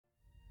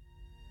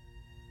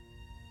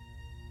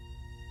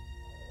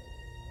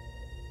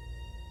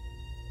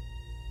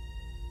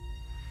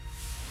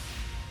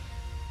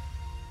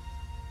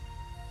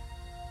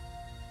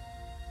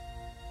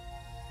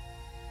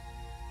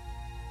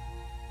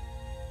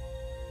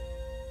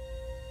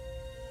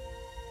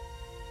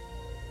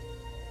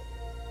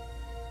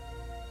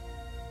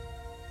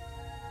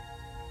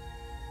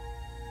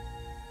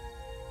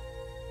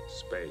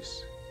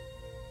Space,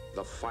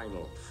 the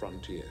final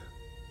frontier.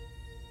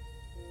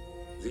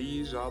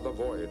 These are the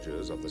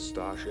voyages of the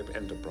Starship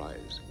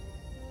Enterprise.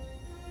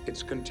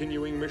 Its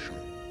continuing mission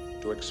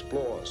to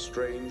explore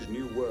strange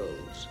new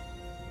worlds,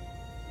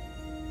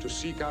 to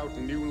seek out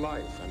new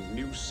life and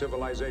new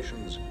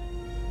civilizations,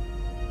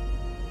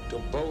 to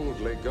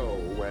boldly go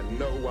where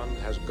no one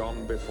has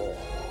gone before.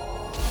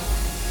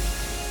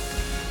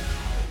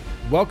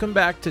 Welcome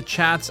back to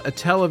Chats, a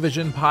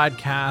television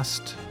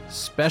podcast,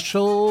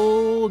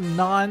 special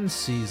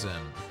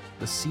non-season.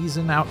 The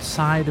season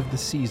outside of the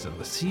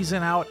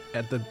season out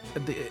at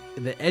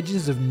the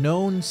edges of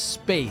known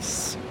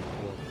space.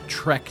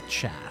 Trek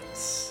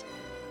Chats.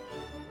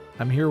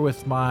 I'm here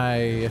with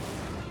my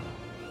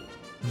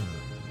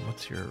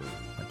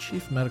my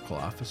chief medical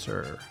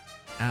officer,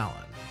 Alan.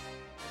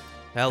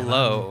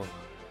 Hello.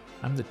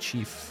 I'm the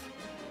chief.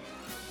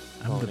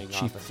 Boating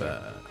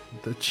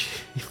The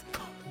chief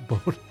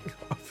boating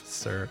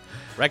officer.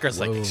 Riker's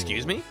like,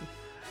 excuse me?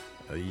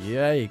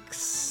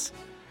 Yikes.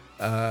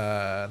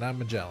 And I'm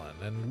Magellan,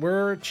 and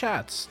we're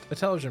Chats, a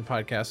television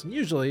podcast, and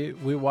usually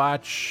we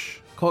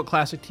watch cult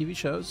classic TV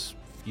shows,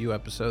 a few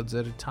episodes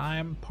at a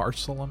time,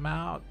 parcel them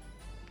out,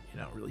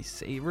 really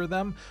savor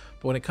them.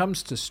 But when it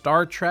comes to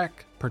Star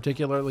Trek,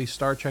 particularly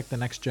Star Trek The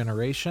Next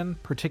Generation,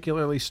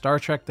 particularly Star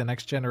Trek The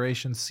Next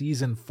Generation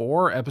Season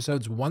 4,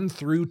 episodes 1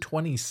 through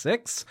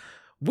 26,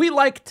 we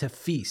like to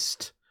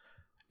feast.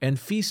 And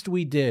feast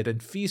we did,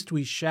 and feast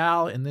we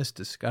shall in this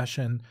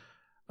discussion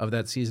of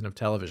that season of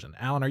television.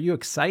 Alan, are you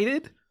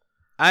excited?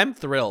 I'm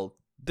thrilled.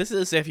 This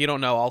is, if you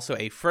don't know, also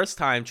a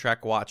first-time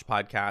Trek Watch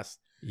podcast.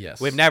 Yes.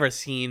 We've never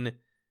seen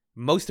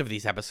most of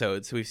these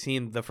episodes. We've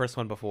seen the first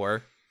one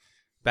before.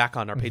 Back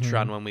on our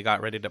Patreon when we got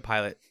ready to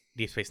pilot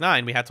Deep Space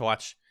Nine, we had to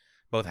watch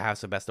both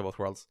halves of Best of Both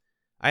Worlds.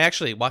 I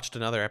actually watched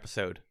another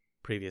episode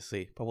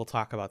previously, but we'll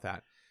talk about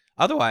that.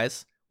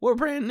 Otherwise, we're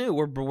brand new.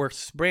 We're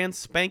brand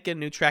spanking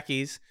new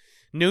Trekkies,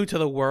 new to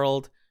the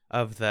world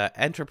of the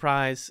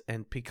Enterprise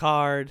and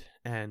Picard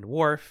and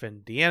Worf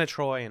and Deanna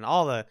Troi and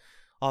all the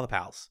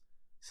pals.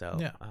 So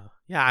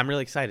yeah, I'm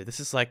really excited. This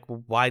is like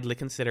widely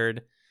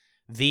considered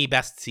the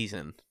best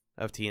season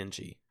of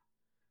TNG.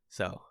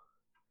 So,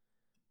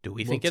 do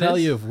we think it is? We'll tell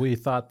you if we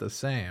thought the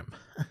same.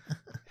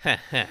 We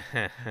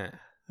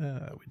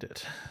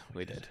did.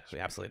 We did. We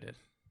absolutely did.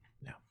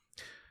 Yeah.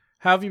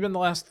 How have you been the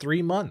last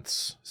 3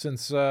 months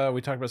since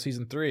we talked about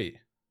season 3?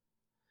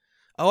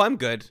 Oh, I'm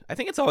good. I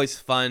think it's always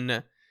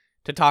fun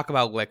to talk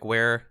about like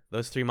where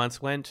those 3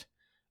 months went,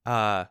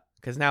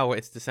 because now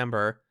it's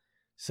December.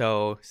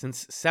 So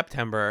since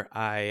September,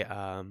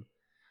 I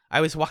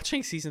was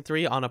watching season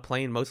 3 on a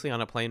plane, mostly on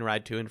a plane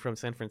ride to and from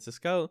San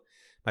Francisco.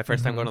 My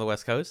first time going to the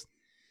West Coast,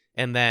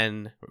 and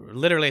then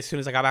literally as soon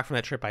as I got back from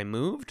that trip, I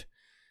moved.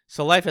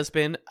 So life has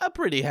been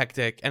pretty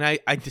hectic, and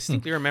I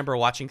distinctly remember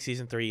watching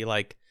season 3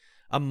 like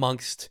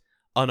amongst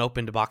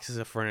unopened boxes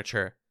of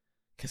furniture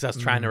because I was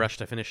trying to rush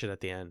to finish it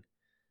at the end.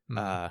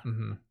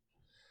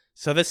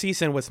 So this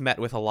season was met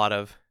with a lot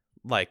of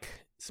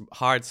like some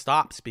hard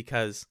stops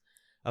because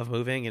of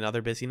moving and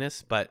other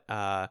busyness. But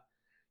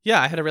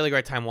yeah, I had a really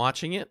great time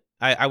watching it.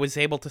 I was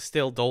able to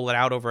still dole it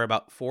out over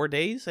about 4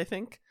 days, I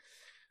think.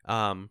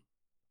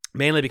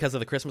 Mainly because of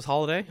the Christmas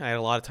holiday. I had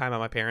a lot of time at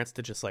my parents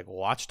to just like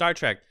watch Star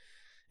Trek.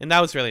 And that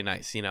was really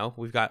nice.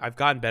 I've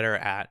gotten better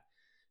at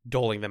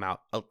doling them out,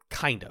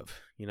 kind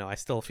of. I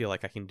still feel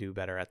like I can do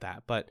better at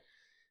that. But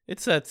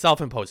it's a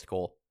self-imposed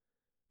goal.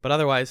 But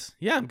otherwise,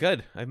 yeah, I'm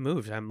good. I've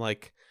moved. I'm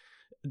like,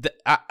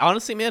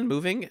 honestly, man,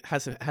 moving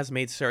has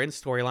made certain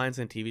storylines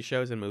in TV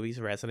shows and movies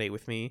resonate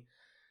with me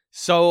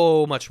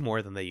so much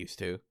more than they used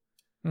to.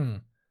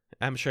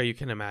 I'm sure you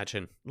can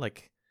imagine,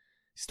 like,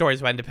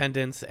 stories about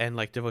independence and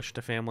like devotion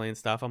to family and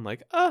stuff. I'm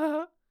like,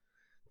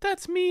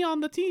 that's me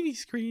on the TV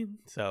screen.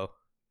 So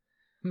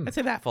I'd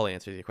say that fully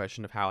answers your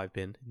question of how I've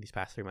been in these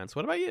past 3 months.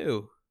 What about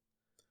you?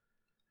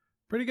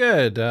 Pretty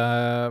good.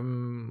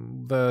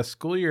 The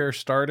school year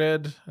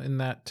started in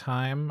that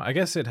time. I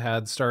guess it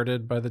had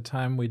started by the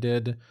time we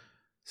did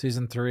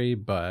season 3,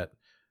 but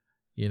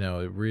we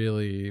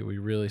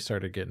really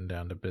started getting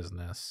down to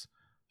business,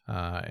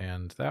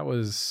 and that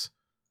was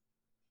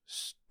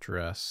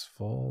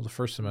stressful. The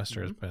first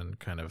semester has been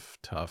kind of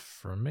tough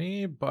for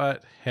me,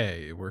 but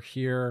hey, we're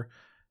here,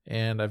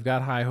 and I've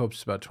got high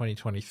hopes about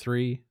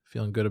 2023.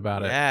 Feeling good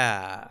about it.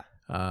 Yeah.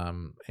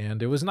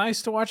 And it was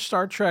nice to watch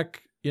Star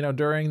Trek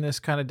during this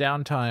kind of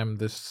downtime,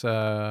 this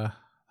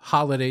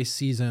holiday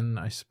season,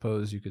 I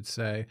suppose you could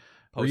say.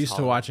 We're used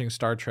to watching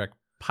Star Trek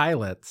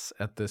pilots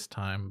at this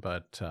time,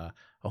 but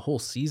a whole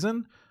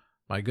season?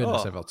 My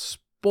goodness, I felt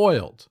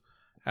spoiled.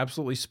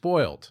 Absolutely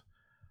spoiled.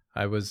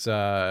 I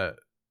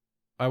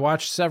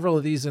watched several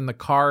of these in the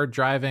car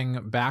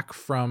driving back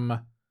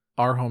from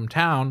our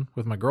hometown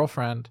with my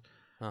girlfriend,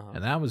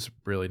 and that was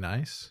really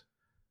nice.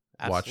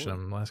 Absolutely. Watched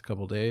them the last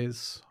couple of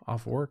days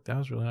off work. That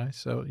was really nice.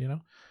 So,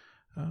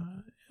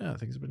 I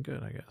think it's been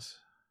good, I guess.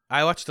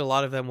 I watched a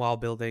lot of them while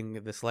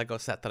building this Lego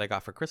set that I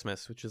got for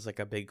Christmas, which is like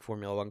a big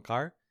Formula One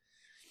car.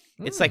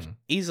 It's like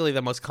easily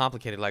the most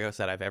complicated Lego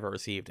set I've ever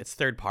received. It's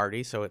third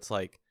party, so it's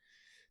like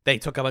they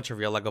took a bunch of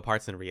real Lego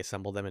parts and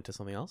reassembled them into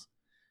something else.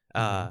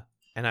 And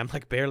I'm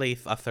like barely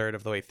a third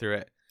of the way through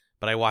it,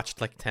 but I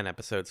watched like 10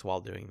 episodes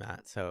while doing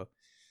that. So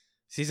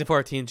season 4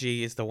 of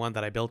TNG is the one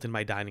that I built in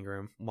my dining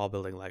room while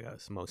building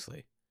Legos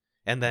mostly.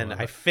 And then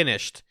I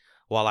finished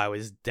while I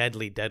was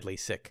deadly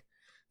sick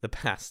the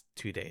past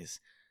 2 days.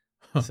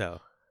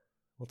 So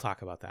we'll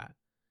talk about that.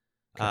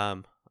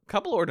 Okay.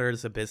 Couple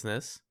orders of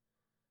business.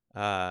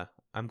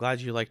 I'm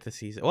glad you liked the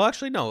season. Well,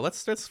 actually, no. Let's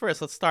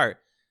start.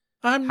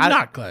 I'm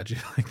not glad you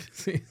liked the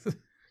season.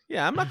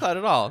 Yeah, I'm not glad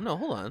at all. No,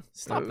 hold on.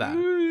 Stop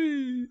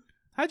that.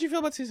 How'd you feel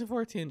about season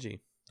 4 of TNG?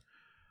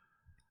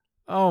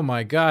 Oh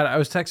my God. I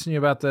was texting you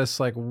about this.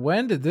 Like,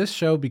 when did this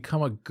show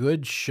become a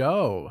good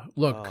show?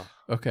 Look,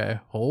 okay,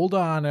 hold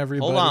on,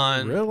 everybody. Hold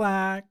on.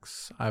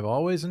 Relax. I've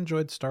always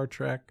enjoyed Star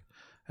Trek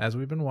as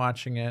we've been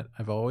watching it.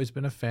 I've always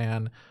been a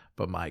fan.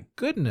 But my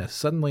goodness,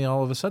 suddenly,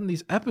 all of a sudden,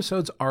 these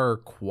episodes are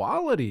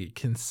quality,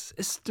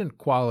 consistent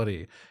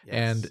quality. Yes.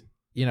 And,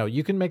 you know,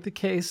 you can make the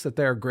case that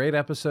there are great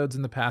episodes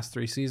in the past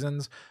 3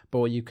 seasons, but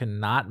what you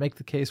cannot make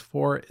the case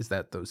for is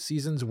that those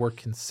seasons were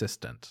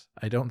consistent.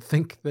 I don't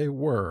think they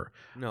were.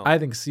 No. I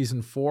think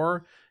season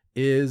 4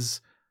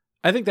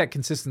 I think that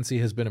consistency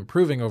has been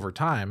improving over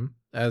time,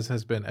 as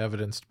has been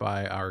evidenced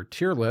by our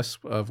tier list,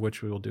 of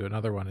which we will do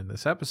another one in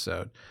this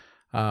episode.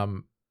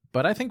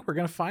 But I think we're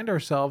going to find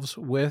ourselves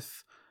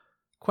with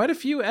quite a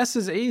few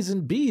S's, A's,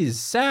 and B's,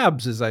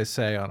 SABs, as I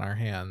say, on our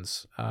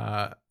hands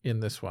in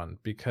this one,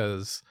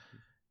 because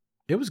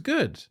it was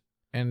good.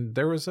 And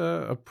there was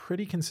a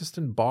pretty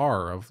consistent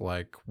bar of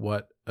like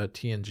what a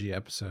TNG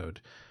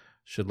episode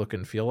should look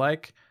and feel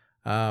like.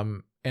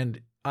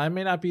 And I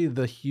may not be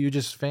the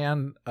hugest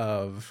fan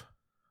of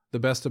The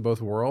Best of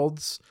Both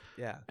Worlds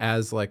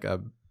as like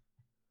an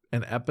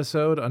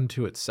episode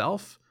unto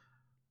itself,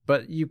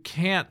 but you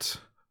can't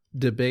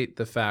debate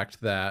the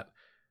fact that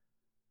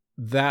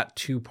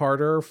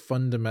 2-parter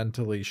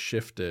fundamentally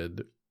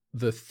shifted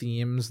the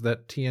themes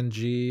that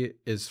TNG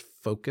is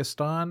focused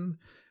on.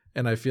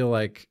 And I feel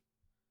like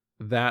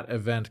that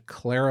event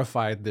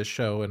clarified this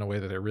show in a way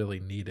that it really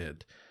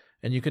needed.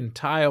 And you can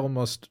tie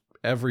almost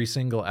every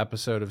single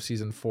episode of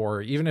season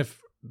 4, even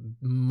if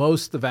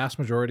the vast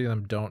majority of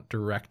them don't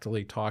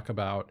directly talk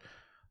about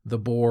the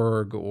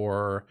Borg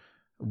or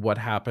what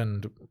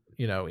happened,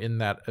 you know, in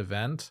that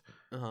event.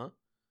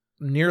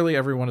 Nearly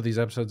every one of these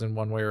episodes in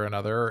one way or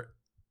another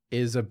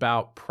is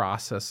about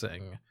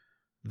processing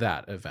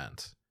that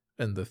event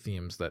and the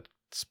themes that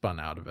spun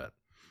out of it,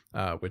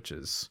 which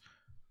is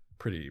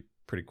pretty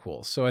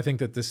cool. So I think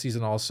that this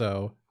season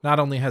also not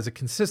only has a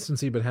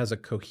consistency, but has a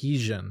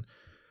cohesion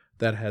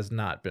that has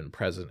not been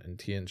present in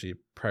TNG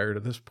prior to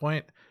this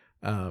point.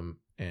 And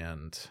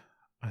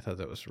I thought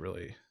that was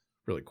really,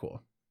 really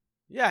cool.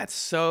 Yeah, it's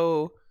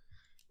so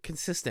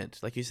consistent,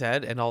 like you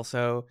said, and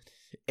also,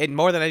 and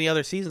more than any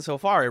other season so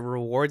far, it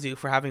rewards you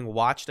for having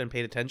watched and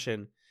paid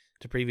attention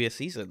to previous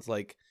seasons,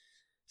 like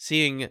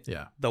seeing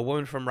the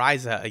woman from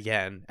Ryza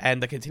again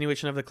and the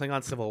continuation of the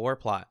Klingon Civil War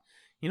plot.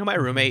 You know, my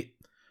roommate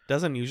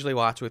doesn't usually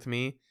watch with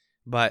me,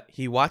 but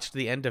he watched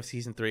the end of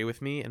season 3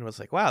 with me and was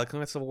like, wow, the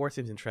Klingon Civil War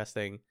seems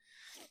interesting.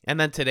 And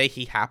then today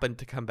he happened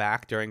to come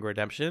back during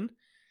Redemption,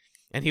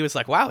 and he was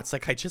like, wow, it's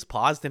like I just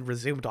paused and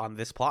resumed on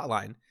this plot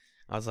line.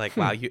 I was like,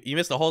 wow, you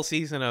missed a whole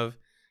season of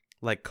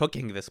like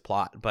cooking this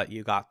plot, but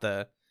you got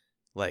the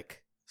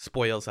like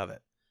spoils of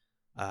it.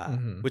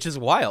 Which is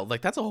wild.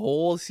 Like, that's a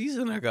whole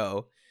season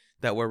ago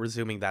that we're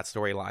resuming that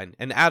storyline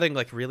and adding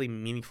like really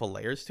meaningful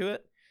layers to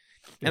it.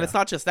 And it's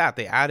not just that.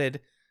 They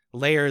added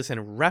layers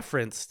and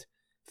referenced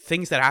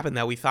things that happened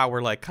that we thought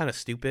were like kind of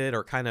stupid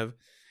or kind of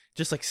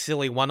just like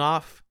silly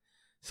one-off.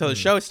 So the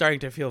show is starting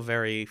to feel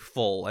very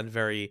full and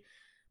very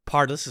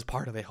this is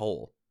part of a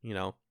whole, you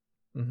know.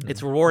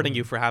 It's rewarding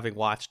you for having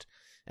watched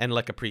and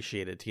like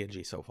appreciated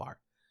TNG so far.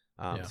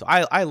 So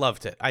I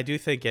loved it. I do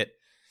think it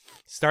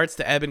starts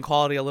to ebb in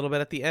quality a little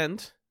bit at the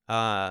end.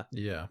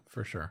 Yeah,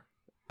 for sure.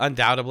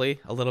 Undoubtedly,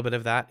 a little bit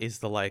of that is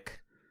the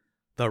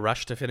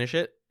rush to finish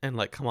it and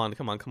like, come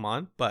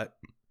on. But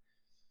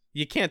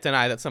you can't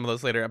deny that some of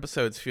those later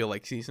episodes feel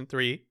like season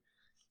 3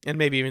 and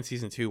maybe even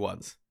season 2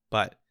 ones.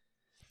 But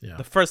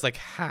the first like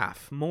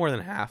more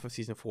than half of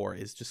season 4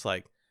 is just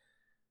like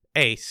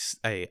a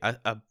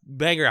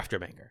banger after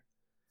banger.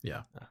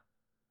 Yeah.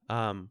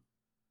 I'm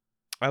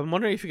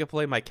wondering if you could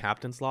play my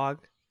captain's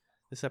log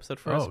this episode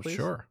for us, please.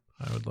 Oh, sure.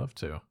 I would love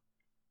to.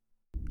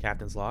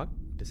 Captain's log,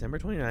 December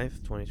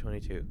 29th,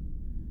 2022.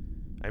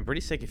 I'm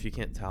pretty sick if you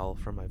can't tell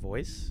from my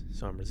voice,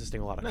 so I'm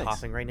resisting a lot of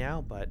coughing right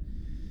now, but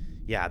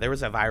yeah, there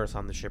was a virus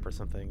on the ship or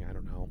something. I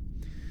don't know.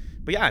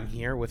 But yeah, I'm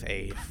here with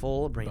a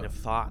full brain of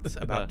thoughts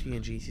about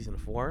TNG Season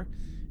 4,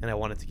 and I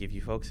wanted to give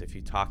you folks a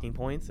few talking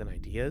points and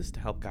ideas to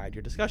help guide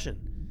your discussion.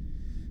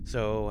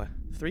 So,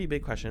 3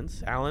 big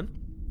questions. Alan,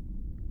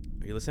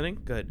 are you listening?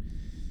 Good.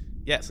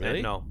 Yes.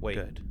 Really? No, wait.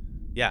 Good.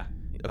 Yeah.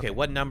 Okay,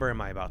 what number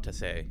am I about to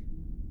say?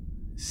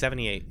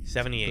 78.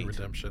 The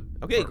Redemption.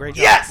 Okay, great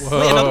job. Yes!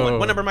 Wait, another one.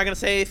 What number am I going to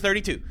say?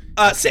 32.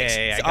 6.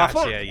 I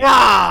got you. Yeah.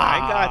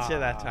 I got you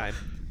that time.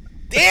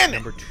 Damn it!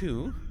 Number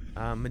 2.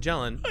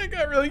 Magellan, I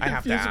got really I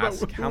have to confused about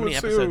ask, how many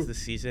episodes this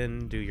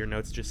season do your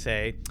notes just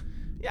say,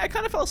 yeah, I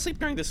kind of fell asleep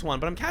during this one,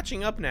 but I'm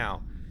catching up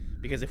now?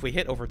 Because if we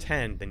hit over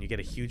 10, then you get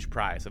a huge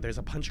prize. So there's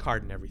a punch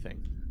card and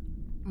everything.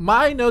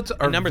 My notes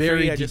are And number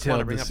very 3, I just want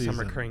to detailed bring this up some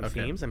season. recurring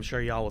Okay. themes. I'm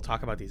sure y'all will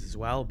talk about these as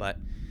well, but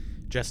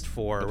just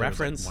for But there was,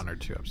 reference, like 1 or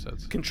 2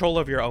 episodes. control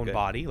of your own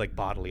body, like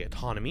bodily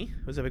autonomy,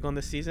 was a big one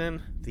this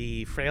season.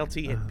 The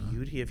frailty and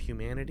beauty of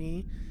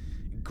humanity.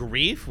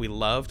 Grief. We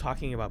love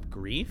talking about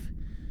grief.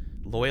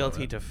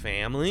 Loyalty to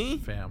family.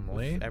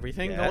 Family.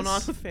 Everything going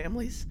on with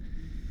families.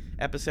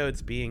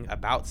 Episodes being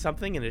about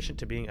something in addition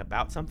to being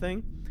about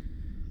something.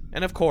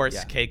 And of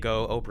course,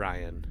 Keiko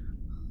O'Brien.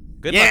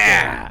 Good luck,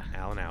 gang.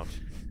 Alan out.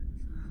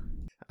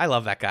 I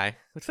love that guy.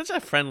 It's such a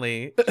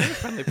friendly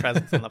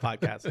presence on the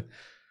podcast. I'd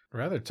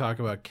rather talk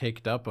about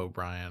Caked Up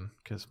O'Brien,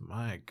 because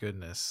my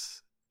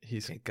goodness,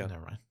 he's... Keiko.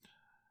 Never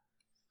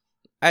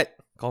mind.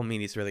 Cole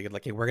Meany's really good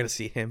looking. We're going to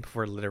see him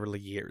for literally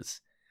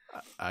years.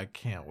 I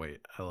can't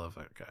wait. I love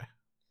that guy.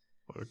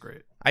 What a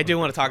great... I do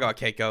want to talk about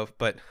Keiko,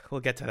 but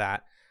we'll get to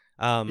that.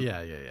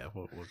 Yeah.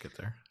 We'll get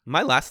there.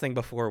 My last thing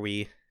before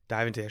we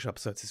dive into the actual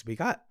episodes is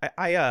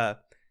I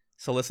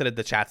solicited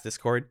the Chats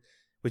Discord,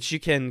 which you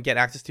can get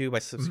access to by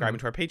subscribing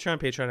to our Patreon,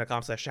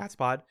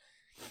 patreon.com/chatspod.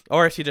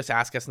 Or if you just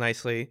ask us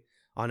nicely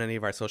on any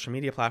of our social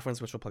media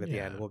platforms, which we'll plug at the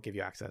end, we'll give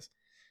you access.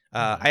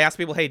 I asked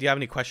people, hey, do you have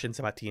any questions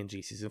about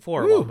TNG Season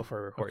 4 well before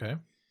we record? Okay.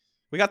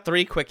 We got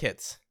 3 quick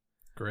hits.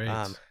 Great.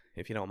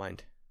 If you don't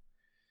mind.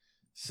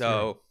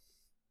 So,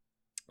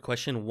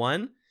 question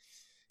 1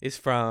 is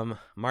from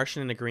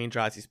Martian in a Green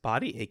Drazi's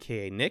Body,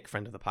 a.k.a. Nick,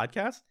 friend of the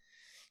podcast.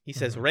 He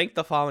says, rank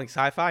the following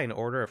sci-fi in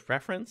order of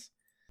preference.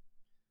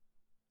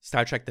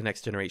 Star Trek The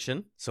Next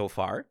Generation, so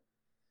far.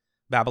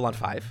 Babylon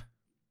 5.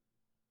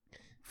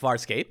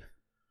 Farscape.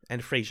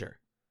 And Frasier.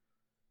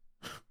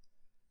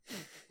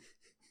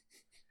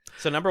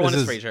 So number 1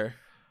 is Frasier.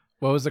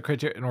 What was the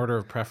criteria in order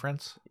of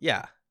preference?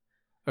 Yeah.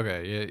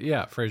 Okay,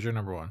 yeah, Frasier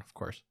number 1, of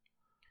course.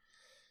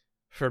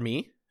 For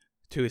me,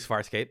 2 is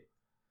Farscape.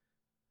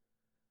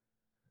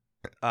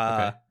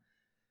 Okay.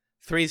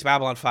 3 is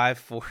Babylon 5.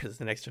 4 is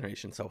The Next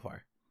Generation so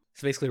far.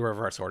 It's basically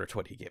reverse order to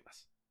what he gave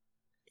us.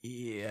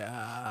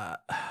 Yeah.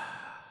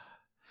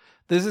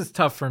 This is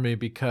tough for me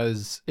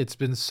because it's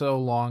been so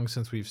long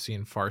since we've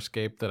seen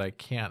Farscape that I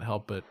can't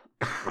help but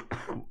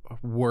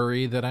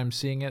worry that I'm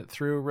seeing it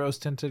through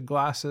rose-tinted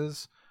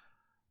glasses.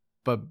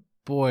 But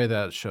boy,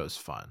 that show's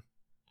fun.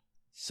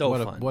 So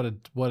fun.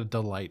 What a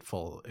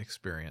delightful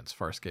experience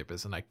Farscape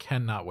is, and I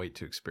cannot wait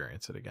to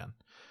experience it again.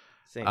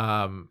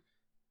 Same.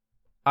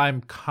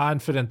 I'm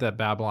confident that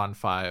Babylon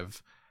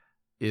 5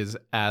 is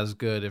as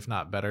good, if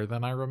not better,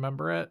 than I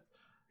remember it.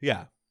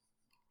 Yeah.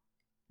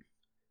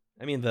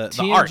 I mean the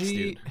TNG, arcs,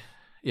 dude.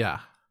 Yeah.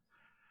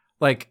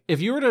 Like if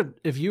you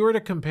were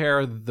to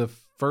compare the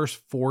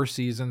first 4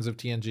 seasons of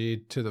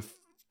TNG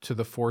to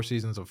the 4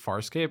 seasons of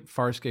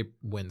Farscape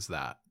wins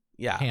that.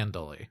 Yeah.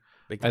 Handily.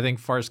 I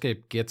think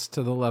Farscape gets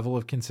to the level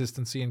of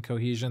consistency and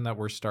cohesion that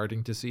we're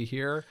starting to see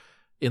here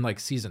in like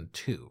season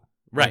 2.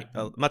 Right.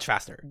 Much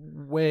faster.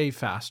 Way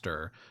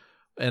faster.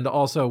 And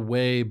also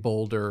way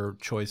bolder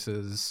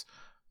choices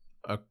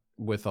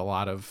with a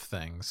lot of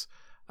things.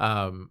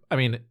 I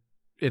mean,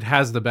 it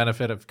has the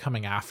benefit of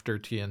coming after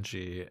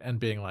TNG and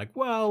being like,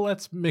 well,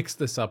 let's mix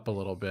this up a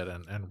little bit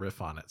and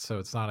riff on it. So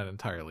it's not an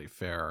entirely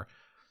fair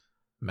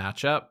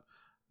matchup.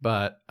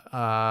 But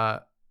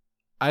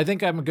I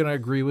think I'm going to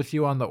agree with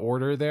you on the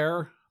order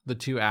there. The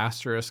 2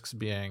 asterisks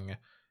being,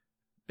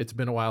 it's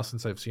been a while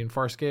since I've seen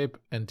Farscape,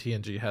 and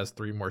TNG has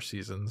 3 more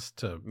seasons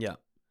to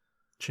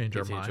change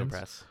our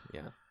minds.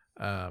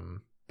 Yeah.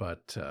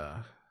 But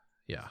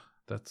yeah,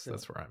 that's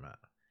where I'm at.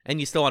 And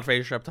you still want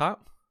Frasier up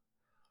top?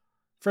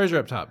 Frasier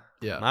up top.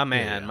 Yeah. My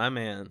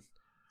man.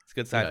 It's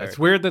good sci-fi. Yeah, it's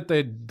weird that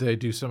they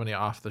do so many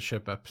off the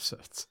ship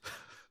episodes.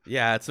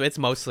 Yeah, it's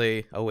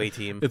mostly away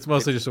team. It's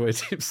mostly just away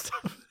team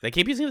stuff. They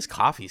keep using this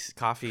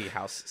coffee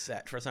house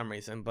set for some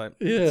reason, but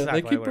yeah,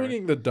 they keep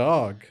bringing the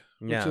dog,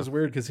 which Yeah. is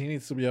weird because he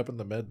needs to be up in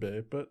the med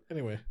bay. But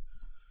anyway,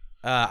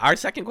 our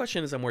second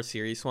question is a more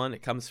serious one.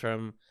 It comes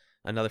from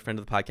another friend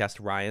of the podcast,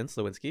 Ryan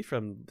Slowinski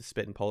from the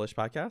Spit and Polish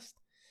podcast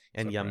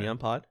and What's up, Yum Ryan? Yum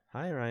Pod.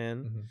 Hi,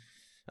 Ryan.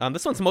 Mhm.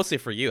 This one's mostly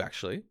for you,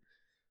 actually.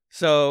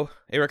 So,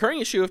 a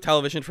recurring issue of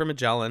television for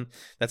Magellan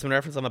that's been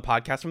referenced on the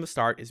podcast from the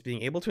start is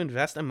being able to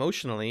invest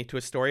emotionally to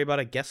a story about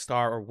a guest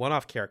star or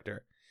one-off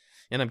character.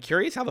 And I'm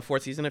curious how the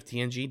 4th season of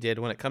TNG did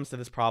when it comes to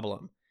this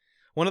problem.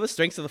 One of the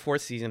strengths of the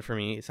 4th season for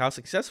me is how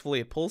successfully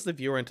it pulls the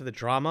viewer into the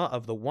drama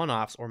of the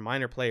one-offs or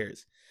minor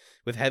players,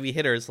 with heavy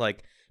hitters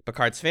like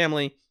Picard's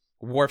family,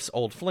 Worf's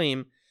old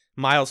flame,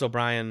 Miles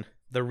O'Brien,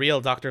 the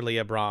real Dr.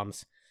 Leah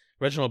Brahms,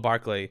 Reginald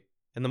Barclay,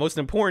 and the most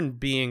important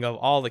being of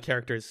all the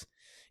characters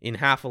in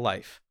Half a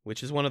Life,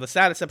 which is one of the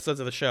saddest episodes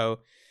of the show,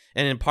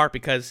 and in part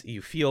because you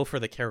feel for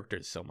the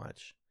characters so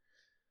much.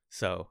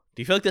 So,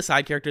 do you feel like the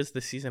side characters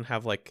this season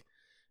have like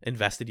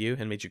invested you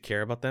and made you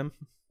care about them?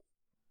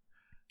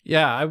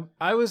 Yeah,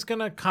 I was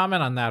gonna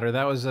comment on that, or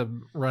that was a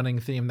running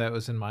theme that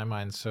was in my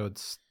mind. So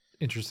it's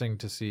interesting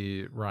to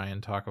see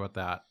Ryan talk about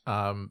that.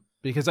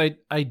 because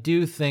I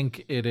do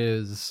think it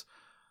is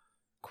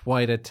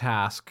quite a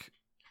task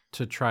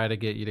to try to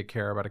get you to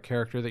care about a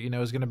character that you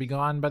know is going to be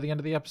gone by the end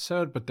of the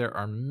episode, but there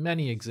are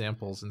many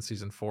examples in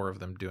season 4 of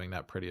them doing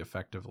that pretty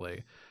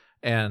effectively.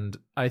 And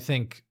I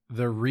think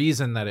the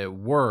reason that it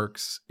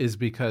works is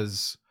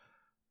because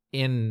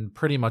in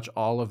pretty much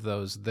all of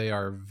those, they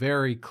are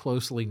very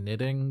closely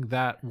knitting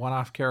that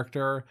one-off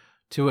character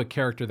to a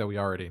character that we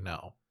already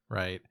know,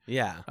 right?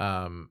 Yeah.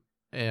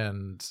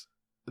 And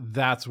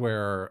that's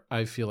where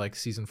I feel like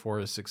season 4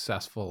 is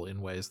successful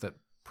in ways that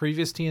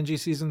previous TNG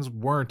seasons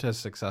weren't as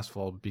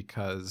successful,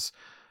 because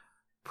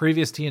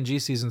previous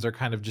TNG seasons are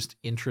kind of just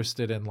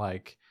interested in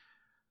like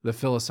the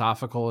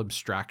philosophical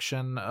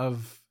abstraction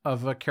of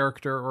a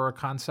character or a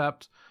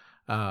concept.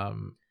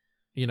 The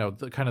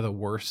kind of the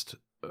worst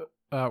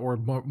or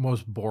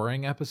most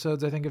boring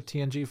episodes, I think, of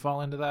TNG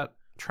fall into that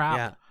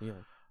trap.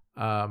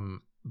 Yeah.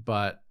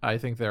 But I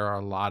think there are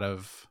a lot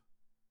of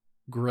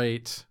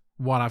great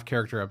one-off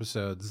character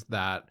episodes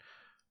that,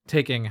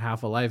 taking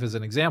Half a Life as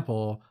an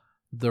example,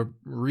 the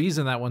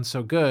reason that one's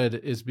so good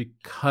is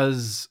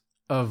because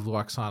of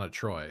Lwaxana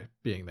Troi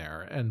being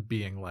there and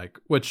being like,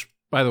 which,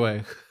 by the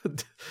way,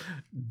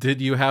 did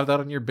you have that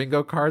on your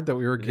bingo card that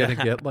we were going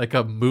to get like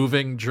a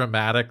moving,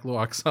 dramatic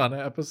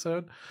Lwaxana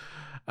episode?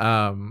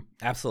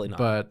 Absolutely not.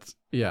 But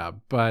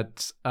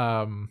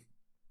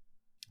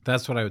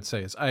that's what I would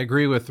say is I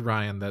agree with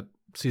Ryan that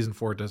season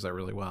 4 does that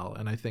really well.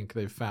 And I think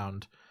they've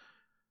found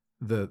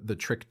the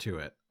trick to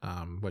it,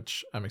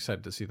 which I'm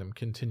excited to see them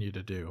continue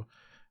to do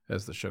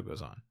as the show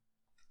goes on.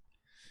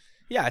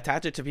 Yeah,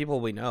 attach it to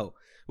people we know,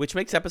 which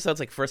makes episodes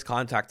like First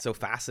Contact so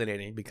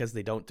fascinating, because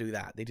they don't do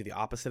that. They do the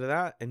opposite of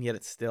that, and yet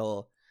it's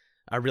still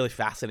a really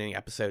fascinating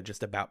episode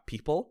just about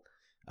people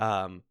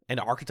and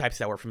archetypes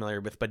that we're familiar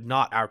with, but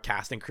not our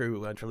cast and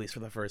crew, at least for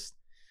the first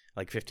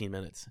like 15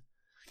 minutes.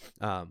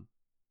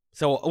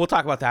 So we'll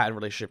talk about that in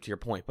relationship to your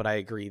point, but I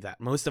agree that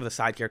most of the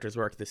side characters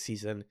work this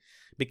season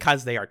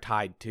because they are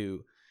tied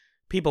to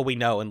people we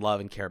know and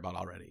love and care about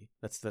already.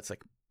 That's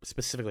like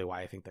specifically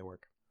why I think they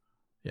work.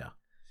 Yeah.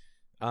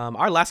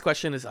 Our last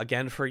question is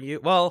again for you.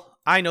 Well,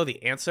 I know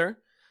the answer,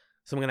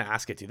 so I'm going to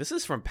ask it to you. This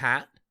is from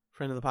Pat,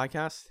 friend of the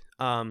podcast.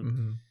 How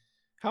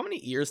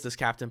many ears does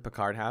Captain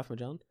Picard have,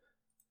 Magellan?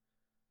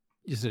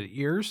 Is it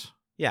ears?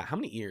 Yeah, how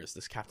many ears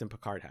does Captain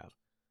Picard have?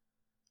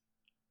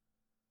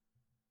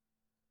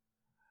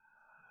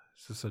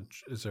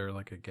 Is there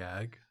like a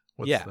gag?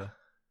 Yes.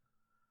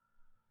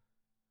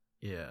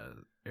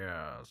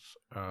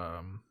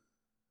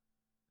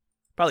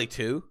 Probably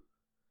 2.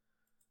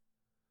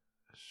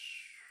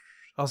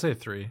 I'll say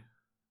 3.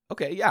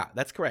 Okay, yeah,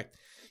 that's correct.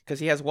 Because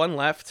he has one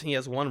left, he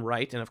has one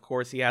right, and of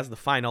course he has the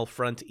final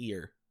front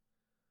ear.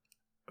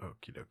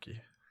 Okie dokie.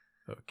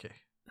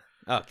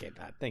 Okay,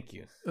 Pat, thank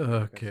you.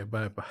 Okay,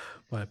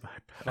 bye-bye.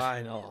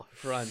 Final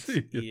front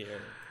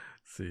ear.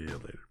 See you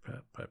later,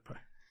 Pat. Bye-bye.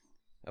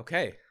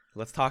 Okay,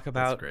 let's talk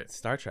about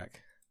Star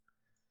Trek.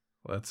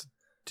 Let's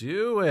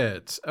do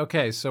it.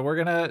 Okay, so we're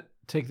going to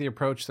take the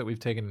approach that we've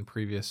taken in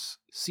previous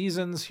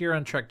seasons here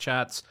on Trek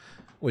Chats,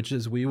 which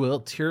is we will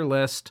tier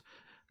list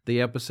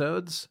the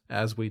episodes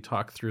as we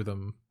talk through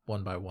them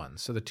one by one.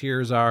 So the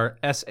tiers are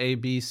S, A,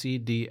 B, C,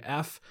 D,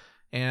 F,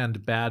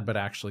 and bad but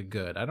actually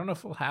good. I don't know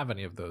if we'll have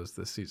any of those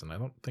this season. I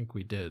don't think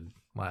we did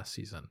last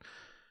season.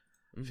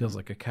 Feels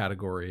like a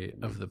category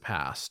of the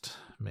past,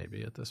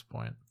 maybe at this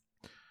point.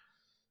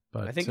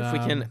 But I think if we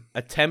can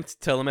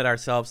attempt to limit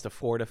ourselves to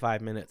 4 to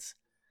 5 minutes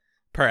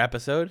per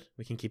episode,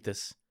 we can keep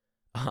this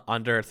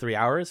under 3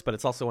 hours, but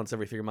it's also once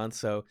every 3 months.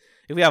 So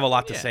if we have a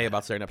lot to say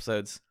about certain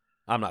episodes,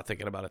 I'm not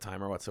thinking about a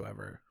timer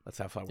whatsoever. Let's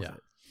have fun with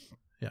it.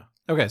 Yeah.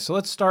 Okay, so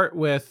let's start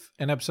with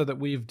an episode that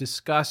we've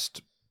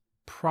discussed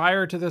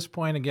prior to this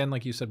point. Again,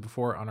 like you said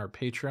before, on our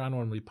Patreon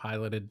when we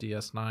piloted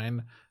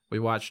DS9, we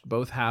watched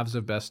both halves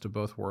of Best of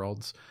Both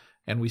Worlds,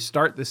 and we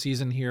start the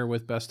season here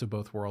with Best of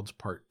Both Worlds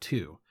Part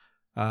 2.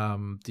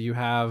 Do you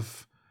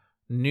have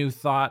new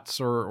thoughts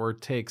or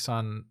takes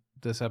on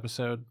this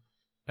episode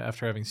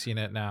after having seen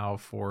it now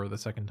for the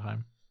second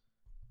time?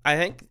 I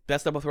think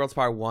Best of Both Worlds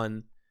Part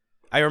 1,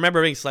 I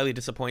remember being slightly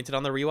disappointed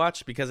on the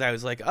rewatch because I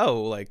was like,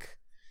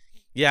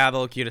 yeah, the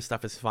Locutus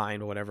stuff is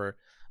fine or whatever.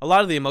 A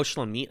lot of the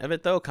emotional meat of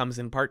it, though, comes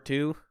in Part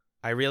 2.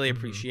 I really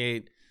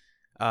appreciate,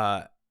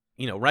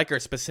 Riker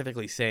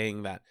specifically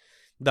saying that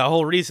the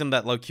whole reason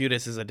that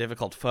Locutus is a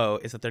difficult foe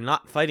is that they're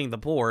not fighting the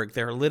Borg.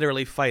 They're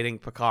literally fighting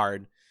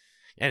Picard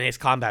and his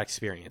combat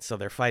experience. So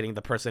they're fighting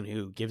the person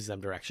who gives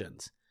them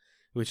directions,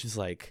 which is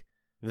like,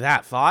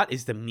 that thought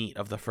is the meat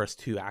of the first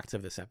 2 acts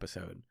of this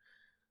episode.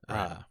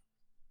 Right.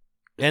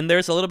 And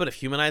there's a little bit of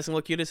humanizing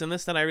Locutus in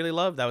this that I really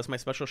love. That was my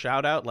special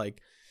shout out.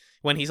 Like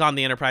when he's on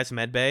the Enterprise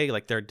medbay,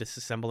 like they're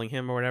disassembling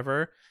him or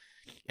whatever.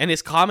 And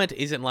his comment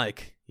isn't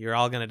like, you're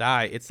all going to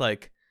die. It's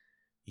like,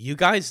 you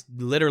guys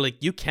literally,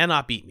 you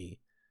cannot beat me.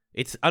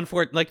 It's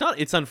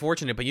it's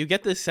unfortunate, but you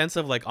get this sense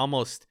of like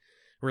almost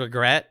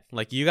regret.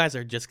 Like you guys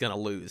are just going to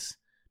lose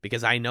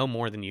because I know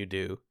more than you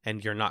do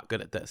and you're not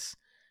good at this.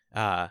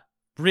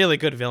 Really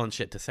good villain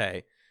shit to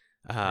say.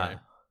 Right.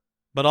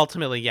 But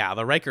ultimately, yeah,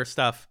 the Riker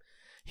stuff,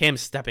 him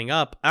stepping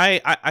up.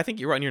 I think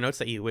you wrote in your notes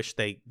that you wish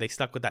they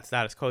stuck with that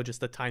status quo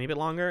just a tiny bit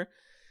longer.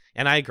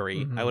 And I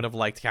agree. Mhm. I would have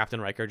liked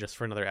Captain Riker just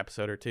for another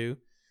episode or two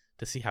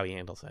to see how he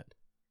handles it.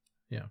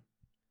 Yeah.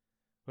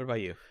 What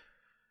about you?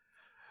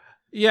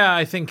 Yeah,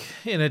 I think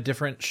in a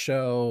different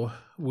show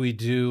we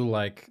do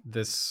like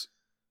this.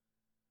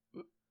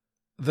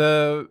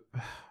 This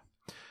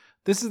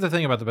is the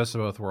thing about the Best of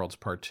Both Worlds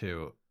Part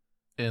 2,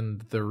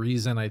 and the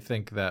reason I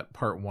think that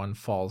Part 1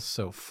 falls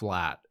so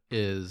flat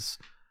is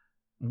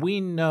we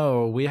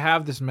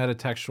have this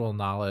metatextual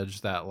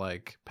knowledge that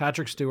like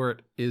Patrick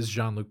Stewart is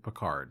Jean-Luc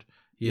Picard.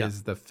 He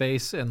is the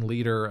face and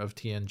leader of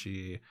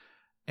TNG,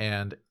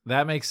 and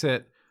that makes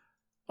it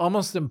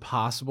almost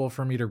impossible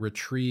for me to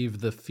retrieve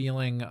the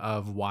feeling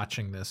of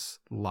watching this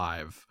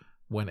live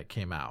when it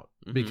came out.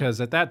 Mhm. Because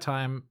at that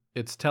time,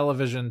 it's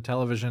television.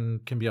 Television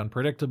can be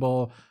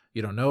unpredictable.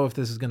 You don't know if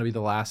this is going to be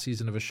the last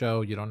season of a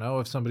show. You don't know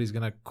if somebody's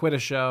going to quit a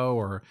show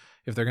or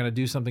if they're going to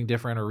do something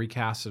different or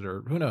recast it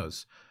or who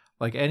knows.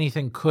 Like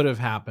anything could have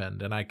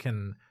happened. And I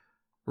can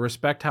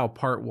respect how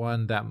Part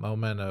 1, that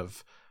moment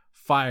of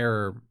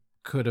fire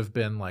could have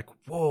been like,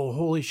 whoa,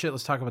 holy shit,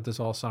 let's talk about this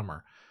all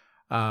summer.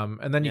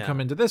 And then you come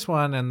into this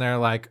one and they're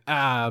like,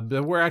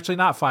 but we're actually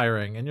not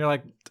firing. And you're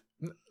like,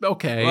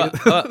 okay,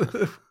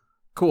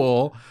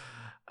 cool.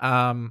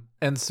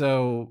 And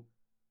so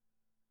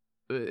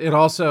it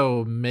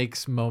also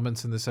makes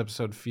moments in this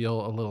episode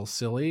feel a little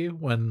silly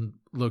when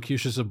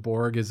Locutus of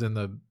Borg is in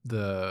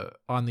the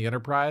on the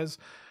Enterprise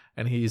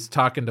and he's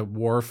talking to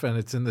Worf, and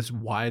it's in this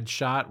wide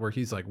shot where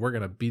he's like, we're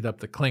going to beat up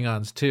the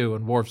Klingons too.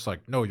 And Worf's like,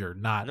 no, you're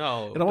not.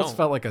 No, it almost don't.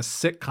 felt like a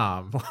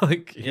sitcom.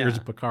 Like here's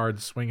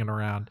Picard swinging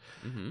around.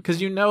 Mhm.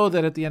 Because you know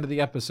that at the end of the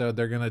episode,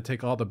 they're going to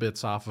take all the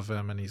bits off of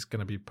him and he's going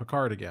to be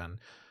Picard again.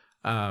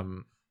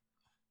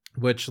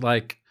 Which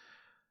like,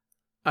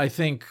 I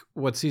think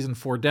what season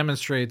 4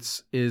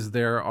 demonstrates is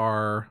there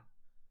are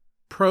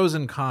pros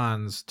and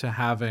cons to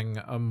having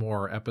a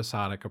more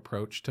episodic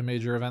approach to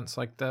major events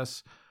like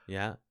this.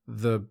 Yeah.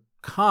 The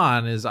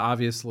con is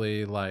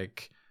obviously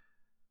like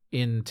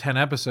in 10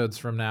 episodes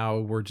from now,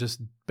 we're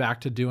just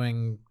back to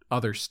doing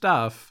other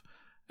stuff.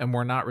 And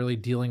we're not really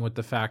dealing with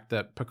the fact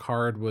that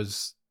Picard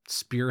was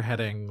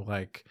spearheading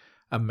like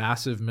a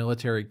massive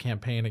military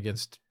campaign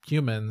against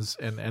humans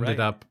and ended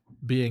up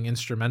being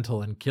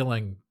instrumental in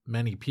killing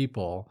many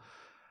people.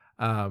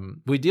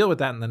 We deal with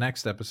that in the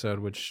next episode,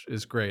 which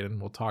is great. And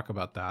we'll talk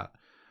about that.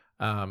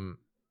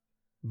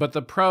 But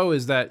the pro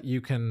is that you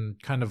can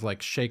kind of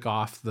like shake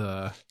off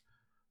the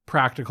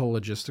practical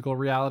logistical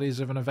realities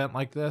of an event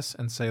like this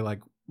and say like,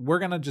 we're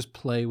going to just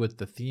play with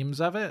the themes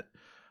of it,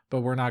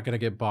 but we're not going to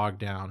get bogged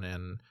down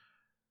in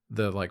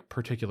the like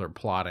particular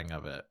plotting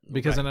of it.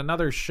 Because in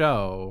another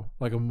show,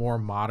 like a more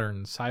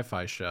modern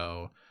sci-fi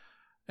show,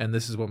 and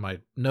this is what my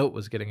note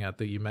was getting at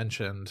that you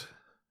mentioned,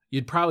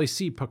 you'd probably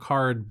see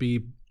Picard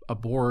be a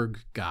Borg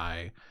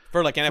guy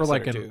For like an episode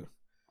like or two.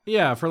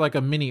 Yeah, for like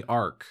a mini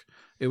arc.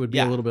 It would be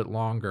Yeah. a little bit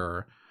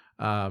longer.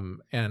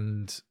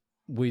 And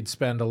we'd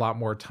spend a lot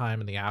more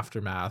time in the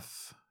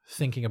aftermath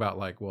thinking about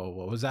like, well,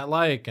 what was that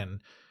like? And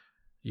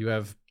you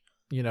have,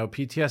 you know,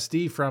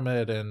 PTSD from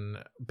it, and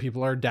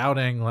people are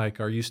doubting, like,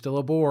 are you still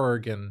a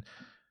Borg? And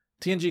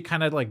TNG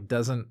kind of like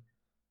doesn't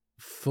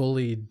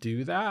fully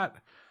do that.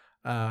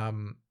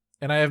 And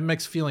I have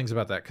mixed feelings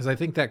about that because I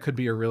think that could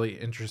be a really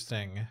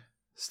interesting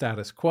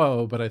status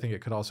quo, but I think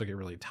it could also get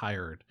really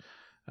tired.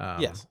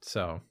 Yes.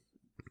 So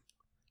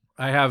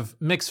I have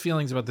mixed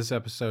feelings about this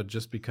episode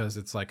just because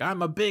it's like,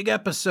 I'm a big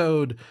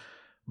episode.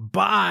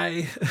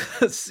 Bye.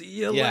 See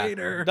you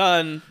later.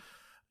 Done.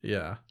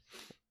 Yeah.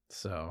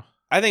 So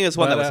I think it's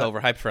one But, that was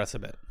overhyped for us a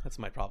bit. That's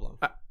my problem.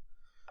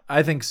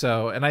 I think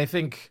so. And I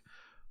think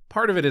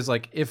part of it is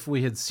like, if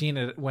we had seen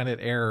it when it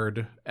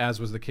aired, as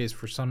was the case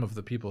for some of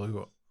the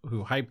people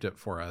who hyped it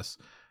for us,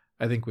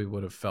 I think we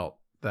would have felt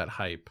that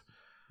hype.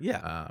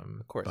 Yeah,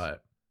 of course.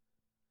 But,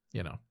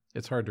 you know,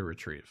 it's hard to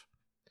retrieve.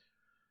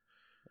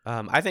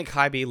 I think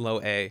high B,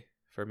 low A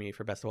for me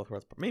for Best of Both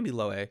Worlds. Maybe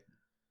low A.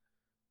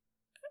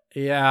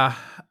 Yeah,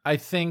 I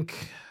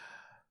think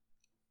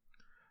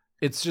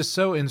it's just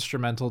so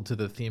instrumental to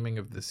the theming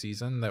of the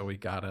season that we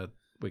gotta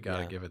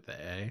give it the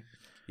A.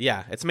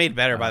 Yeah, it's made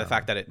better by the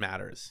fact that it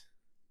matters.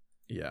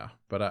 Yeah,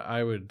 but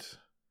I would.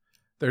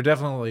 There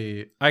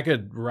definitely, I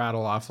could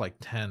rattle off like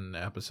 10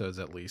 episodes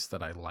at least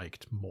that I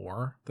liked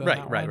more than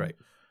that one. Right.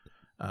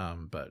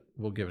 But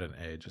we'll give it an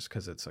A just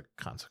because it's a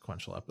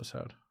consequential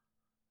episode.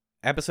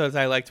 Episodes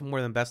I liked more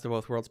than Best of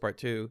Both Worlds Part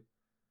 2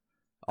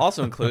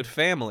 also include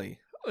Family.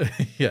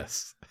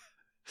 Yes.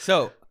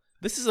 So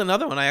this is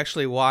another one I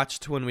actually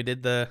watched when we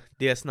did the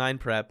DS9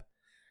 prep.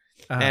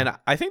 And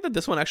I think that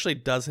this one actually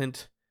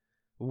doesn't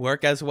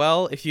work as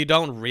well if you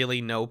don't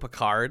really know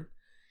Picard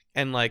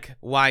and like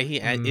why he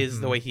is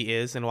the way he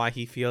is and why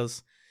he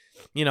feels,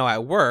 you know,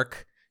 at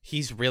work,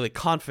 he's really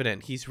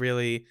confident. He's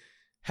really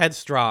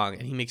headstrong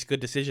and he makes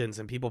good decisions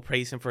and people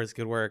praise him for his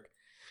good work.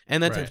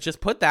 And then to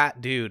just put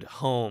that dude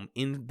home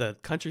in the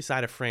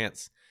countryside of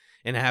France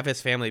and have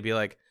his family be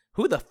like,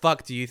 who the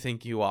fuck do you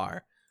think you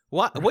are?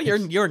 What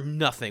you're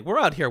nothing. We're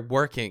out here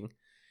working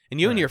And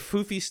you and Right. your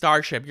foofy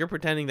starship, you're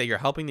pretending that you're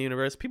helping the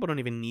universe. People don't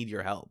even need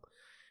your help.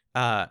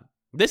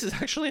 This is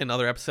actually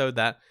another episode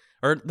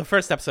or the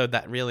first episode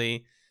that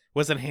really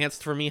was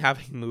enhanced for me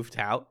having moved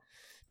out,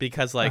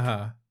 because like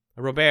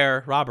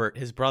Robert,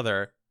 his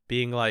brother,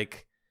 being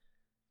like,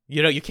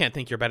 you can't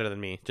think you're better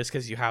than me just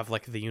because you have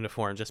like the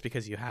uniform, just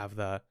because you have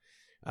the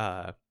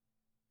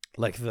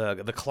like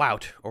the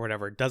clout or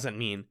whatever, doesn't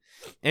mean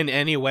in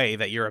any way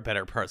that you're a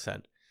better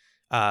person.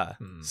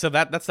 So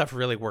that stuff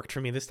really worked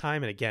for me this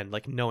time. And again,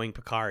 like knowing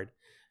Picard,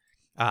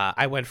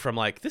 I went from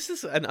like, this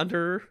is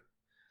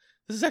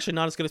actually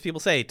not as good as people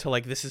say, to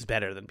like, this is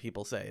better than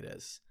people say it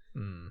is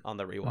on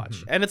the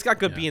rewatch. And it's got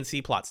good B and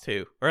C plots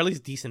too, or at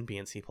least decent B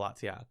and C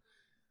plots. Yeah.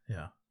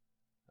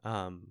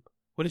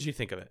 What did you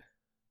think of it?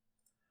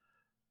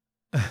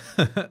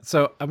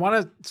 So I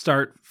want to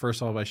start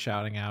first of all by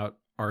shouting out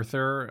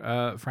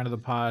Arthur, friend of the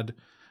pod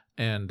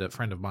and a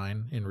friend of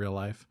mine in real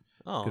life,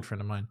 good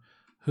friend of mine,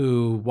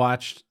 who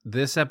watched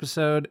this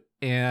episode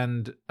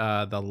and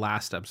the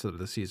last episode of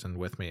the season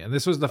with me. And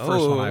this was the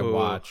first one I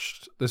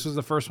watched. This was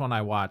the first one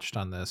I watched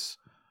on this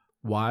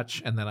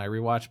watch, and then I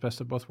rewatched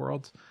Best of Both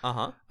Worlds.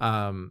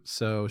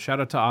 So shout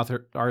out to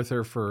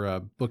Arthur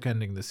for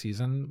bookending the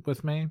season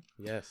with me.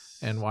 Yes.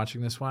 And watching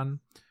this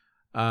one.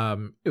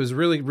 It was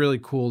really, really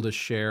cool to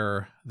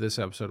share this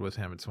episode with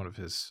him. It's one of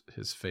his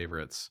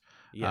favorites.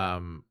 Yeah.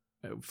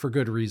 For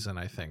good reason,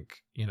 I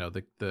think.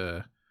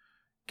 The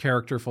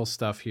characterful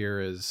stuff here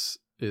is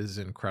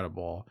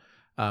incredible.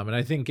 And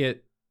I think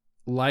it,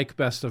 like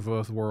Best of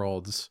Both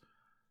Worlds,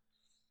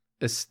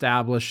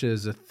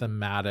 establishes a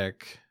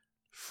thematic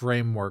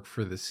framework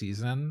for the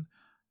season.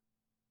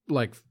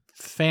 Like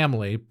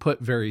family, put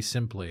very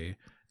simply,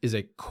 is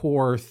a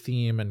core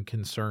theme and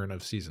concern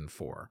of season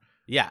 4.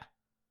 Yeah.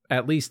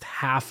 At least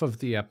half of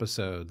the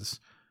episodes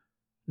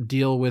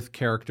deal with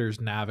characters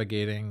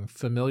navigating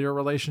familiar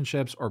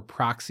relationships or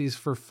proxies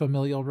for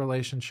familial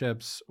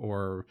relationships,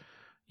 or,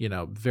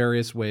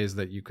 various ways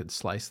that you could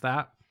slice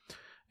that.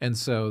 And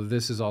so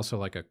this is also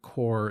like a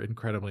core,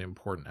 incredibly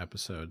important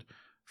episode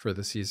for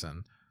the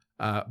season.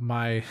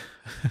 My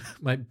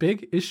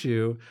big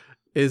issue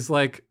is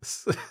like,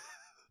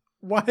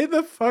 why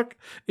the fuck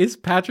is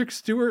Patrick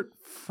Stewart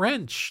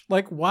French?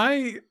 Like,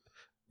 why?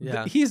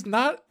 Yeah.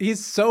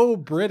 He's so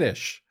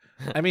British.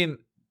 I mean,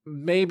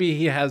 maybe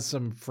he has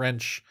some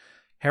French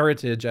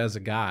heritage as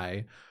a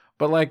guy,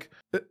 but like,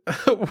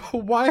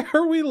 why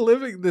are we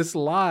living this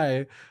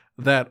lie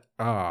that,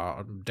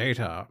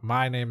 Data,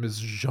 my name is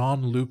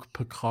Jean-Luc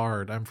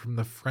Picard. I'm from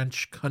the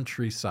French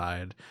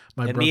countryside.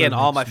 And me and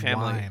all my makes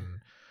family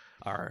wine.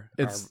 are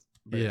It's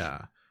British.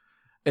 yeah.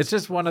 It's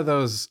just one of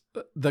those,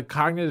 the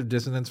cognitive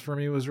dissonance for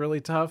me was really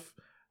tough,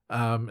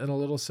 and a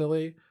little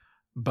silly,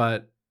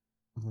 but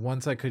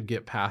once I could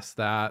get past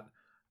that,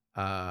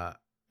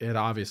 it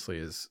obviously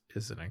is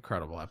an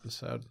incredible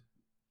episode.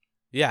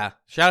 Yeah.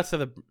 Shout out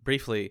to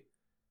briefly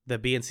the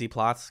B and C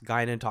plots,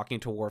 Guinan talking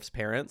to Worf's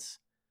parents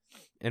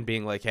and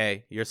being like,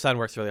 hey, your son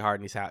works really hard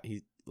and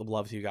he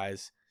loves you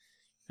guys.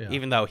 Yeah.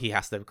 Even though he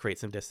has to create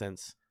some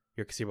distance.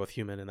 You're both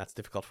human and that's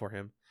difficult for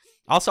him.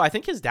 Also, I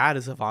think his dad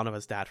is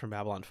Ivanova's dad from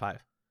Babylon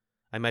 5.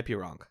 I might be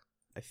wrong.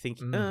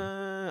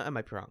 I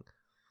might be wrong.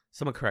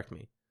 Someone correct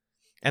me.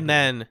 And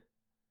then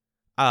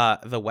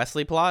the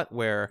Wesley plot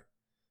where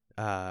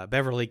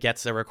Beverly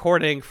gets a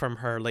recording from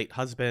her late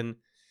husband.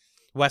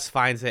 Wes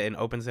finds it and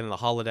opens it in the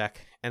holodeck,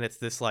 and it's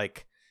this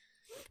like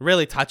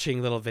really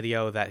touching little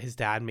video that his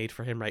dad made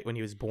for him right when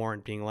he was born,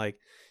 being like,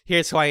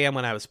 here's who I am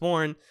when I was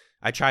born.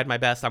 I tried my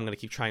best. I'm going to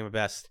keep trying my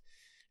best.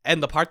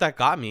 And the part that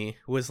got me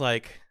was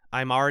like,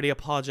 I'm already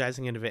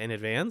apologizing in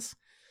advance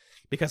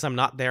because I'm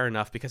not there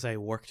enough because I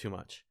work too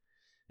much.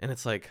 And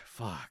it's like,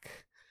 fuck.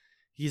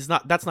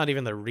 That's not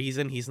even the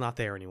reason he's not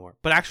there anymore.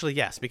 But actually,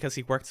 yes, because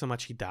he worked so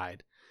much, he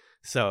died.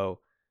 So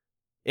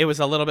it was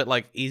a little bit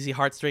like easy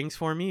heartstrings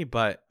for me,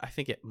 but I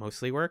think it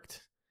mostly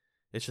worked.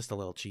 It's just a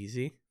little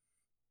cheesy.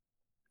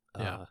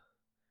 Yeah.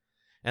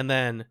 And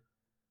then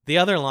the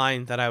other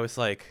line that I was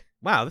like,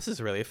 wow, this is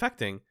really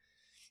affecting.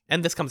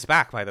 And this comes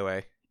back, by the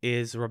way,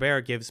 is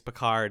Robert gives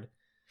Picard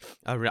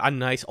a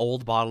nice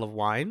old bottle of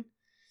wine.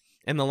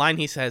 And the line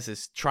he says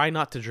is, try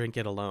not to drink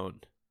it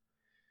alone.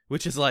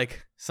 Which is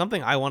like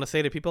something I want to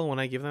say to people when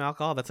I give them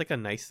alcohol. That's like a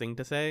nice thing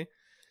to say.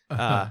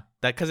 That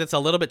because it's a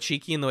little bit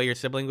cheeky in the way your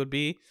sibling would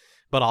be.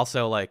 But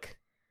also like,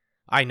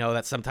 I know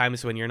that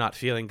sometimes when you're not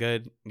feeling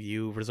good,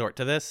 you resort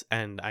to this.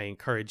 And I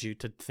encourage you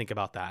to think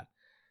about that.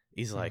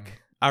 He's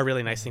like a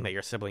really nice thing that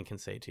your sibling can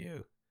say to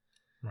you.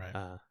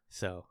 Right.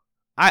 So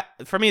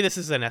for me, this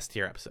is an S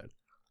tier episode.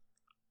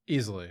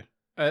 Easily.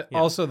 Yeah.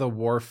 Also, the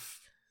Worf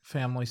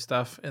family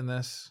stuff in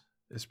this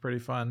is pretty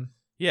fun.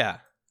 Yeah.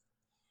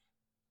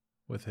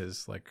 With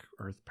his like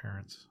Earth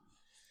parents.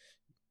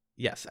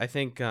 Yes, I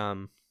think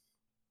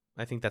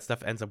that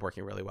stuff ends up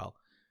working really well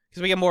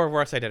because we get more of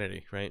Worf's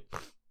identity, right?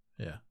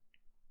 Yeah.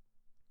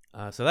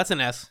 So that's an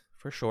S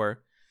for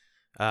sure.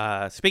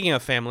 Speaking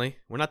of family,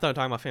 we're not done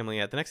talking about family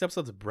yet. The next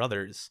episode's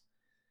brothers.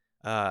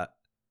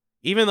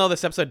 Even though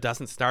this episode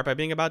doesn't start by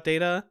being about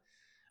Data,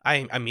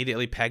 I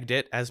immediately pegged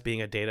it as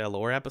being a Data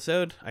lore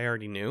episode. I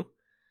already knew.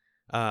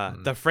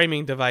 The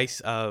framing device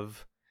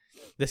of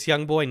this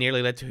young boy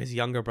nearly led to his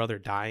younger brother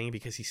dying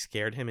because he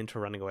scared him into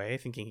running away,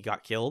 thinking he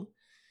got killed.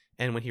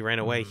 And when he ran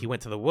away, he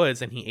went to the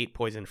woods and he ate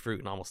poison fruit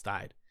and almost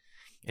died.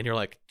 And you're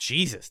like,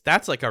 Jesus,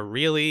 that's like a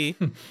really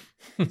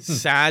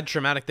sad,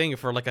 traumatic thing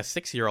for like a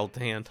 6-year-old to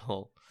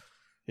handle.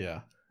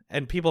 Yeah.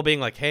 And people being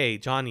like, hey,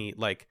 Johnny,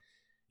 like,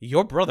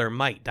 your brother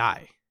might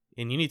die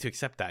and you need to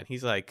accept that.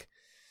 He's like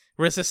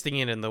resisting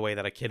it in the way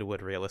that a kid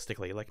would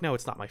realistically. Like, no,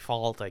 it's not my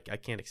fault. Like, I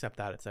can't accept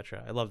that,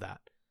 etc. I love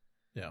that.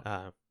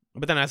 Yeah.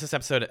 But then as this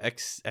episode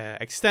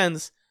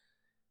extends,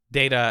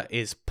 Data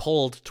is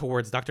pulled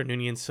towards Dr.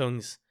 Noonien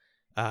Sung's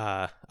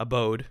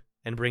abode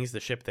and brings the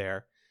ship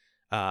there.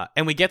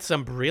 And we get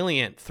some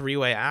brilliant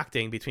 3-way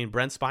acting between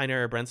Brent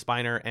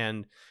Spiner,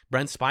 and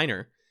Brent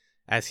Spiner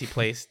as he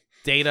plays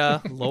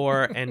Data,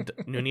 Lore, and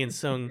Noonien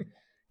Sung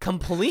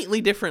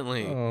completely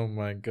differently. Oh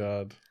my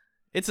god.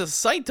 It's a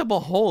sight to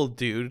behold,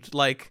 dude.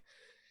 Like,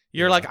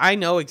 you're like, I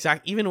know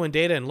even when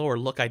Data and Lore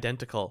look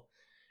identical.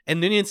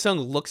 And Noonien Sung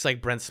looks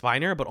like Brent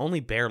Spiner, but only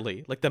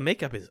barely. Like, the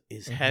makeup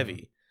is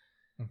heavy.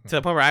 To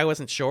the point where I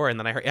wasn't sure, and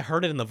then I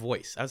heard it in the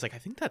voice. I was like, I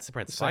think that's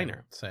Brent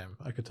Spiner. Same.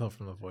 I could tell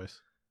from the voice.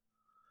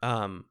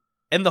 And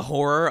the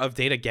horror of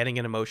Data getting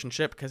an emotion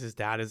chip because his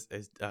dad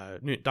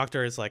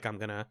doctor is like, I'm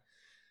gonna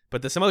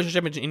put this emotion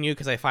chip in you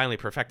because I finally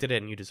perfected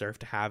it and you deserve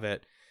to have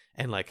it.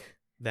 And like,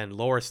 then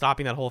Lore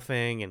stopping that whole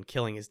thing and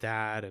killing his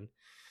dad, and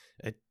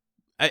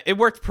it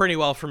worked pretty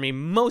well for me.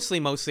 Mostly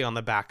on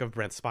the back of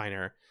Brent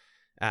Spiner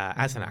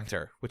as an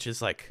actor, which is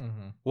like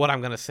what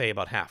I'm gonna say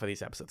about half of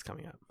these episodes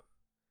coming up.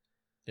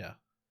 Yeah.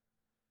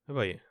 How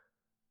about you?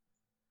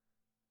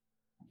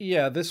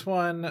 Yeah, this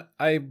one,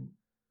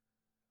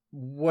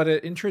 what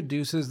it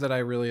introduces that I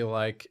really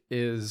like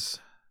is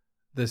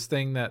this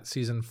thing that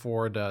season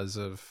 4 does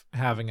of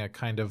having a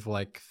kind of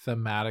like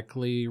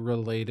thematically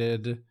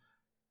related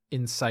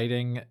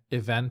inciting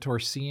event or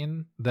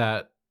scene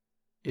that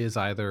is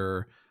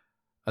either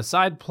a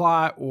side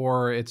plot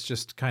or it's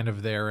just kind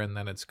of there and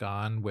then it's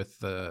gone, with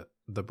the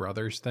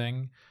brothers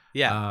thing.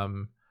 Yeah.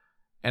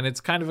 And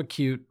it's kind of a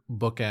cute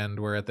bookend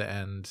where at the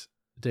end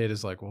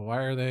Data's like, well, why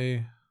are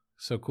they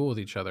so cool with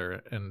each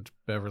other? And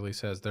Beverly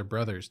says, they're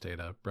brothers,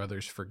 Data.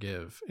 Brothers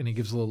forgive. And he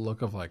gives a little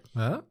look of like,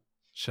 huh?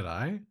 Should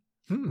I?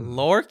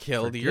 Lore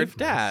killed your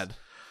dad.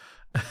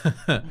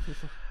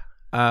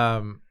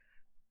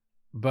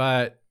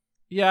 But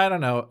yeah, I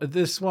don't know.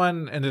 This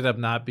one ended up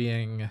not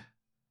being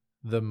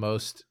the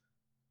most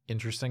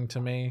interesting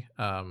to me.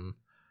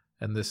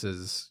 And this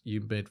is,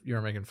 you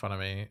were making fun of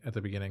me at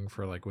the beginning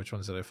for like, which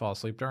ones did I fall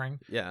asleep during?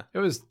 Yeah. It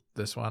was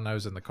this one. I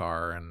was in the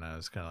car and I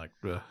was kind of like,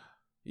 ugh.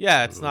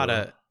 Yeah, it's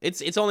not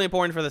it's only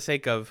important for the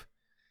sake of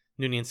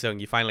Noonien Sung.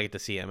 You finally get to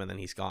see him and then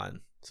he's gone.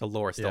 So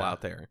Lore's still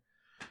out there.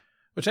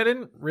 Which I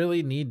didn't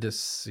really need to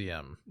see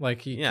him.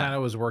 Like, he kind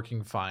of was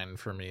working fine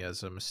for me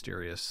as a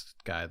mysterious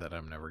guy that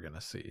I'm never going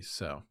to see.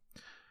 So,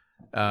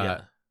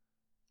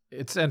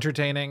 it's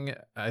entertaining.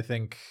 I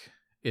think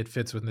it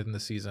fits within the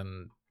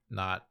season.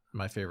 Not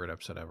my favorite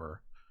episode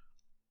ever.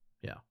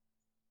 Yeah.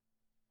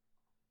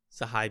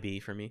 It's a high B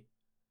for me.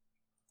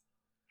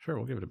 Sure,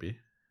 we'll give it a B.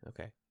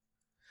 Okay.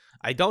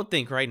 I don't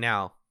think right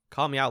now,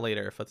 call me out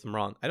later if I'm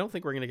wrong, I don't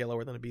think we're going to get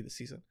lower than a B this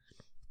season.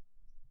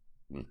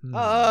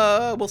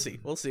 We'll see.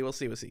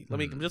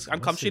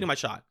 I'm shooting my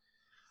shot.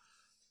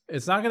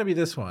 It's not going to be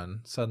this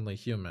one, Suddenly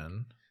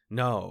Human.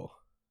 No.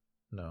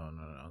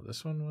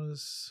 This one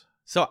was...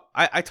 So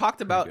I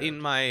talked about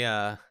in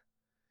my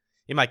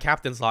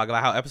captain's log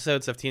about how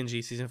episodes of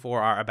TNG season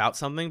 4 are about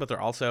something, but they're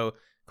also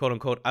quote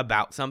unquote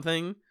about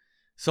something.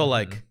 So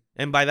like,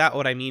 and by that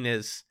what I mean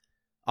is,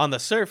 on the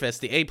surface,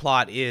 the A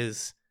plot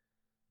is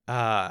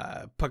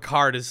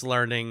Picard is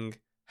learning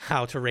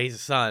how to raise a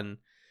son,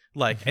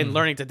 like, and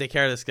learning to take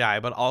care of this guy,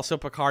 but also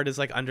Picard is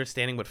like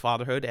understanding what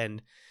fatherhood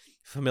and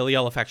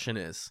familial affection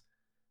is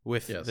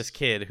with this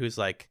kid who's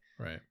like,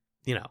 right,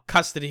 you know,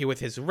 custody with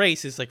his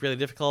race is like really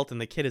difficult,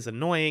 and the kid is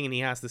annoying, and he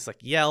has this like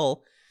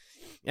yell,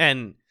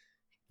 and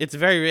it's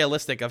very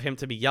realistic of him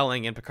to be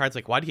yelling, and Picard's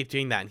like, why do you keep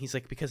doing that? And he's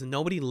like, because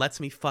nobody lets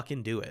me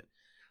fucking do it.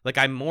 Like,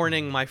 I'm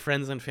mourning my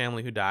friends and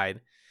family who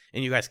died,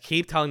 and you guys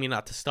keep telling me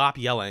not to stop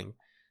yelling,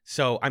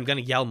 so I'm gonna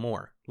yell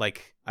more.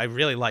 Like, I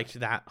really liked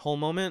that whole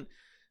moment.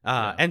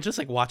 And just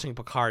like watching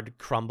Picard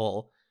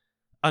crumble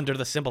under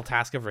the simple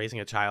task of raising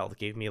a child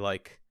gave me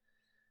like,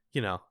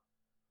 you know,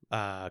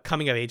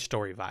 coming of age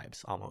story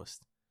vibes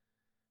almost.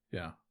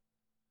 Yeah.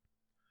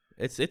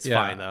 It's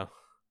fine though.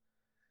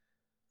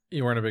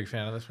 You weren't a big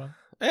fan of this one?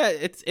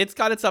 It's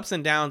got its ups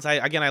and downs.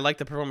 I like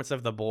the performance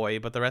of the boy,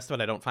 but the rest of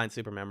it I don't find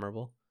super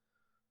memorable.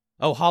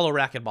 Oh, Hollow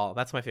Racquetball.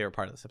 That's my favorite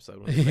part of this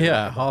episode.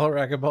 Yeah, Hollow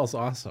Racquetball's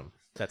awesome.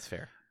 That's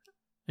fair.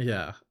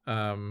 Yeah.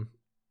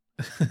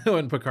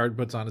 When Picard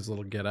puts on his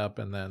little get-up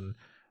and then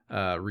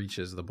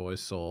reaches the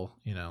boy's soul,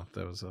 you know,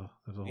 that was a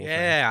whole thing.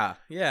 Yeah.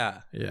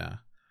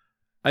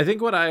 I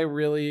think what I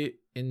really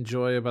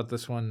enjoy about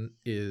this one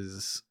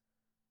is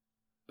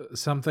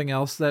something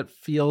else that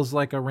feels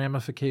like a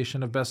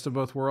ramification of Best of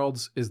Both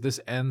Worlds is this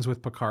ends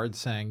with Picard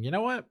saying, "You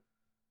know what?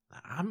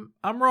 I'm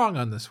wrong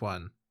on this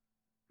one.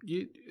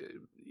 You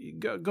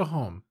go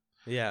home."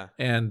 Yeah.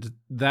 And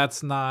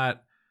that's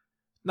not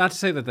to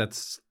say that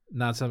that's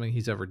not something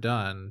he's ever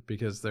done,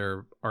 because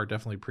there are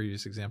definitely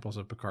previous examples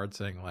of Picard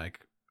saying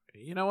like,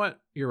 "You know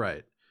what? You're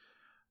right."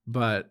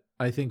 But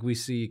I think we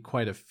see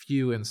quite a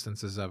few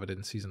instances of it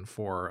in season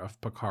 4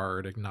 of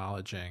Picard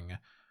acknowledging,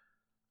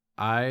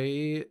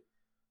 I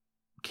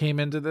came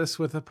into this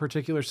with a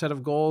particular set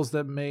of goals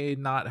that may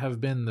not have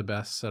been the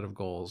best set of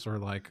goals, or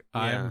like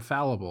I'm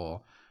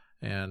fallible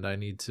and I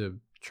need to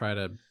try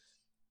to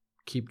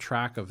keep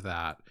track of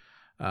that.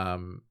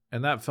 And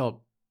that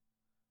felt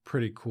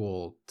pretty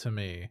cool to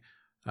me.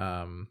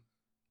 To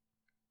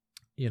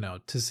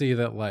see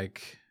that,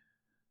 like,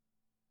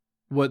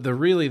 what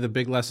the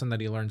big lesson that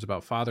he learns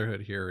about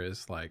fatherhood here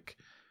is like,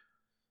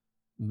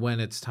 when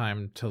it's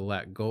time to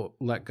let go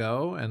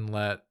and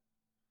let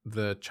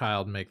the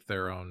child make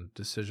their own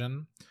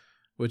decision,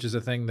 which is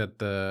a thing that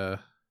the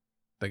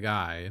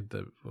guy,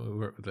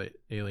 the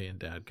alien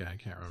dad guy, I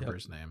can't remember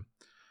his name.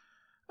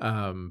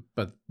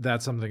 But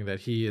that's something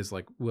that he is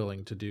like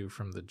willing to do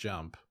from the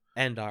jump.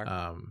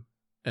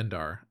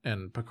 Endar.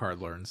 And Picard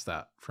learns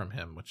that from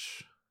him,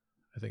 which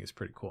I think is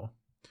pretty cool.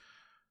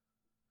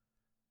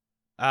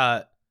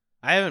 I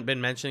haven't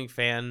been mentioning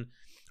fan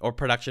or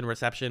production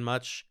reception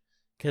much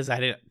because I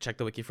didn't check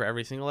the wiki for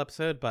every single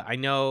episode, but I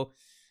know,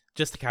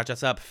 just to catch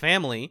us up,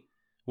 Family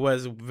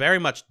was very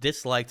much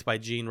disliked by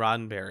Gene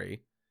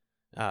Roddenberry,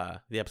 the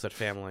episode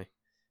Family,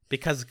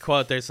 because,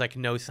 quote, there's like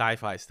no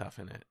sci-fi stuff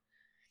in it.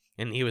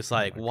 And he was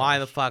like, why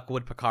the fuck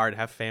would Picard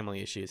have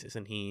family issues?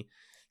 Isn't he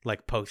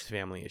like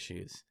post-family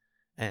issues?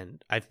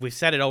 And we've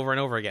said it over and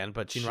over again,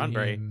 but Gene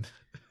Roddenberry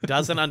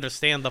doesn't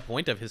understand the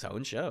point of his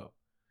own show.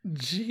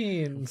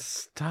 Gene,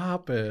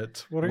 stop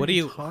it. What are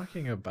you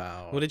talking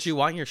about? What did you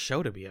want your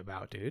show to be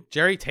about, dude?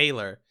 Jerry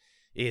Taylor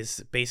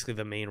is basically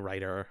the main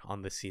writer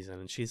on this season,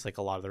 and she's like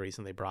a lot of the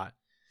reason they brought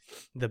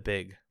the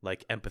big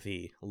like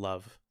empathy,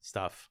 love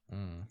stuff.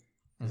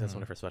 That's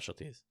one of her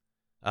specialties.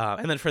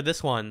 And then for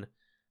this one,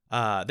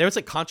 there was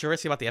like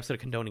controversy about the episode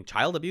condoning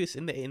child abuse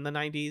in the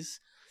 90s,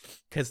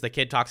 because the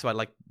kid talks about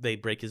like they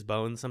break his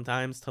bones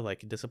sometimes to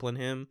like discipline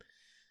him.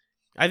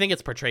 I think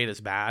it's portrayed as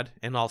bad,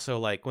 and also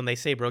like when they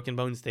say broken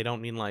bones, they don't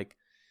mean like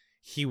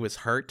he was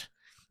hurt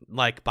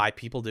like by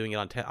people doing it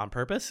on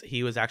purpose.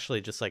 He was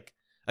actually just like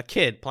a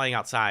kid playing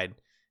outside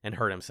and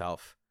hurt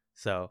himself.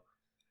 So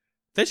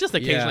there's just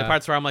occasionally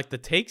parts where I'm like, the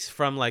takes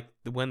from like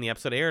when the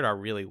episode aired are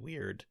really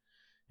weird,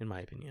 in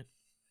my opinion.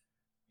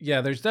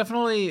 Yeah, there's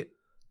definitely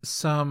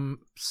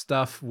some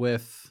stuff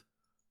with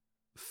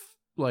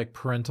like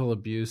parental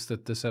abuse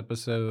that this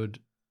episode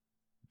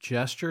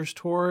gestures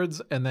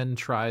towards and then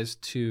tries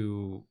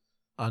to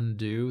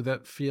undo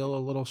that feel a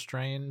little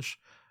strange.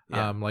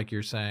 Like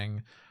you're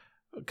saying,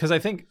 because I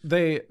think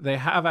they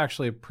have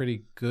actually a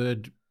pretty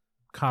good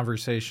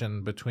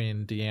conversation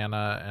between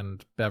Deanna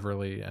and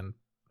Beverly and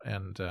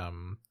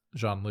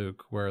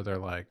Jean-Luc, where they're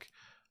like,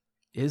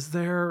 is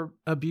there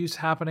abuse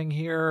happening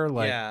here?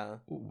 Like,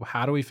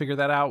 how do we figure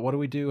that out? What do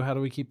we do? How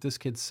do we keep this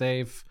kid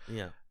safe?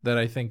 That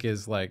I think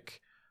is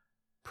like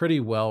pretty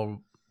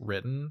well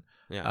written.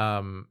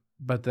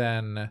 But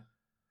then,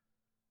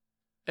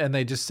 and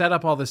they just set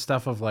up all this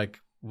stuff of like,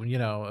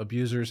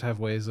 abusers have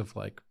ways of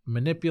like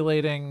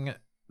manipulating,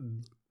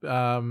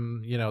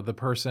 the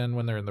person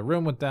when they're in the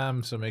room with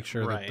them. So make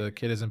sure that the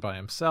kid isn't by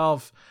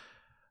himself.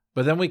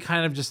 But then we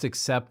kind of just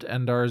accept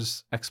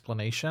Endar's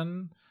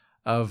explanation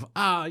of,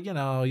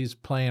 he's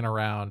playing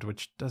around,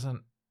 which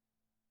doesn't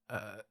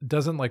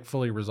like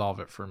fully resolve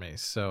it for me.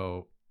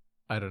 So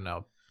I don't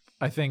know.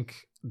 I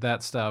think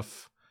that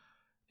stuff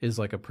is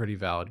like a pretty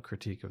valid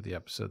critique of the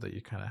episode that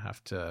you kind of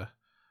have to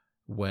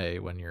weigh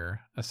when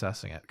you're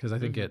assessing it. Because I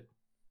think it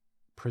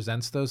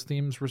presents those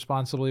themes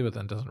responsibly, but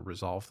then doesn't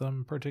resolve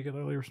them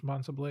particularly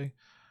responsibly.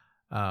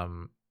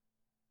 And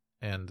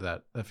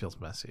that feels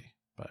messy.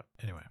 But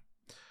anyway,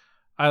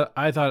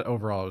 I thought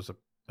overall it was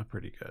a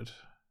pretty good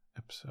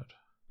episode.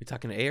 You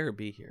talking A or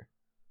B here?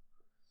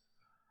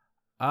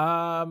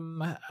 I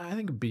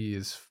think B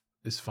is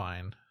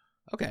fine.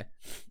 Okay.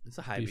 It's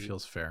a high B. B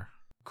feels fair.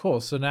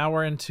 Cool. So now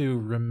we're into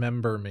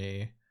Remember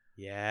Me.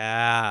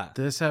 Yeah.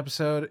 This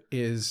episode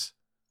is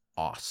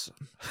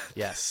awesome.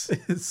 Yes.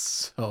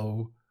 It's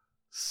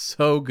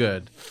so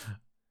good.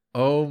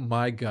 Oh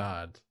my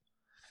God.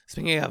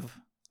 Speaking of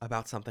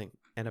about something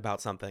and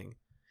about something.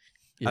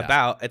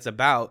 Yeah. It's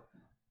about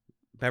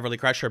Beverly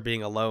Crusher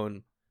being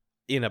alone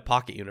in a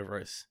pocket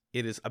universe.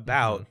 It is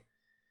about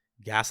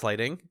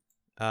gaslighting,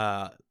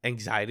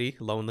 anxiety,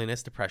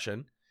 loneliness,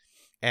 depression,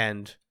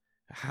 and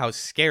how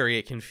scary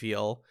it can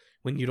feel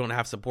when you don't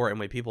have support and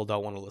when people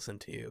don't want to listen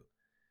to you.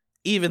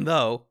 Even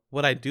though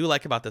what I do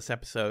like about this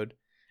episode,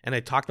 and I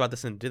talked about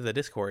this in the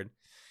Discord,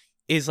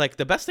 is like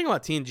the best thing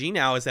about TNG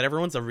now is that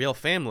everyone's a real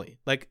family.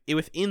 Like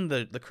within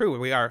the crew,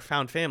 we are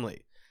found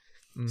family.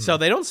 So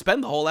they don't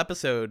spend the whole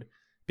episode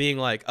being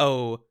like,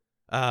 oh,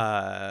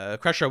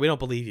 Crusher, we don't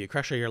believe you.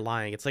 Crusher, you're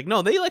lying. It's like,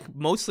 no, they like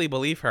mostly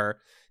believe her.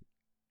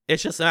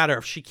 It's just a matter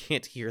of she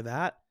can't hear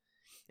that,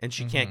 and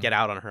she can't get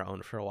out on her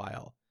own for a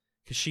while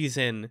because she's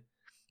in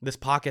this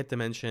pocket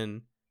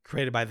dimension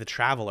created by the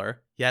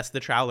Traveler. Yes, the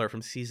Traveler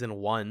from season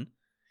 1.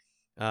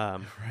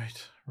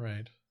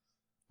 Right.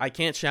 I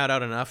can't shout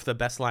out enough the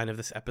best line of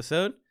this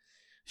episode.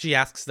 She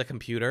asks the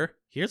computer,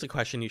 here's a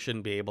question you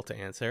shouldn't be able to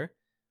answer.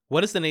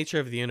 What is the nature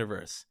of the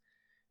universe?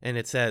 And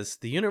it says,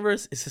 the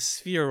universe is a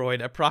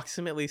spheroid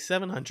approximately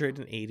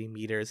 780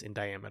 meters in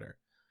diameter.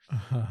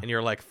 And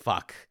you're like,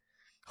 fuck.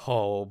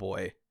 Oh,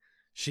 boy.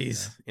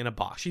 She's in a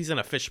box. She's in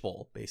a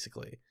fishbowl,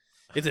 basically.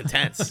 It's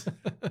intense.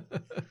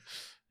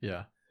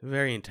 Yeah.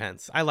 Very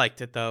intense. I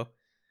liked it, though.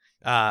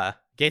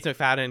 Gates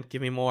McFadden,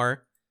 give me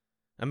more.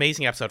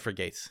 Amazing episode for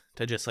Gates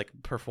to just like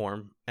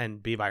perform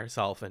and be by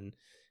herself and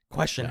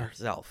question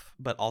herself,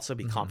 but also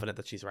be confident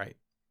that she's right.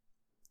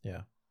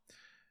 Yeah.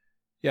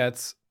 Yeah,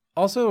 it's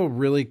also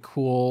really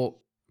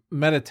cool.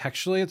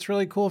 Metatextually, it's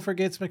really cool for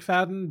Gates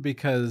McFadden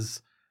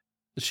because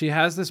she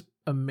has this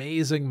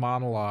amazing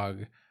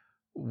monologue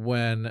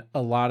when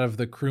a lot of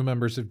the crew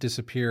members have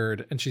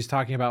disappeared, and she's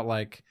talking about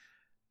like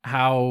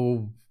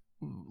how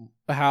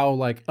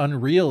like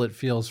unreal it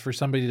feels for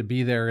somebody to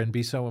be there and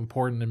be so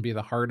important and be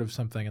the heart of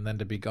something and then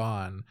to be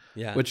gone.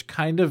 Yeah. Which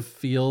kind of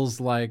feels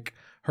like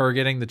her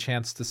getting the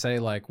chance to say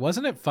like,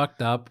 wasn't it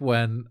fucked up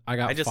when I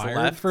got fired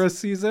left for a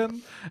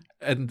season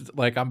and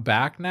like I'm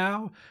back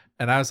now?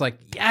 And I was like,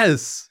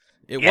 yes,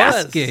 It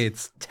yes, was.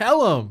 Gates,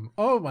 tell him.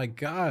 Oh my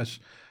gosh.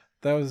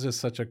 That was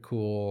just such a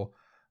cool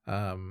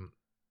kind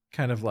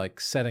of like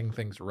setting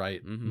things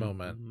right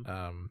moment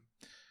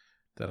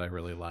that I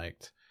really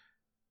liked.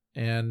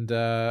 And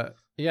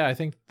yeah, I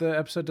think the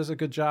episode does a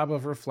good job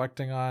of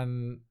reflecting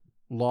on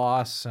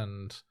loss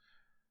and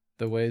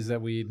the ways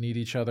that we need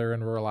each other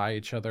and rely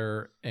each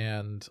other.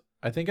 And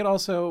I think it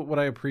also, what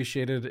I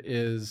appreciated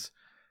is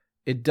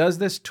it does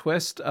this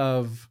twist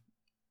of,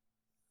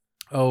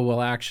 oh,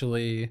 well,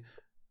 actually,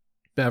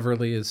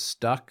 Beverly is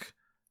stuck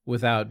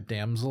without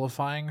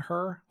damselifying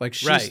her. Like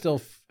she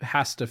still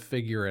has to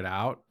figure it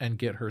out and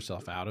get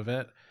herself out of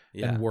it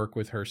and work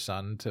with her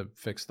son to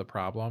fix the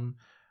problem.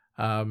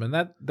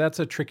 And that's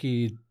a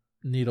tricky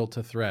needle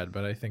to thread,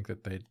 but I think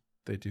that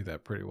they do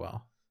that pretty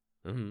well.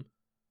 Mm-hmm.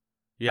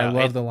 Yeah, I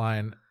love the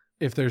line,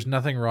 if there's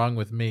nothing wrong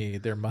with me,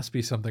 there must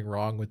be something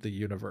wrong with the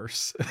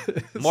universe.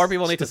 More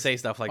people need to say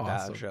stuff like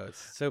that awesome. on show. It's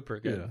super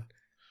good.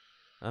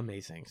 Yeah.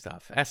 Amazing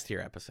stuff. S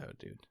tier episode,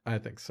 dude. I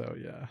think so,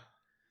 yeah.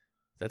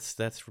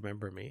 That's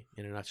Remember Me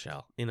in a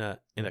nutshell. In a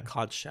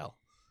conch shell.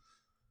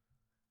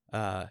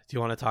 Do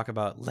you want to talk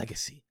about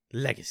legacy?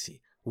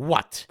 Legacy.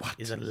 What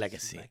is a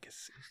legacy?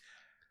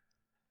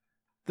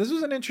 This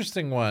was an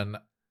interesting one.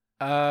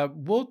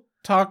 We'll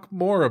talk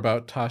more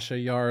about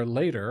Tasha Yar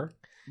later.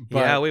 But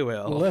yeah, we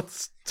will.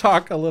 Let's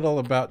talk a little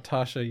about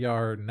Tasha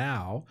Yar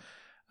now.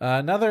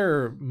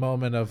 Another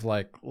moment of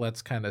like,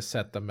 let's kind of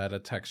set the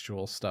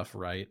metatextual stuff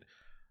right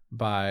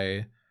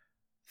by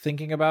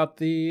thinking about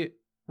the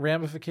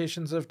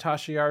ramifications of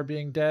Tasha Yar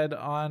being dead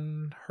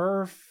on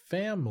her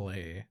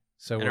family.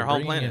 So and we're her home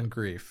bringing planet. in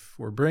grief.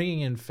 We're bringing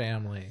in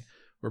family.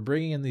 We're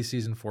bringing in these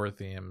season 4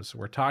 themes.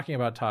 We're talking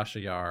about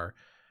Tasha Yar.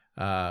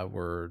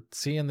 We're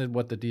seeing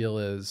what the deal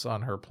is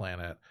on her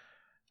planet.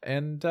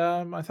 And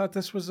I thought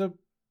this was a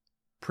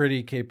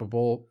pretty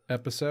capable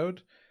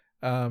episode.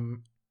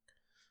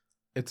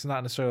 It's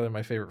not necessarily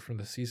my favorite from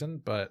the season,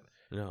 but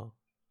No.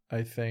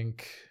 I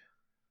think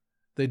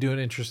they do an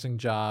interesting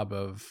job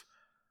of,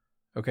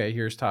 okay,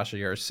 here's Tasha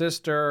Yar's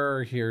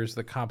sister, here's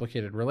the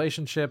complicated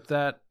relationship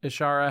that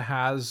Ishara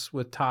has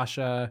with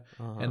Tasha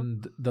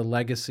and the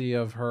legacy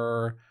of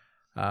her,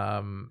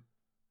 and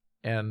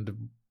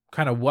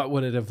kind of what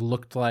would it have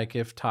looked like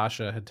if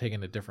Tasha had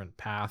taken a different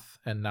path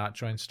and not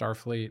joined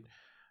Starfleet.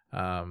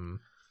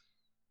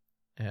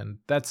 And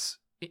that's,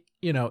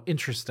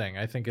 interesting.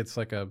 I think it's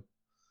like a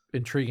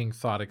intriguing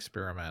thought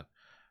experiment.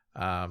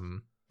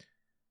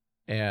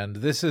 And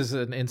this is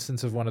an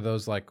instance of one of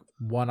those like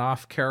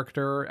one-off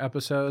character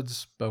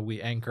episodes, but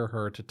we anchor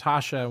her to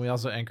Tasha and we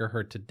also anchor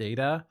her to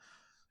Data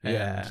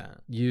and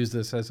use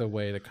this as a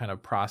way to kind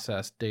of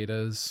process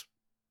Data's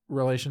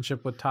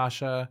relationship with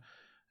Tasha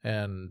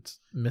and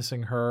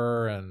missing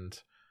her. And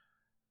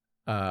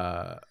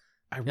I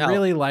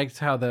really liked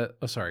how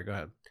sorry, go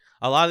ahead.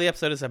 A lot of the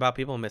episode is about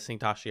people missing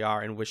Tasha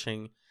Yar and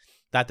wishing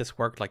that this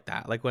worked like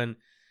that. Like when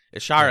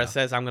Ishara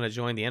says, I'm going to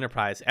join the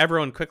Enterprise,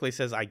 everyone quickly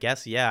says, I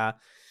guess, yeah,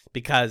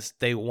 because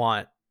they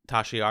want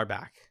Tasha Yar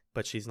back,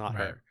 but she's not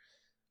her.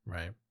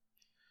 Right.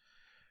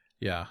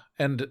 Yeah.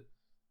 And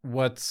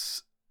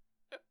what's,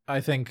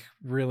 I think,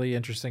 really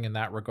interesting in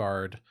that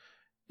regard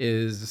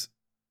is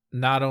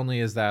not only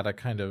is that a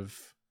kind of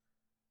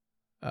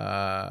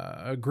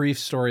a grief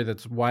story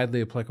that's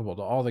widely applicable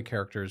to all the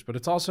characters, but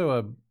it's also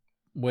a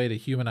way to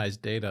humanize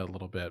Data a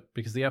little bit,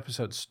 because the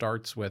episode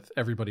starts with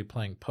everybody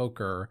playing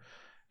poker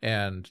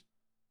and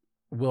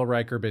Will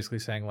Riker basically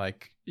saying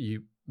like,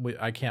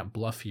 I can't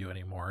bluff you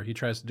anymore. He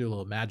tries to do a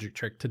little magic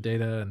trick to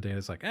Data, and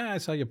Data's like, I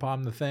saw you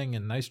palm the thing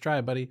and nice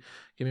try, buddy.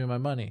 Give me my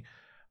money.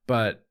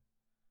 but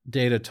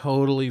Data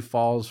totally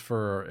falls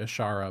for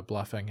Ishara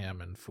bluffing him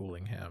and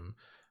fooling him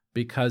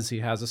because he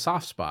has a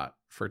soft spot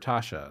for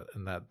Tasha,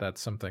 and that's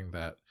something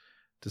that,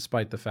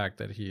 despite the fact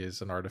that he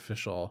is an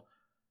artificial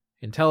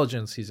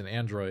intelligence, he's an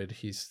android,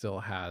 he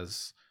still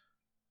has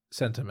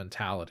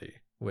sentimentality,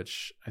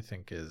 which I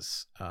think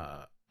is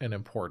an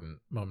important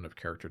moment of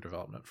character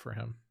development for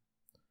him.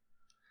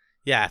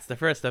 Yeah, it's the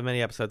first of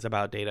many episodes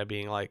about Data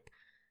being like,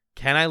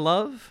 can I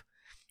love?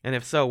 And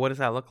if so, what does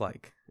that look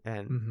like?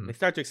 And they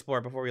start to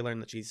explore before we learn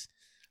that she's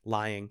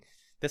lying.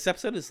 This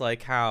episode is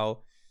like how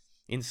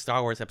in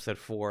Star Wars Episode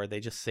 4,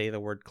 they just say the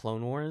word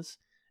Clone Wars,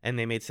 and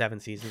they made 7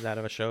 seasons out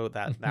of a show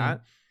that.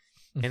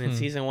 And in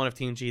Season 1 of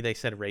TNG, they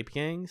said rape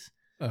gangs.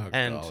 Oh,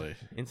 and golly.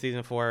 in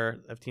Season 4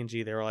 of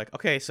TNG, they were like,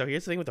 okay, so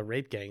here's the thing with the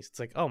rape gangs. It's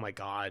like, oh my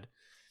god.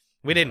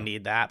 We didn't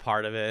need that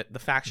part of it. The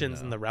factions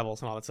and the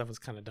rebels and all that stuff was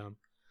kind of dumb.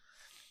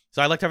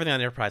 So I liked everything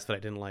on Enterprise, but I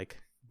didn't like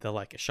the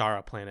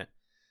Ishara planet.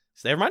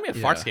 So they remind me of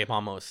Farscape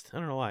almost. I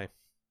don't know why.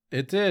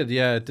 It did.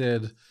 Yeah, it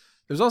did. It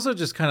was also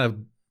just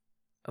kind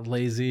of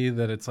lazy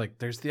that it's like,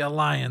 there's the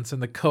Alliance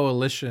and the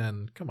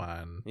Coalition. Come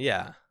on.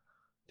 Yeah.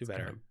 Do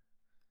better.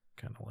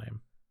 Kind of lame.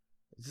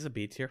 Is this a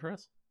B tier for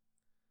us?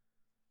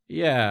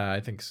 Yeah, I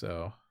think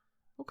so.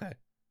 Okay.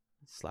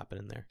 Slap it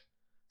in there.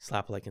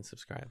 Slap, like, and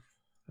subscribe.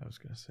 I was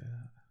going to say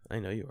that. I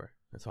know you were.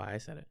 That's why I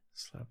said it.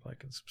 Slap,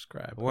 like, and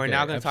subscribe. We're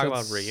now going to talk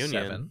about Reunion.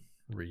 7,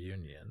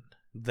 Reunion.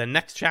 The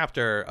next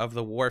chapter of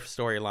the Worf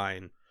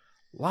storyline.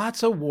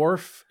 Lots of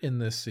Worf in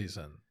this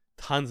season.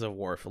 Tons of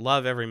Worf.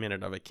 Love every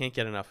minute of it. Can't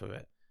get enough of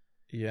it.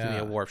 Yeah. Give me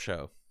a Worf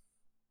show.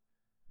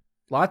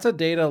 Lots of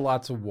Data,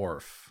 lots of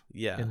Worf.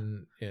 Yeah.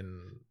 In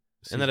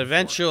and then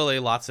eventually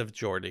lots of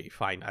Geordi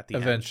find at the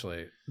end.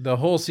 Eventually. The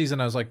whole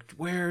season I was like,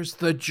 where's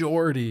the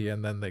Geordi?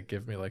 And then they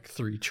give me like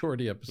 3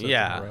 Geordi episodes in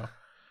a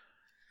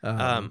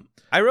row.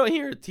 I wrote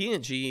here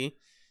TNG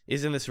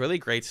is in this really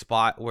great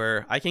spot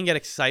where I can get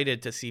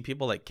excited to see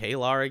people like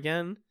K'Ehleyr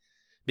again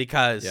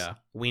because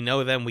we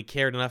know them, we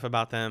cared enough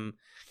about them,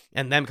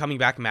 and them coming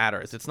back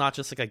matters. It's not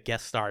just like a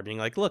guest star being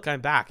like, look,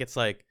 I'm back. It's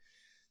like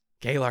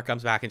K'Ehleyr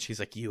comes back and she's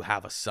like, you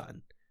have a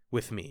son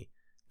with me.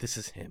 This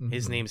is him.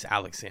 His name's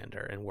Alexander.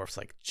 And Worf's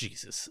like,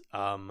 Jesus.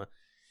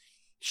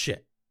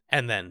 Shit.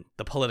 And then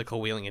the political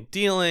wheeling and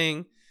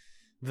dealing,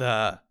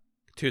 the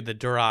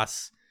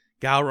Duras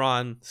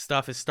Gowron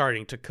stuff is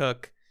starting to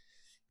cook.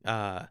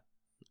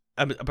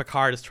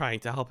 Picard is trying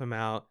to help him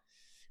out.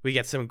 We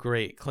get some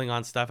great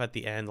Klingon stuff at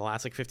the end. The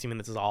last like 15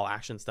 minutes is all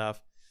action stuff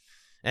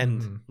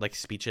and like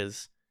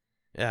speeches.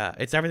 Yeah,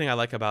 it's everything I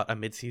like about a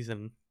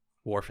mid-season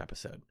Worf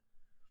episode.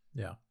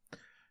 Yeah.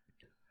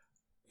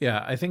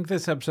 Yeah, I think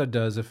this episode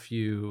does a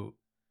few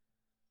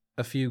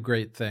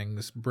great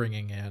things,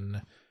 bringing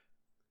in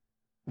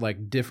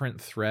like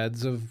different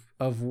threads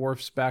of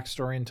Worf's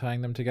backstory and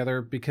tying them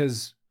together,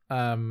 because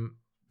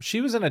she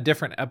was in a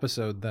different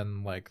episode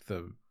than like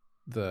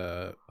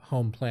the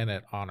home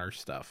planet honor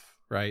stuff,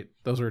 right?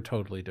 Those were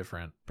totally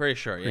different. Pretty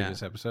sure,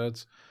 previous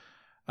episodes.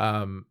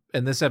 And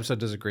this episode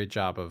does a great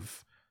job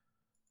of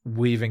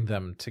weaving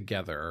them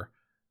together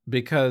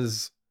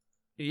because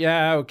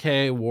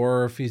okay,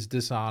 Worf, he's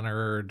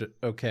dishonored.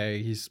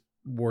 Okay,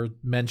 we're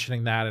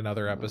mentioning that in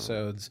other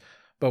episodes,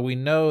 but we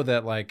know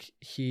that like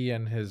he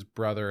and his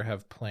brother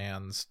have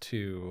plans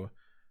to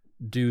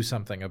do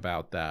something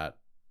about that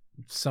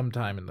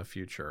sometime in the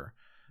future.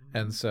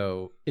 And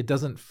so it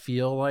doesn't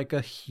feel like a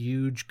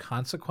huge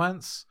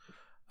consequence.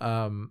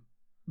 But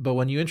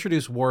when you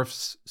introduce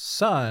Worf's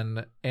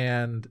son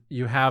and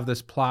you have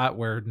this plot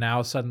where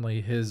now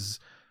suddenly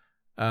his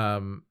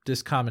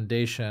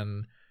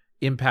discommendation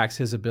impacts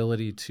his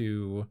ability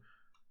to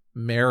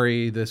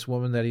marry this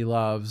woman that he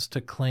loves, to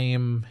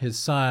claim his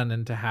son,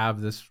 and to have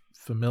this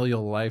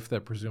familial life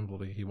that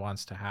presumably he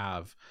wants to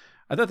have.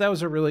 I thought that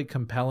was a really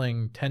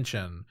compelling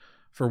tension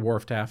for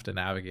Worf to have to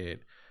navigate.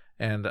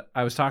 And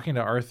I was talking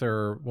to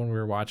Arthur when we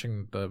were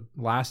watching the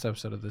last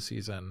episode of the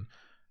season,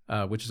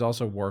 which is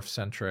also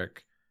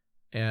Worf-centric,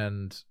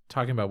 and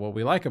talking about what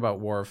we like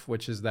about Worf,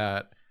 which is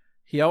that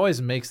he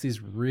always makes these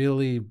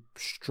really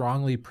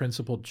strongly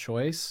principled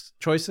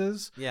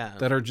choices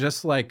that are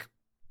just like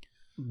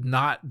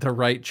not the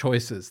right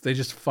choices. They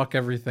just fuck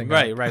everything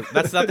up. Right.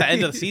 That's not the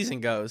end of the season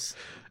goes.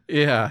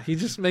 Yeah, he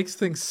just makes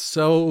things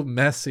so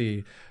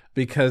messy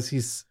because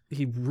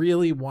he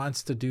really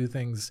wants to do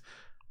things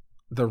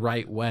the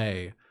right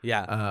way.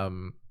 Yeah.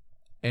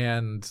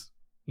 And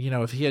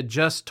if he had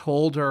just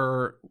told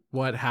her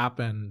what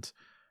happened,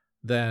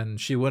 then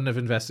she wouldn't have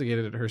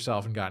investigated it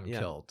herself and gotten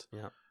killed.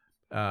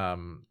 Yeah.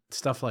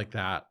 Stuff like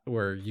that,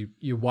 where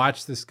you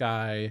watch this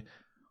guy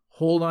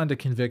hold on to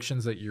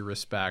convictions that you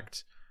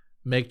respect,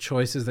 make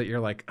choices that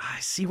you're like, I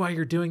see why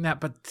you're doing that,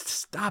 but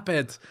stop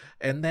it.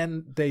 And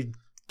then they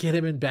get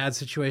him in bad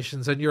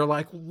situations and you're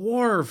like,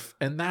 Worf.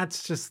 And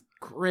that's just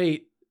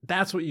great.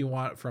 That's what you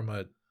want from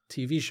a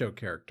TV show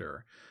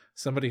character.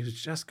 Somebody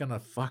who's just going to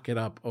fuck it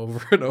up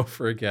over and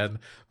over again,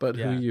 but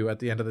who you, at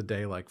the end of the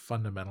day, like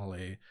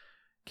fundamentally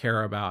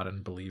care about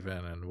and believe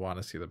in and want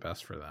to see the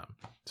best for them.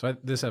 So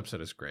this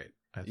episode is great.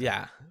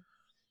 Yeah.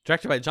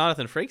 Directed by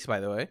Jonathan Frakes, by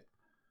the way.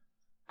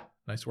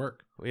 Nice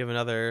work. We have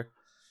another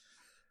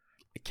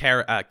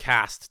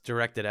cast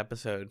directed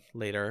episode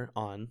later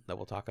on that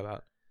we'll talk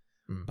about.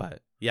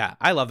 But yeah,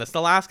 I love this.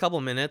 The last couple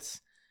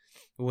minutes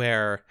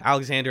where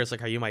Alexander is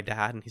like, "Are you my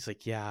dad?" And he's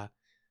like, "Yeah."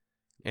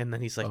 And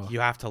then he's like, "You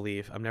have to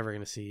leave. I'm never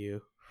going to see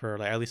you for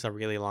like at least a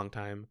really long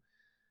time."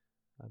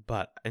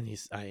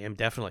 I am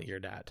definitely your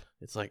dad.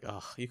 It's like,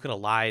 oh, you could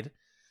have lied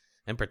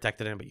and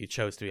protected him, but you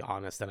chose to be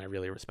honest, and I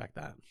really respect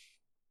that.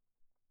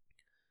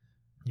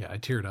 Yeah, I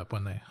teared up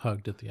when they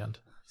hugged at the end.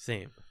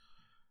 Same.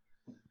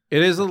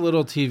 It is a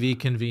little TV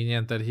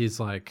convenient that he's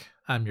like,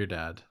 "I'm your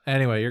dad.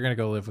 Anyway, you're going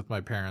to go live with my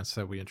parents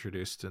that we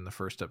introduced in the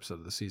first episode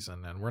of the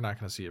season, and we're not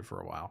going to see you for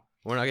a while."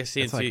 We're not going to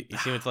see it like,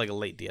 until like a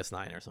late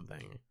DS9 or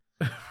something.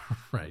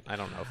 Right. I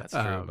don't know if that's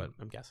true, but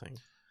I'm guessing.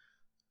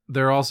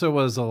 There also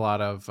was a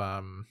lot of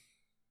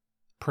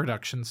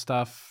production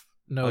stuff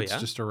notes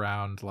just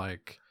around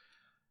like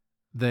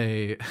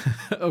they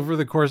over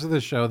the course of the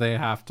show they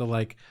have to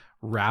like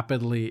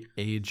rapidly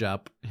age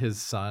up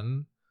his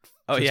son.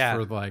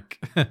 For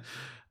like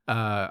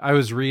I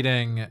was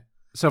reading,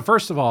 so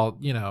first of all,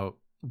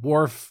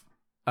 Worf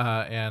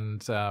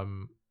and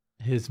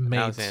his mate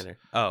Alexander.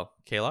 Oh,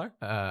 Kalar?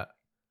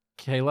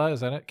 Kayla,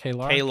 is that it?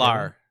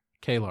 Kalar.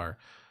 Kalar.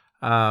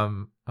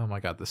 Oh my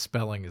god, the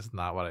spelling is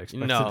not what I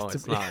expected. No, it to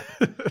it's be. not.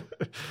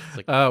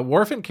 It's like...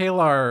 Worf and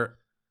Kalar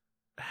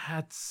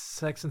had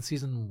sex in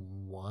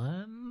season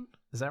 1.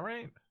 Is that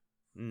right?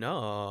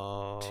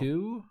 No.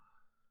 2?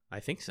 I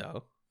think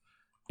so.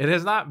 It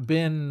has not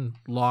been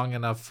long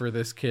enough for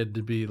this kid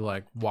to be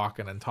like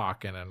walking and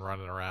talking and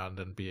running around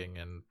and being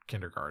in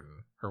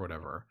kindergarten or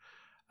whatever.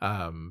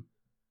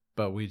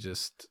 But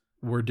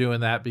we're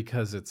doing that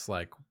because it's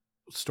like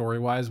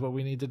story-wise what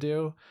we need to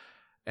do.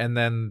 And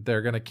then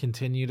they're going to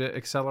continue to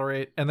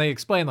accelerate. And they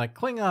explain like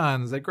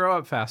Klingons, they grow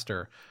up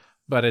faster.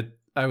 But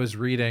I was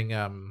reading,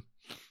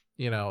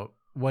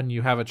 when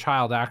you have a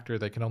child actor,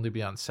 they can only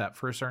be on set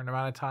for a certain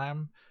amount of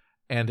time.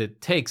 And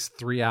it takes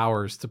 3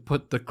 hours to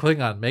put the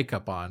Klingon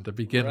makeup on to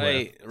begin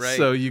with. Right.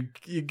 So you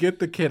get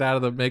the kid out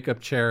of the makeup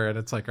chair and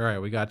it's like, all right,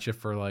 we got you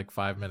for like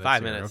 5 minutes.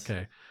 5 here. minutes.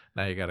 Okay,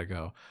 now you got to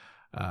go.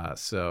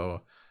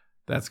 So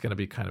that's going to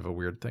be kind of a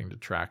weird thing to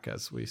track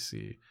as we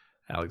see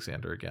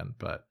Alexander again.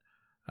 But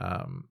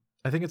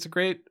I think it's a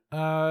great,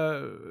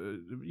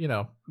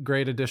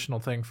 great additional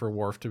thing for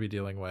Worf to be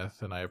dealing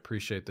with. And I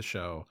appreciate the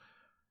show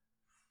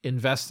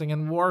investing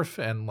in Worf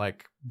and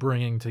like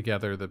bringing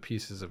together the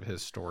pieces of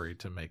his story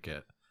to make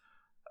it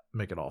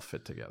all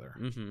fit together.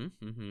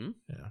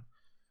 Yeah,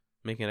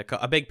 making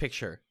a big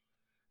picture,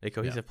 a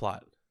cohesive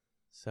plot.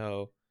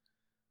 So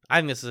I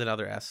think this is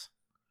another S.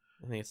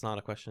 I think it's not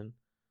a question.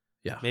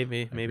 Yeah,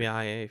 maybe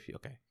IA.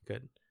 Okay,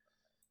 good.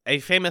 A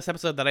famous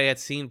episode that I had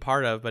seen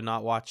part of but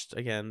not watched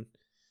again.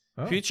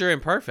 Future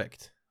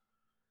Imperfect.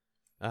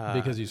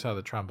 Because you saw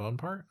the trombone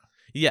part?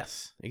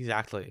 Yes,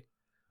 exactly.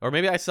 Or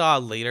maybe I saw a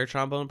later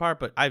trombone part,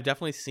 but I've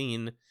definitely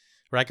seen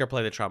Riker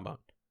play the trombone.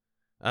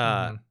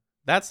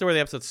 That's where the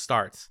episode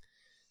starts.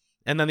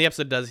 And then the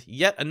episode does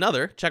yet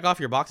another, check off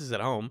your boxes at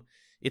home.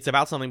 It's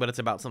about something, but it's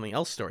about something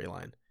else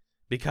storyline.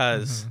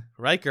 Because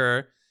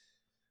Riker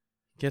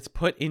gets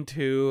put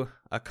into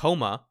a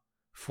coma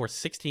for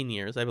 16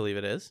 years, I believe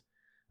it is,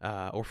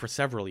 or for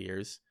several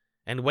years,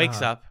 and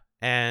wakes up,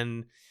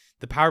 and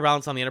the power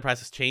balance on the Enterprise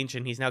has changed,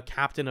 and he's now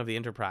captain of the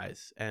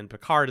Enterprise. And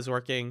Picard is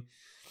working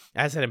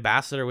as an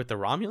ambassador with the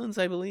Romulans,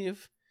 I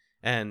believe.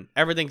 And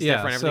everything's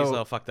different. Everything's a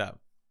little fucked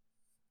up.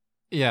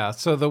 Yeah,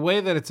 so the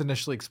way that it's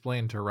initially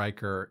explained to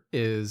Riker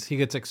is he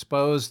gets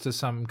exposed to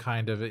some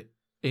kind of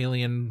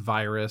alien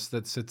virus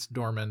that sits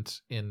dormant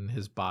in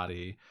his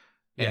body.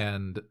 Yeah.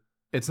 And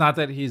it's not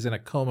that he's in a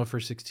coma for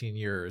 16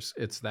 years.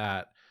 It's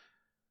that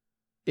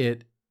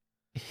it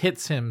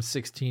hits him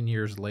 16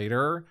 years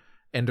later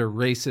and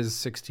erases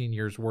 16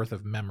 years worth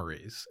of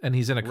memories. And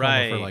he's in a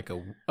coma for like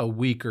a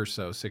week or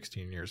so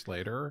 16 years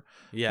later.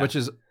 Yeah. Which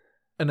is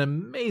an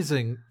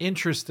amazing,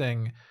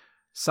 interesting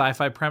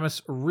sci-fi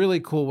premise, a really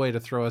cool way to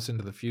throw us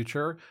into the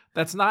future.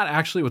 That's not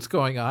actually what's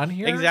going on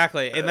here.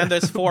 Exactly. And then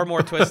there's 4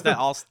 more twists that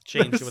all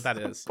change what that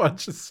is. A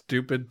bunch of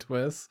stupid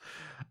twists.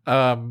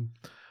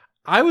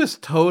 I was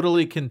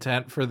totally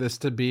content for this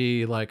to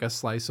be like a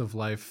slice of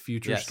life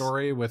future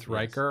story with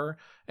Riker.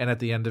 And at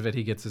the end of it,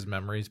 he gets his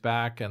memories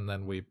back. And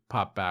then we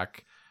pop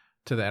back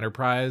to the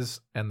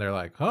Enterprise and they're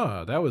like,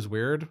 that was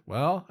weird.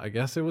 Well, I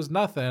guess it was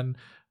nothing.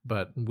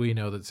 But we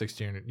know that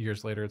 16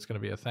 years later, it's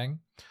going to be a thing.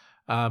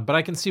 But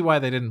I can see why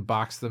they didn't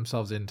box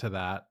themselves into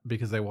that,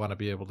 because they want to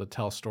be able to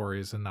tell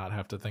stories and not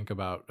have to think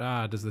about,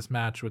 does this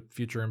match with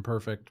Future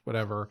Imperfect,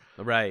 whatever.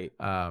 Right.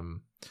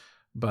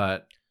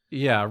 But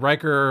yeah,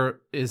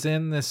 Riker is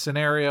in this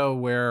scenario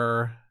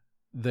where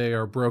they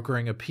are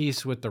brokering a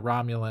peace with the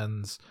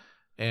Romulans,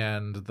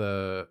 and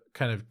the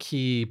kind of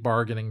key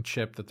bargaining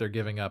chip that they're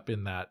giving up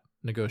in that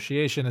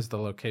negotiation is the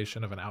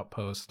location of an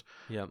outpost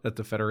that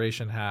the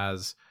Federation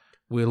has.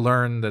 We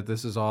learn that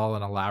this is all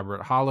an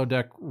elaborate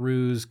holodeck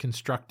ruse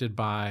constructed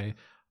by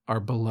our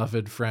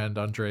beloved friend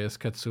Andreas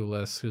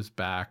Katsoulis, who's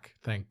back.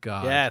 Thank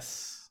God.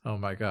 Yes. Oh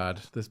my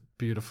God, this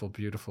beautiful,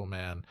 beautiful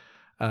man.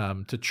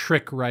 to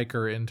trick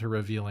Riker into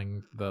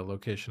revealing the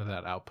location of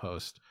that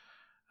outpost.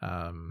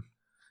 And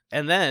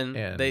then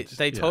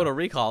they total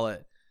recall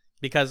it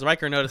because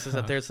Riker notices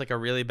that there's like a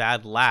really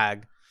bad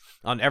lag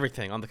on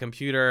everything, on the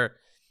computer,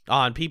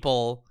 on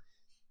people,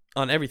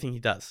 on everything he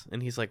does.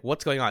 And he's like,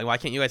 what's going on? Why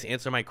can't you guys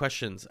answer my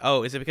questions?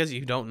 Oh, is it because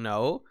you don't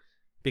know?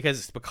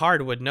 Because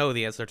Picard would know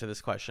the answer to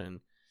this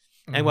question.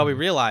 And what we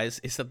realize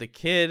is that the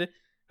kid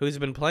who's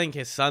been playing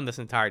his son this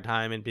entire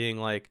time and being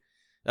like,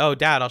 oh,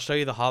 Dad, I'll show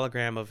you the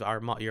hologram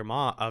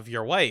of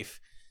your wife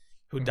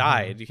who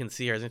died. You can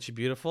see her. Isn't she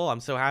beautiful?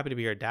 I'm so happy to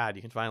be your dad.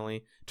 To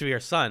be your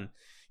son.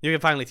 You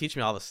can finally teach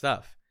me all this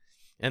stuff.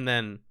 And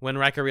then when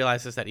Riker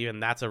realizes that even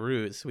that's a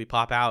ruse, we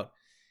pop out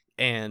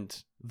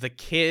and the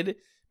kid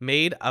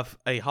made a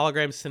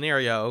hologram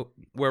scenario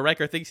where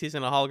Riker thinks he's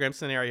in a hologram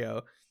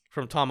scenario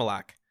from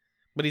Tomalak.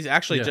 But he's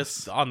actually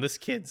just on this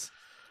kid's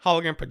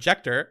hologram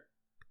projector.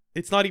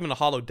 It's not even a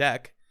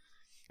holodeck.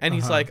 And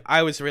he's like,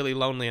 I was really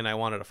lonely and I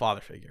wanted a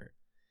father figure.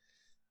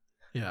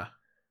 Yeah.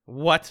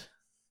 What?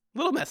 A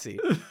little messy.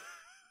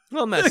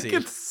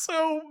 It's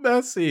so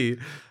messy.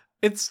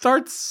 It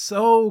starts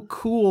so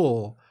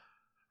cool.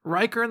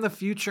 Riker in the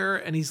future,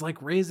 and he's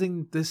like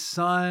raising this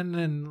son,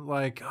 and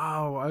like,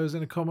 oh, I was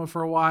in a coma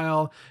for a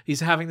while.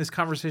 He's having this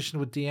conversation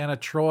with Deanna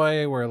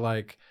Troi where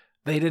like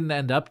they didn't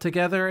end up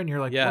together, and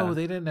you're like, oh,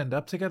 they didn't end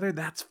up together?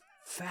 That's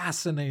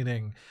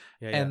fascinating.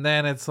 And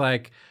then it's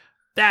like,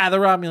 the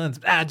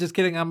Romulans, just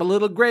kidding, I'm a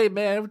little gray,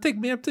 man. Take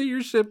me up to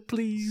your ship,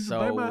 please. So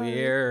Bye-bye.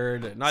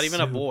 Weird. Not even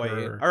a boy.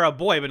 Or a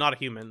boy, but not a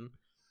human.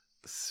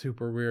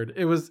 Super weird.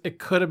 It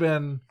could have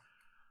been,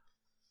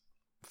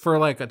 for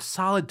like a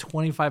solid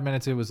 25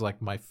 minutes, it was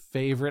like my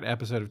favorite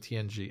episode of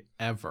TNG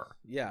ever.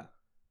 Yeah.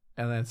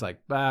 And then it's like,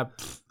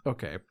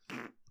 okay.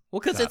 Well,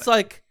 because it's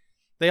like,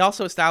 they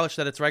also established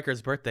that it's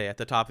Riker's birthday at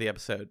the top of the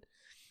episode.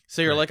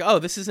 So you're like, oh,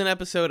 this is an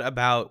episode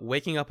about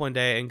waking up one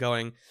day and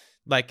going,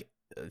 like,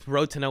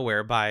 Road to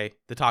Nowhere by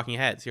the Talking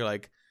Heads. You're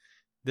like,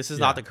 this is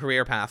not the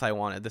career path I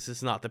wanted. This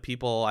is not the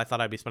people I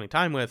thought I'd be spending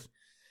time with.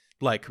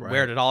 Like,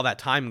 where did all that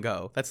time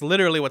go? That's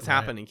literally what's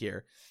happening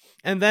here.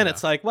 And then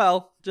it's like,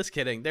 well, just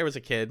kidding. There was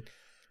a kid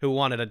who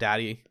wanted a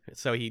daddy,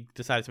 so he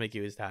decided to make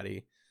you his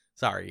daddy.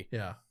 Sorry.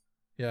 Yeah.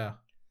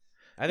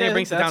 I think it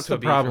brings it down to a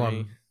B problem. for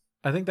me.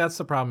 I think that's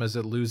the problem, is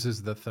it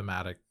loses the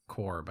thematic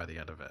core by the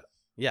end of it.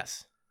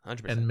 Yes,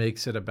 100%. And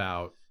makes it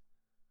about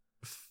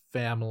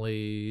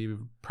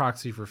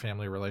proxy for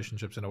family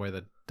relationships in a way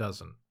that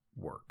doesn't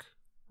work,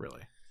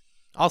 really.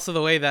 Also,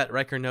 the way that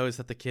Riker knows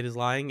that the kid is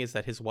lying is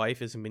that his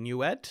wife is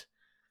Minuet.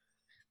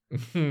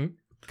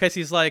 Because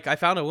he's like, I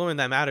found a woman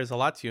that matters a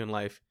lot to you in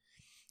life.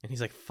 And he's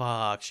like,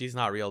 fuck, she's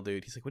not real,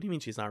 dude. He's like, what do you mean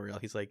she's not real?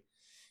 He's like,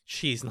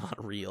 she's not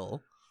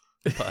real.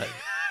 But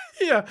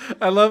yeah,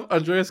 I love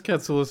Andreas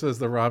Katsoulis as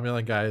the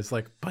Romulan guy. Is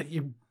like, but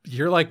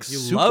you're like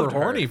super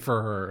horny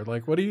for her.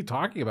 Like, what are you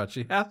talking about?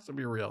 She has to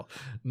be real.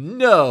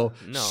 No,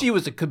 she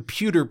was a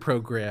computer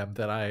program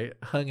that I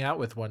hung out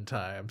with one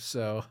time.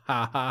 So,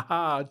 ha ha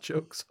ha,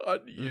 joke's on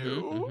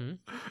you.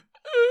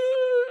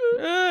 Pretty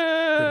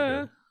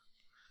good.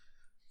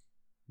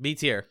 B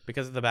tier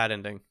because of the bad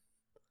ending.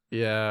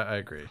 Yeah, I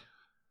agree.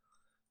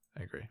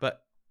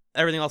 But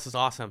everything else is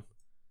awesome.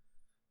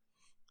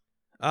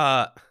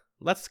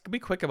 Let's be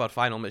quick about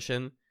Final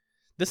Mission.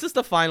 This is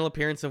the final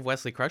appearance of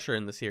Wesley Crusher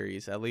in the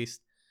series, at least.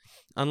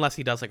 Unless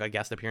he does like a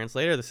guest appearance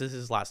later. This is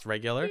his last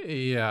regular.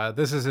 Yeah,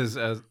 this is his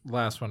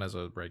last one as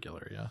a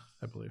regular, yeah,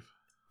 I believe.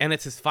 And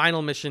it's his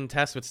final mission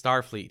test with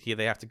Starfleet.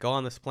 They have to go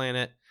on this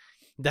planet,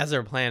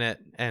 desert planet,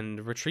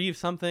 and retrieve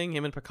something,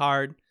 him and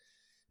Picard.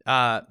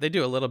 They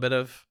do a little bit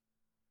of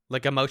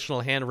like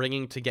emotional hand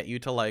wringing to get you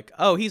to like,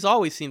 oh, he's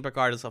always seen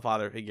Picard as a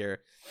father figure.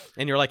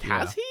 And you're like,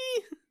 has he?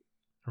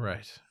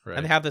 Right.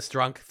 And they have this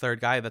drunk third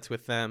guy that's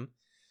with them.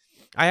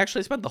 I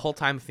actually spent the whole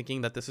time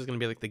thinking that this was going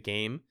to be like the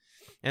game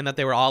and that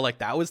they were all like,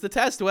 that was the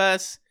test,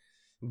 Wes.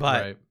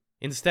 But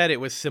instead it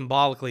was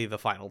symbolically the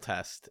final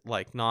test.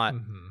 Like not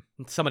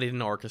somebody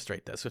didn't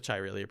orchestrate this, which I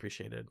really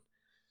appreciated.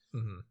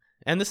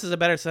 And this is a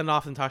better send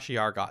off than Tasha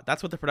Yar got.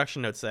 That's what the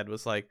production note said,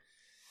 was like,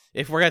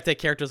 if we're going to take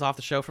characters off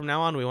the show from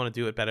now on, we want to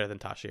do it better than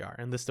Tasha Yar.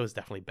 And this was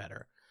definitely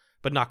better,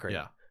 but not great.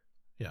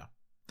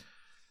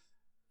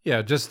 Yeah,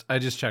 I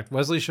just checked.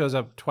 Wesley shows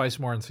up twice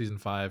more in season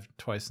 5,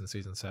 twice in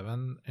season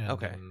 7,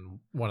 and in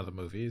one of the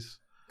movies.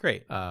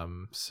 Great.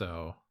 And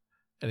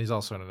he's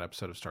also in an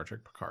episode of Star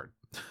Trek Picard.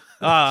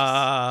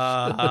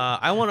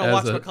 I want to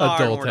watch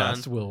Picard when we're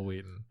done. Will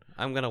Wheaton.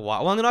 I'm gonna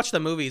watch. Well, I'm gonna watch the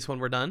movies when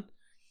we're done,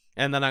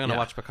 and then I'm gonna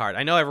watch Picard.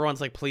 I know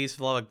everyone's like, "Please, for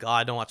the love of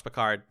God, don't watch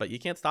Picard," but you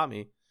can't stop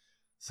me.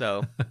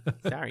 So,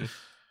 sorry.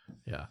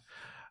 Yeah.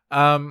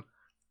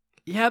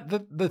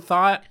 The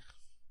thought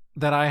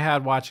that I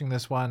had watching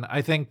this one,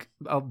 I think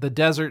the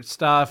desert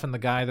stuff and the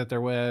guy that they're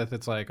with,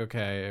 it's like,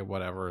 okay,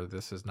 whatever.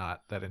 This is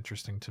not that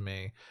interesting to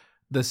me.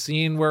 The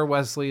scene where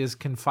Wesley is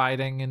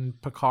confiding in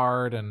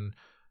Picard and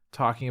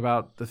talking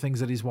about the things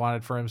that he's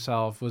wanted for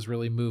himself was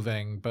really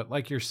moving. But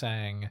like you're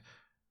saying,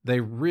 they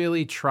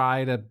really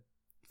try to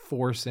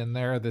force in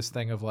there this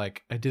thing of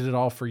like, I did it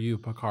all for you,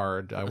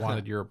 Picard. I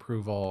wanted your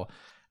approval.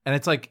 And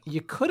it's like,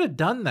 you could have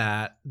done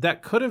that.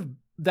 That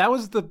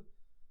was the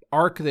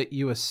arc that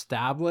you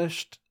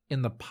established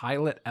in the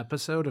pilot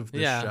episode of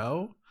the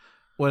show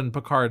when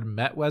Picard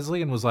met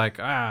Wesley and was like,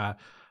 I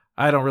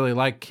don't really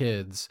like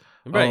kids.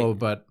 Right. Oh,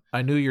 but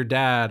I knew your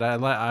dad.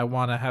 I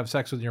want to have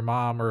sex with your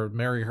mom or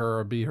marry her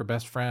or be her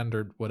best friend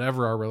or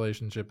whatever our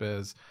relationship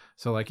is.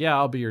 So like, yeah,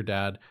 I'll be your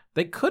dad.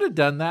 They could have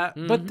done that,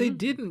 but they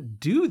didn't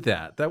do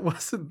that. That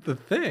wasn't the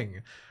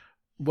thing.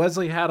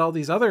 Wesley had all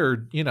these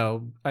other,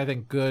 I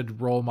think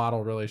good role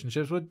model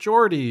relationships with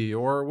Geordi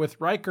or with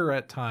Riker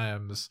at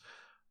times.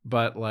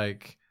 But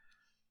like,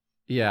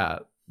 yeah,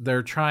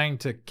 they're trying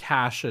to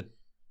cash a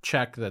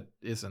check that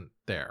isn't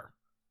there,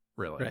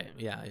 really. Right.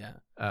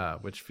 Yeah.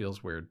 Which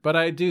feels weird. But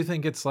I do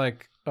think it's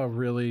like a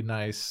really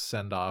nice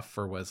send off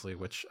for Wesley,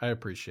 which I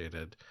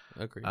appreciated.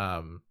 Agreed.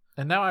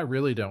 And now I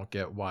really don't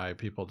get why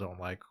people don't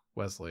like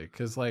Wesley,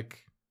 because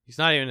like he's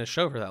not even in a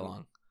show for that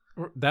long.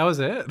 That was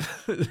it.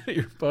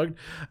 You're bugged.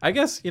 I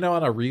guess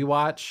on a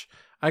rewatch,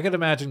 I could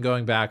imagine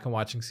going back and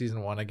watching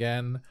season 1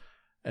 again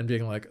and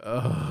being like,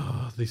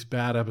 oh, these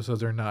bad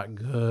episodes are not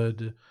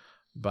good,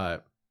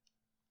 but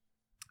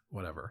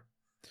whatever.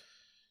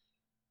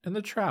 And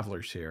the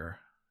Traveler's here.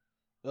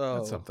 Oh,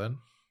 that's something.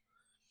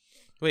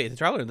 Wait, the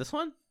Traveler in this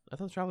one? I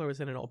thought the Traveler was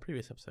in an old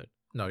previous episode.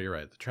 No, you're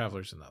right. The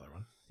Traveler's another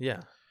one.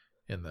 Yeah.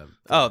 In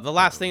the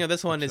last thing of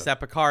this one is that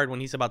Picard, when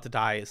he's about to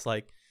die, is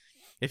like,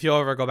 if you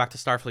ever go back to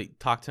Starfleet,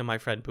 talk to my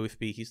friend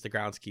Boothby. He's the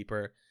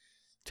groundskeeper.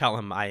 Tell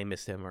him I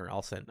missed him, or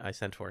I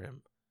sent for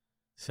him.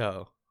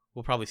 So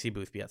we'll probably see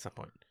Boothby at some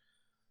point.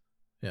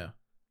 Yeah.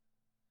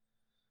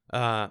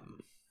 What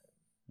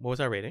was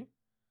our rating?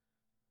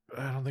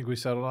 I don't think we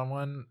settled on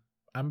one.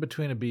 I'm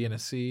between a B and a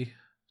C,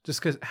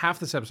 just because half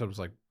this episode was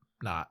like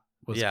kind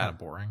of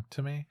boring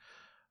to me.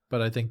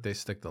 But I think they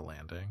stick the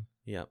landing.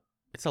 Yeah,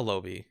 it's a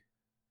low B.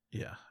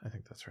 Yeah, I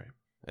think that's right.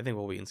 I think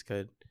Will Wheaton's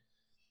good.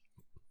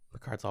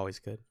 Picard's always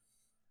good.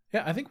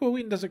 Yeah, I think Will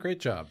Wheaton does a great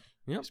job.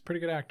 Yep. He's a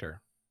pretty good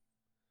actor.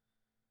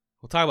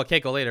 We'll talk about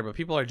Keiko later, but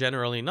people are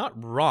generally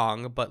not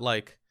wrong, but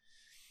like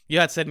you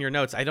had said in your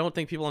notes, I don't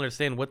think people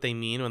understand what they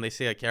mean when they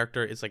say a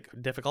character is like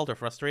difficult or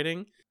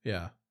frustrating.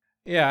 Yeah.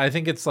 Yeah, I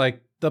think it's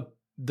like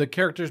the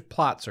characters'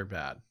 plots are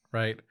bad,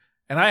 right?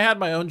 And I had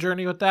my own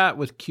journey with that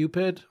with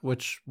Cupid,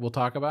 which we'll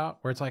talk about,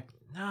 where it's like,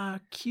 nah,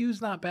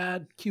 Q's not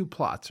bad. Q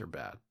plots are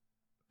bad.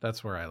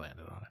 That's where I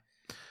landed on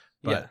it.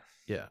 But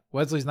yeah,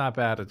 Wesley's not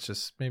bad. It's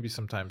just maybe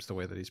sometimes the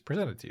way that he's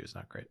presented to you is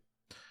not great.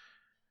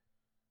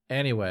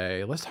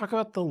 Anyway, let's talk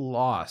about The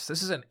Lost.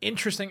 This is an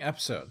interesting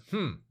episode.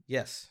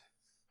 Yes.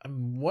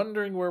 I'm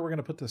wondering where we're going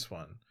to put this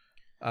one.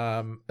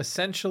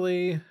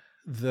 Essentially,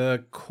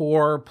 the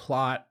core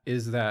plot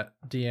is that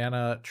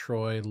Deanna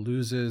Troi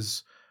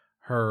loses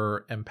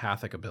her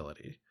empathic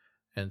ability,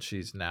 and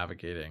she's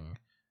navigating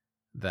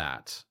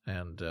that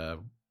and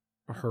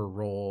her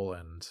role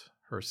and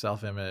her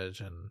self-image,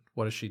 and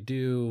what does she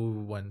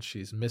do when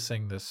she's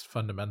missing this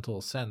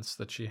fundamental sense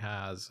that she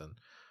has,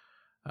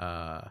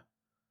 and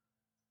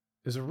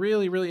is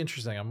really, really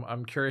interesting.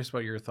 I'm curious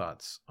about your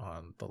thoughts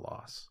on The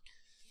Lost.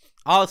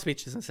 All the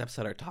speeches in this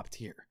episode are top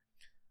tier.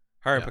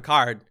 Her and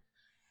Picard,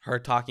 her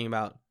talking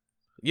about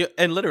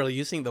and literally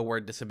using the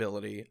word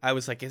disability. I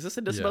was like, is this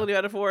a disability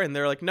metaphor? And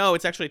they're like, no,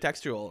 it's actually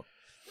textual.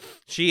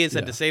 She is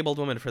a disabled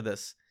woman for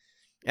this.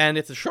 And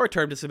it's a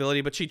short-term disability,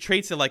 but she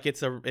treats it like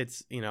it's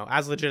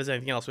as legit as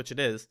anything else, which it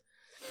is.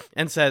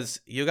 And says,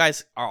 you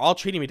guys are all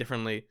treating me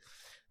differently.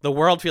 The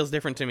world feels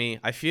different to me.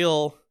 I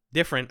feel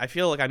different. I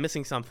feel like I'm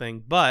missing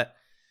something. But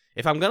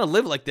if I'm going to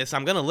live like this,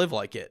 I'm going to live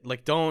like it.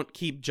 Like, don't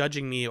keep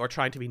judging me or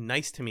trying to be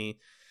nice to me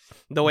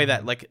the way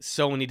that, like,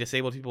 so many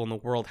disabled people in the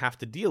world have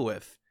to deal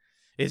with,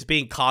 is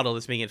being coddled,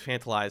 is being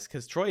infantilized.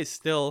 Because Troi is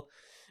still,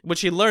 what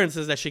she learns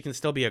is that she can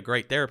still be a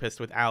great therapist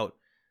without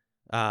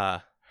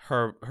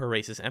her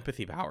racist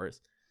empathy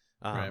powers.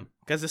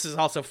 Because this is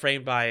also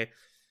framed by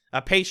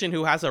a patient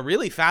who has a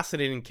really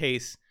fascinating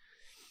case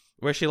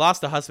where she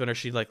lost a husband, or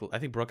she, like, I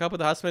think broke up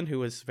with a husband who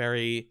was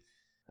very,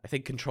 I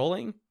think,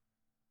 controlling.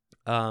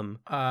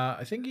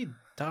 I think he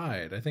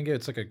died. I think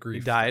it's like a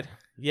grief. He died.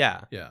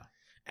 Yeah. Yeah.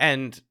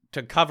 And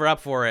to cover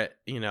up for it,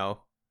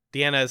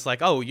 Deanna is like,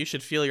 oh, you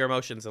should feel your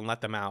emotions and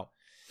let them out.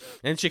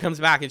 And she comes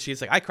back and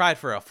she's like, I cried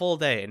for a full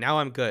day and now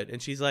I'm good.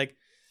 And she's like,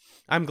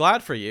 I'm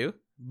glad for you,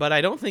 but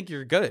I don't think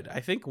you're good. I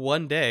think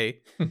one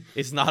day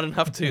is not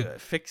enough to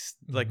fix,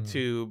 like,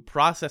 to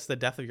process the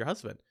death of your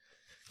husband.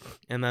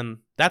 And then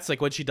that's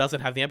like when she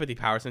doesn't have the empathy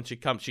powers, and she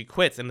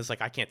quits and is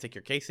like, I can't take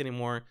your case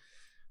anymore.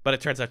 But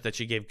it turns out that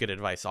she gave good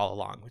advice all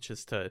along, which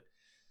is to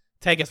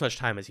take as much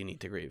time as you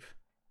need to grieve.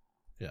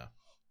 Yeah.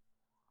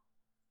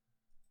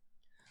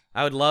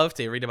 I would love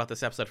to read about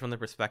this episode from the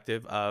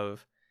perspective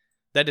of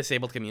the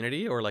disabled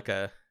community, or like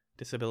a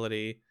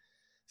disability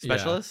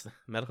specialist,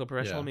 medical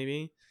professional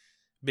maybe,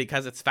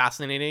 because it's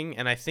fascinating.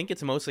 And I think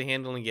it's mostly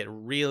handling it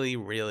really,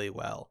 really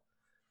well.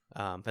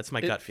 That's my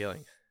gut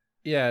feeling.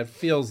 Yeah, it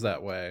feels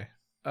that way.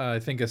 I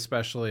think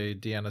especially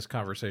Deanna's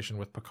conversation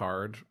with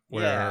Picard,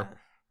 where,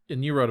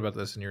 and you wrote about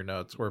this in your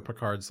notes, where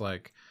Picard's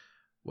like,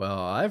 well,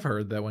 I've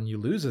heard that when you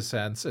lose a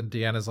sense, and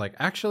Deanna's like,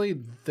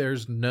 actually,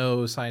 there's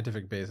no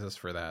scientific basis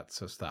for that,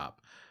 so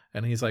stop.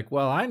 And he's like,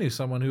 well, I knew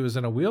someone who was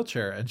in a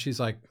wheelchair. And she's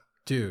like,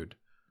 dude,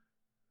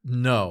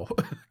 no,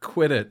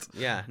 quit it.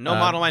 Yeah, no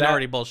model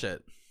minority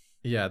bullshit.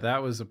 Yeah,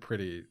 that was a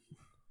pretty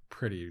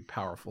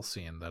powerful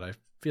scene that I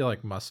feel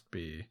like must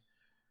be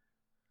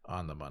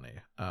on the money.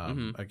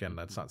 Again,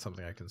 that's not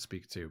something I can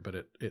speak to, but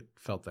it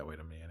felt that way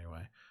to me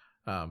anyway.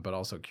 But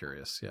also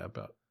curious,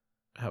 about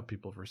how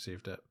people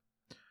received it.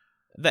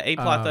 The A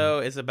plot though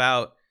is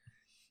about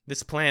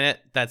this planet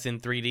that's in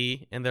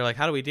 3D, and they're like,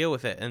 how do we deal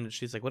with it? And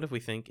she's like, what if we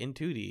think in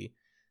 2D?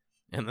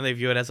 And then they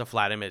view it as a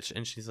flat image,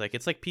 and she's like,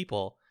 it's like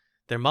people,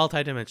 they're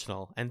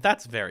multidimensional, and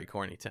that's very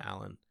corny to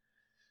Alan,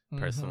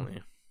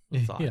 personally.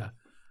 Yeah.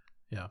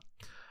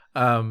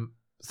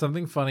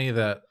 Something funny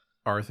that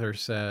Arthur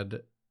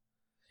said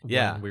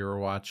when we were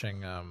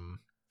watching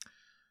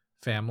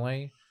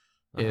Family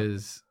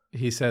is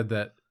he said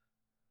that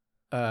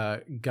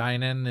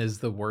Guinan is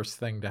the worst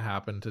thing to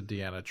happen to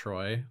Deanna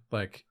Troi,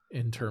 like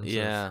in terms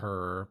of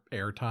her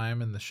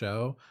airtime in the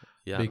show,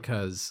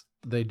 because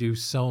they do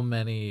so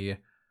many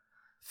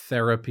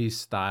therapy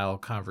style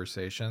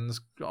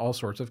conversations. All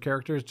sorts of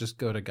characters just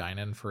go to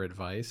Guinan for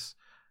advice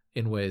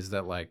in ways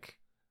that like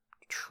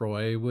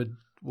Troi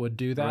would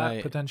do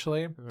that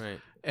potentially. Right.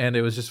 And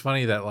it was just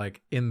funny that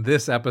like in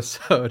this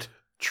episode,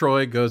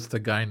 Troi goes to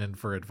Guinan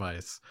for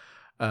advice.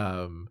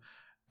 And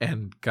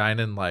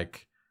Guinan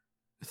like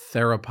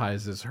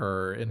therapizes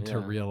her into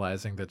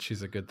realizing that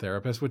she's a good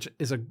therapist, which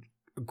is a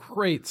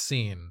great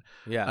scene.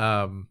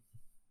 Yeah.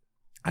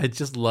 I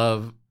just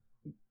love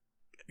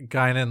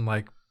Guinan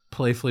like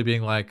playfully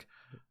being like,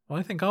 well,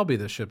 I think I'll be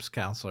the ship's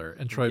counselor.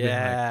 And Troi being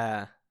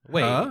like,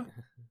 wait, huh?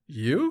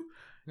 You?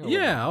 No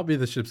way. I'll be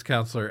the ship's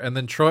counselor. And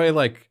then Troi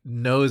like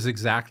knows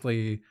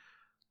exactly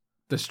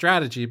the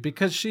strategy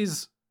because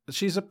she's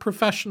a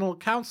professional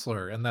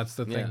counselor. And that's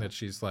the thing that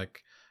she's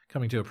like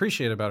coming to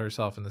appreciate about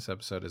herself in this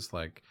episode is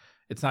like,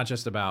 it's not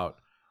just about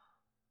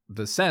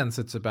the sense,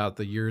 it's about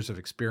the years of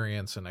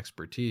experience and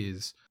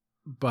expertise.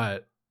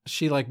 But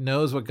she like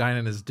knows what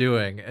Guinan is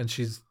doing, and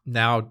she's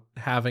now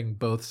having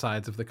both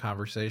sides of the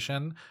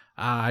conversation.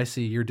 I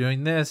see you're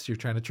doing this. You're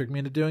trying to trick me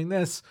into doing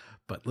this.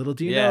 But little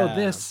do you know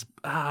this.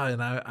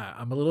 And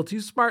I'm a little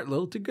too smart, a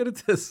little too good at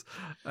this.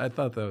 I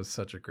thought that was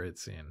such a great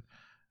scene.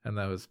 And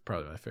that was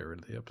probably my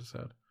favorite of the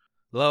episode.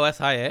 Low S,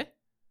 high A?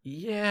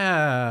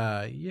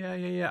 Yeah.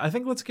 I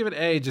think let's give it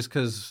A just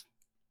because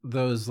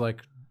those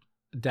like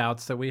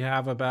doubts that we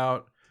have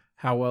about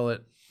how well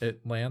it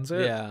lands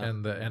it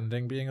and the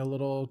ending being a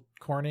little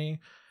corny.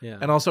 Yeah.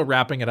 And also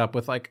wrapping it up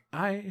with like,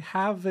 I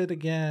have it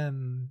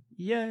again.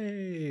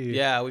 Yay.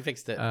 Yeah, we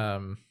fixed it.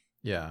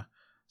 Yeah.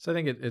 So I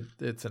think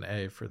it's an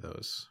A for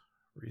those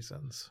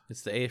reasons.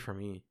 It's the A for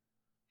me.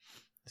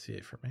 It's the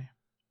A for me.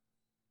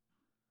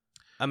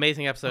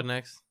 Amazing episode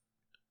next.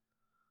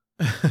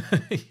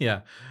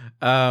 Yeah.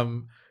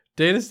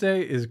 Data's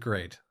Day is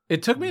great.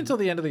 It took me until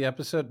the end of the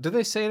episode. Did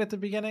they say it at the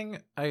beginning?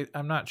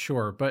 I'm not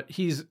sure, but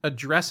he's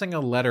addressing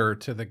a letter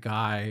to the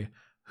guy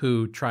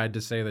who tried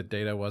to say that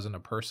Data wasn't a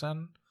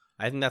person.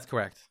 I think that's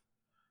correct.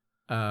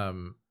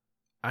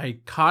 I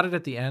caught it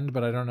at the end,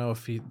 but I don't know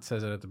if he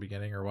says it at the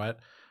beginning or what.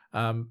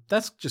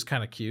 That's just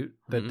kind of cute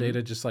that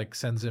Data just like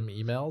sends him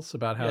emails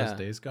about how his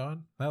day's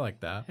going. I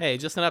like that. Hey,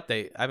 just an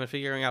update. I've been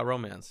figuring out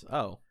romance.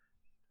 Oh.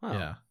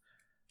 Yeah.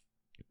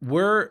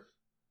 We're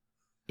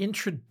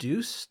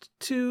introduced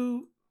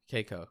to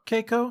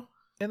Keiko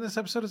in this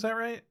episode. Is that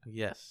right?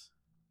 Yes.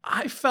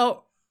 I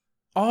felt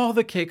all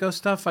the Keiko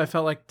stuff. I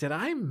felt like, did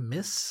I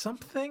miss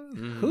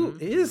something? Who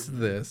is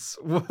this?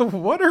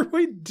 What are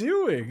we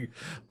doing?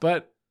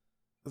 But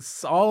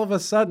all of a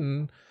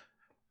sudden,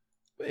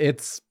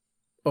 it's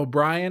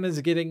O'Brien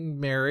is getting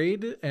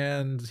married,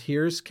 and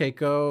here's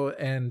Keiko,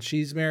 and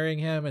she's marrying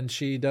him, and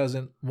she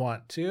doesn't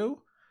want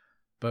to,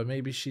 but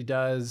maybe she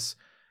does.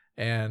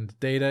 And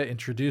Data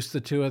introduced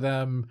the two of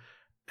them,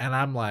 and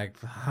I'm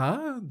like,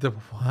 huh? The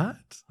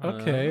what?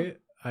 Okay,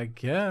 I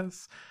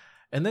guess.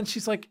 And then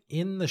she's like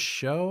in the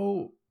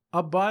show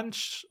a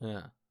bunch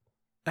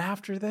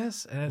after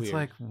this, and it's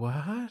like,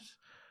 what?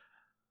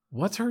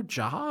 What's her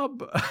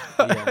job?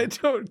 I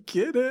don't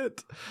get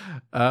it.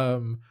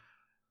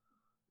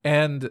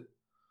 And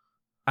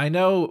I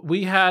know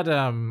we had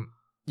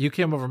you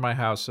came over my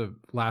house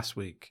last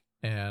week,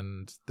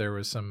 and there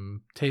was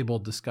some table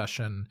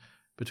discussion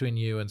between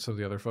you and some of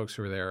the other folks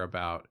who were there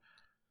about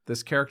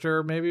this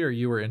character, maybe, or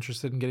you were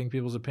interested in getting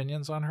people's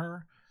opinions on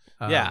her.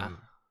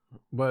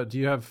 What do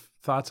you have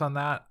thoughts on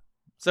that?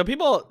 So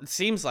it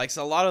seems like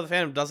a lot of the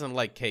fandom doesn't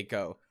like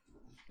Keiko,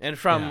 and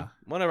from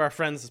one of our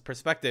friends'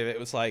 perspective, it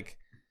was like,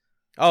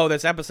 oh,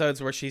 there's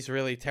episodes where she's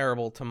really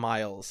terrible to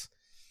Miles,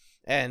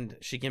 and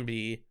she can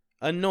be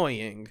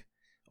annoying,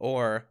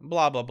 or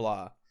blah blah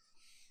blah.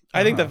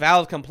 I think the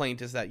valid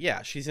complaint is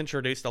that she's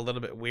introduced a little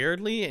bit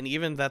weirdly, and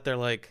even that they're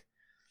like,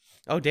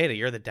 oh, Data,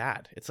 you're the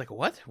dad. It's like,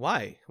 what?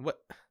 Why? What?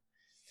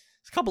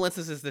 There's a couple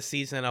instances this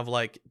season of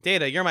like,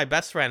 Data, you're my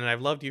best friend and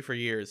I've loved you for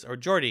years. Or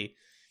Geordi,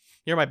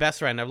 you're my best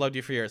friend. I've loved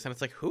you for years. And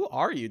it's like, who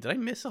are you? Did I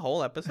miss a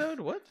whole episode?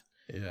 What?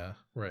 Yeah,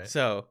 right.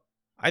 So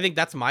I think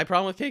that's my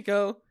problem with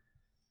Keiko.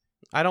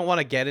 I don't want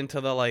to get into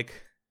the like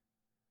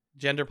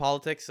gender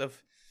politics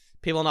of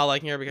people not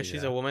liking her because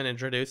she's a woman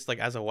introduced like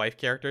as a wife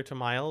character to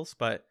Miles,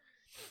 but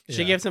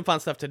she gives him fun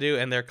stuff to do,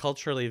 and they're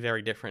culturally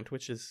very different,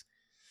 which is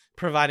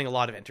providing a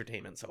lot of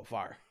entertainment so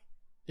far.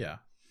 Yeah.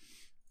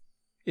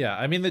 Yeah,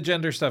 I mean, the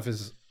gender stuff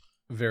is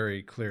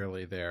very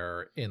clearly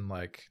there in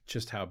like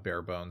just how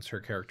bare bones her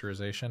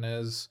characterization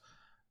is,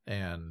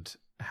 and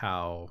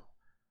how,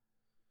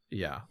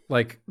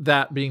 like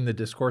that being the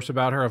discourse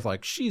about her of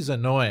like, she's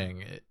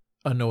annoying, it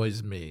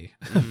annoys me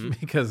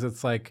because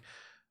it's like,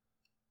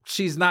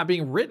 she's not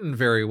being written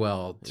very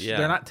well. Yeah.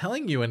 They're not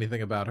telling you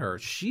anything about her.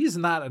 She's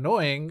not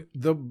annoying.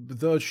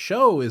 The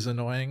show is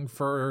annoying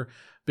for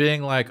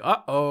being like,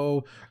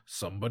 uh-oh,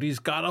 somebody's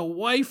got a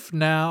wife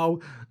now.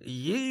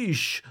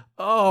 Yeesh.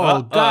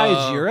 Oh,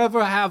 guys, you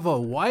ever have a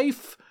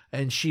wife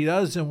and she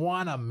doesn't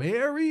want to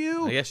marry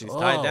you? I guess she's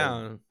tied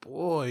down.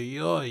 Boy,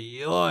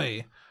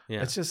 yoy.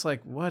 Yeah. It's just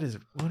like, what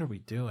are we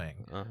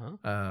doing?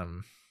 Uh-huh.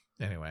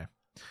 Anyway.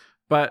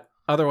 But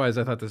otherwise,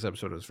 I thought this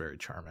episode was very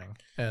charming.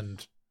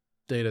 And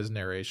Data's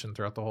narration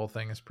throughout the whole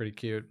thing is pretty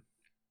cute.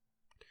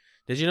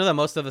 Did you know that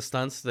most of the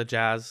stunts, the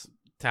jazz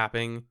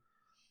tapping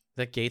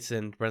that Gates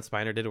and Brent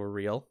Spiner did were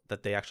real?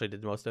 That they actually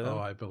did most of them? Oh,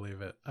 I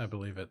believe it.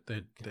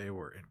 They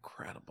were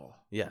incredible.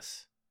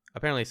 Yes.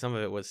 Apparently some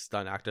of it was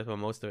stunt actors, but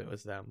most of it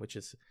was them, which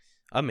is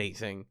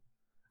amazing.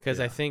 Because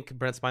I think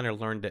Brent Spiner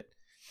learned it.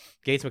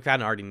 Gates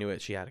McFadden already knew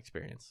it. She had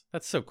experience.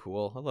 That's so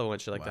cool. I love when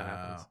shit like that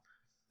happens.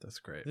 That's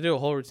great. They do a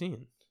whole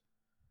routine.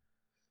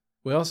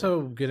 We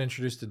also get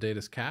introduced to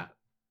Data's cat.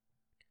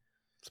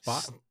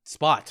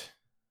 Spot.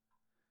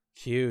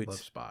 Cute. Love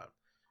Spot.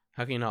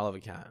 How can you not love a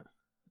cat?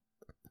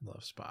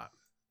 Love Spot.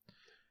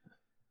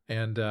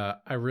 And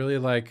I really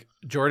like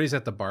Geordi's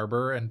at the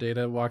barber and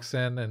Data walks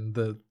in and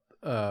the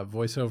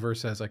voiceover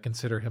says, I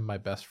consider him my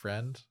best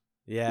friend.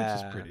 Yeah.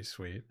 Which is pretty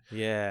sweet.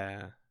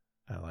 Yeah.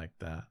 I like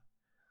that.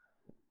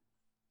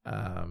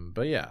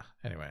 But yeah,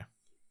 anyway.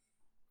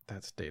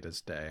 That's Data's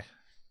day.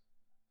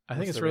 I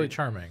think it's really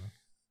charming.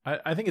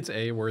 I think it's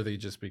A worthy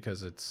just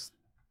because it's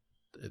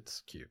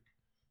cute.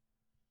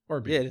 Or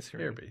B. Yeah, it is A or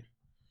correct. B.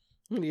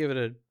 I'm going to give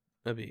it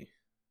a B.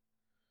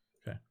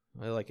 Okay.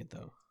 I like it,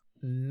 though.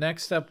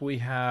 Next up, we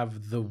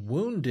have The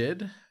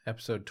Wounded,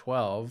 episode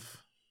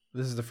 12.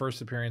 This is the first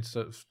appearance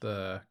of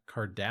the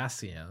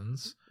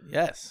Cardassians.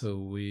 Yes.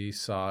 Who we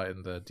saw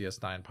in the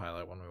DS9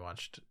 pilot when we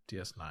watched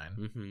DS9.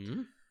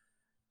 Mm-hmm.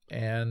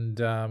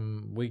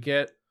 And we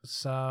get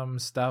some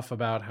stuff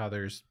about how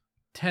there's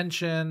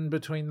tension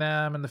between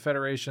them and the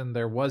Federation.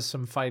 There was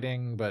some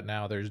fighting, but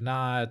now there's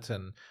not.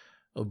 And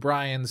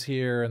O'Brien's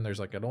here, and there's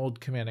like an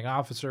old commanding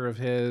officer of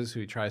his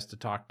who he tries to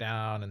talk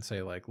down and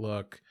say like,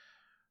 look,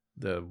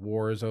 the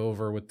war is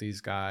over with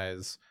these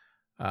guys.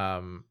 I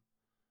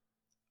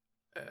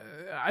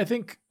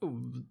think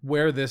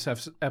where this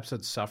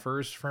episode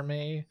suffers for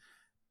me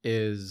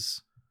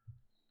is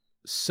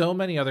so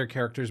many other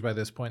characters by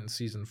this point in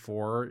season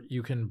 4,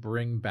 you can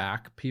bring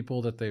back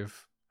people that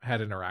they've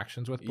had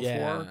interactions with before.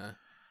 Yeah.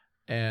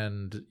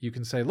 And you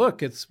can say,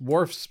 look, it's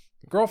Worf's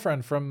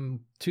girlfriend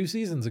from 2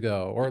 seasons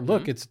ago, or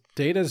look, it's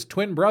Data's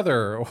twin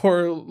brother,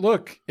 or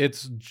look,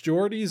 it's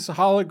Geordi's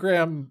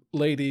hologram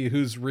lady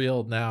who's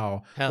real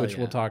now, which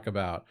we'll talk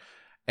about.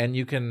 And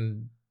you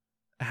can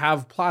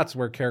have plots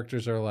where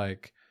characters are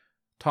like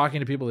talking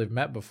to people they've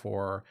met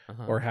before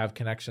or have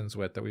connections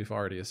with that we've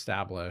already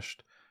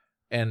established.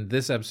 And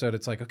this episode,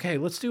 it's like, okay,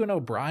 let's do an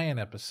O'Brien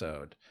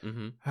episode.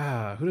 Who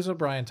does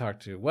O'Brien talk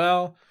to?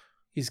 Well,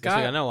 he's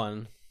got no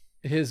one.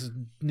 His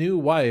new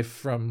wife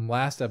from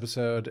last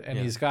episode, and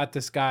he's got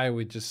this guy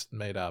we just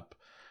made up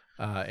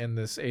in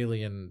this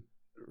alien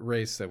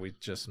race that we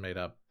just made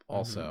up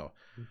also.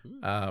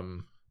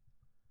 And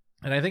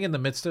I think in the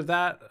midst of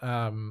that,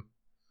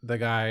 the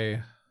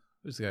guy,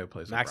 who's the guy who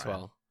plays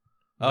Maxwell?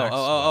 O'Brien?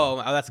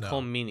 Oh, that's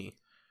Cole Meany.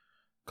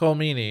 Cole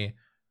Meany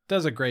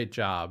does a great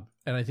job,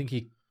 and I think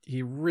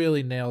he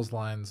really nails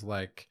lines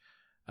like,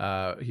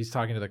 he's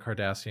talking to the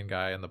Cardassian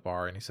guy in the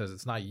bar, and he says,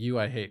 it's not you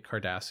I hate,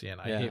 Cardassian.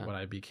 I hate what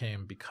I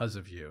became because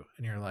of you.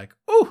 And you're like,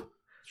 oh,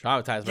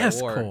 traumatized by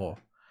war. Cole.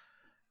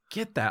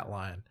 Get that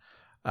line.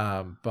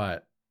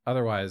 But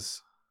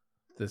otherwise,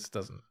 this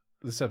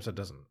episode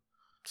doesn't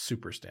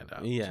super stand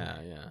out. Yeah.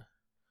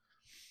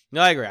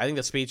 No, I agree. I think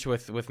the speech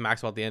with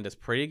Maxwell at the end is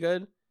pretty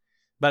good,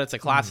 but it's a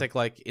classic,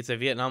 like, it's a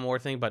Vietnam War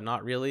thing, but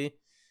not really.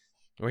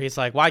 Where he's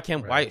like, why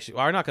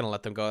we're not going to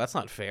let them go? That's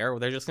not fair.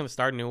 They're just going to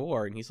start a new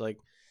war. And he's like,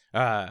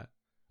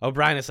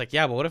 O'Brien is like,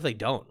 yeah, but what if they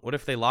don't? What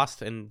if they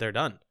lost and they're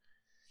done?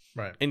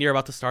 Right. And you're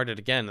about to start it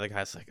again. The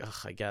guy's like, ugh,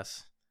 I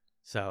guess.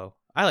 So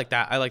I like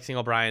that. I like seeing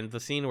O'Brien.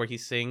 The scene where he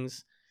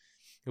sings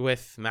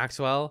with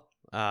Maxwell,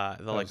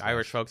 the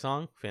Irish folk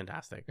song,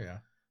 fantastic. Yeah.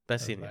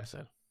 Best scene in the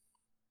episode.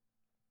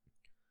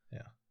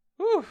 Yeah.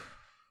 Whew.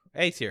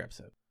 A tier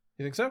episode.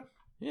 You think so?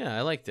 Yeah,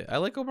 I liked it. I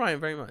like O'Brien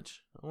very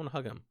much. I want to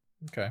hug him.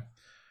 Okay.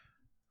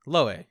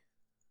 Low A.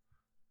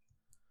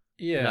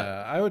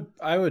 Yeah,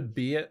 I would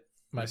be it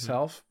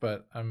myself,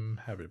 but I'm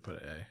happy to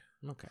put A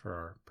Okay. for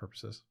our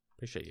purposes.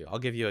 Appreciate you. I'll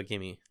give you a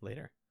gimme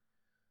later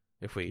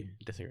if we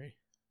disagree.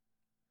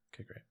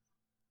 Okay, great.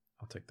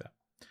 I'll take that.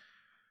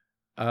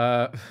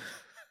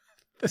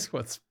 This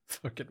one's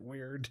fucking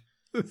weird.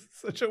 This is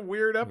such a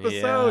weird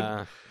episode.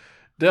 Yeah.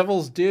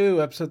 Devil's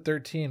Due, episode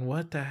 13.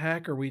 What the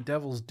heck are we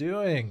devils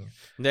doing?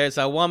 There's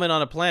a woman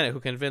on a planet who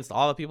convinced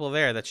all the people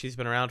there that she's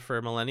been around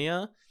for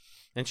millennia,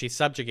 and she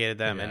subjugated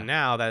them. Yeah. And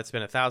now that it's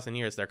been 1,000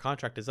 years, their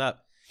contract is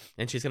up,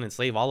 and she's going to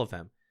enslave all of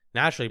them.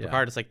 Naturally, Yeah.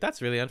 Picard is like,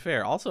 that's really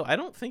unfair. Also, I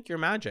don't think you're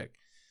magic.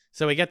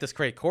 So we get this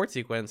great court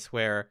sequence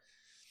where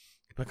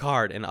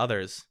Picard and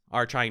others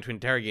are trying to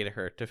interrogate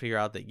her to figure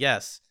out that,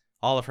 yes,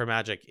 all of her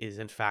magic is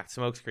in fact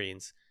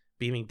smokescreens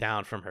beaming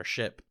down from her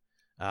ship.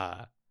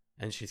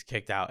 And she's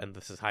kicked out, and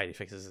the society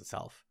fixes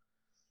itself.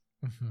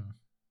 Mhm.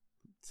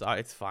 So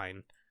it's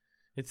fine.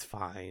 It's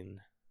fine.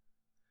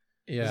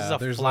 Yeah, This is a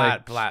there's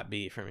flat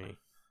B for me.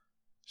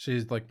 She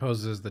like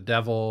poses as the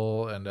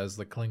devil and as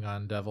the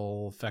Klingon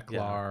devil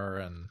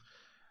Feklar, and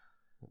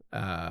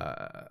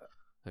I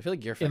feel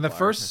like you're in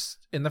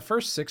the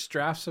first 6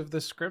 drafts of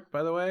this script,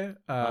 by the way,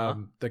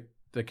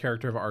 the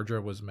character of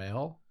Ardra was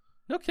male.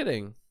 No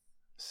kidding.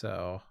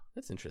 So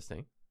That's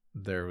interesting.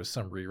 there was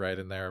some rewrite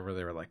in there where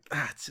they were like,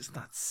 it's just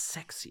not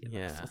sexy enough.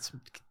 Yeah. Let's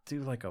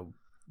do like a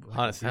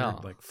Hot as weird,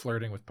 hell. like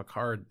flirting with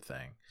Picard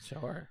thing.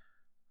 Sure.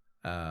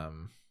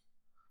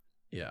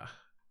 Yeah.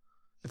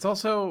 It's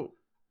also,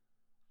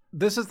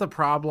 this is the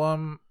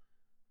problem.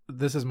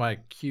 This is my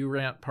Q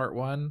rant part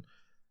 1.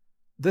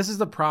 This is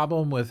the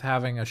problem with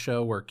having a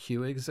show where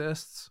Q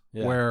exists,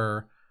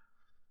 where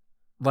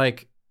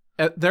like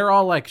they're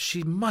all like,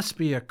 she must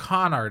be a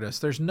con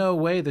artist. There's no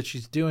way that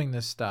she's doing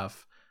this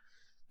stuff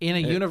in a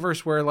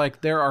universe where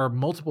like there are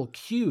multiple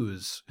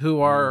Qs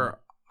who are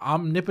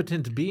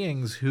omnipotent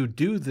beings who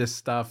do this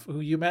stuff, who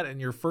you met in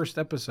your first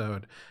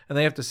episode, and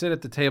they have to sit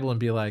at the table and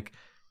be like,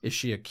 is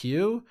she a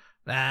Q?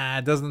 Nah,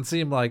 it doesn't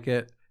seem like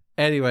it.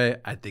 Anyway,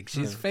 I think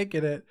she's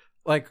faking it.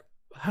 Like,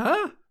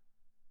 huh?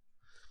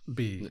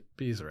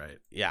 B's right.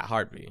 Yeah,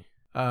 hard B.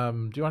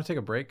 Do you want to take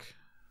a break?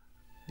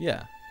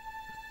 Yeah.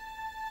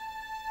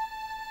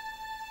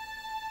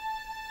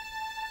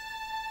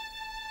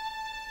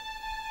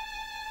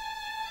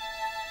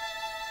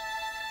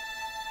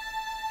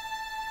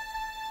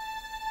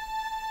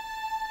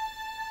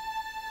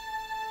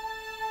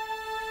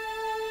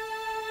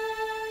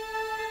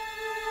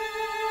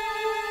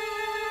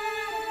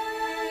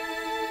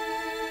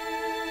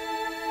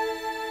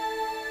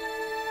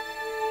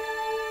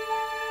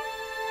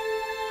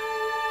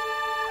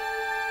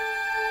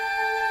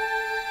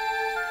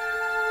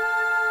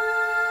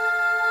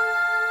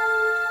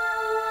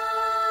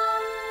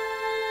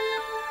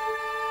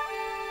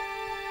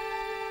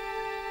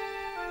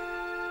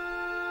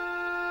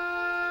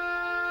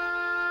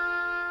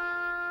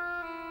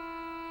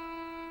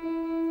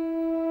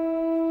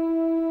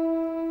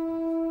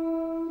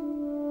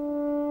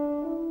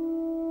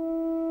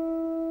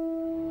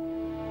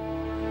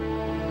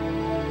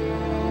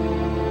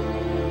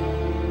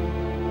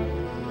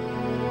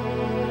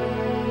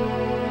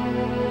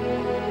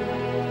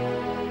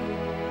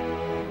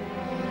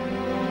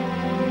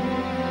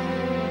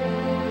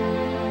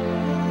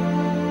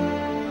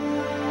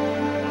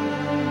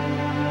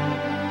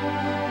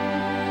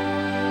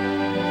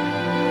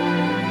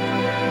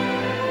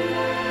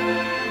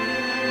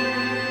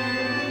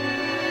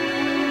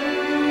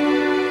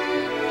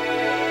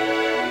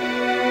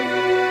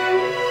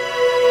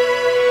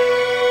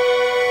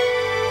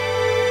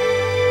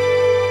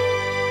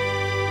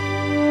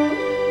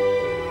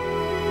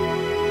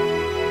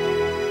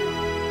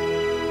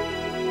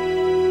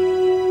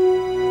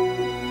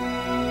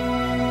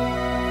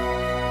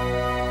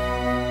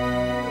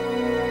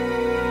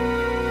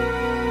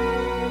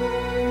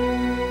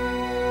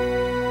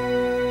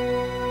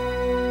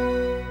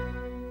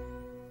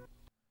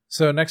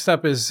 So next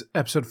up is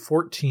episode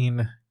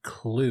 14,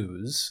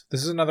 Clues.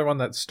 This is another one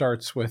that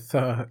starts with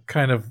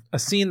kind of a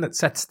scene that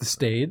sets the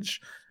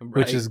stage,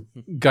 which is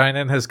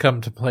Guinan has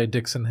come to play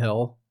Dixon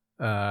Hill,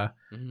 or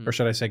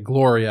should I say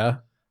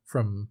Gloria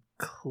from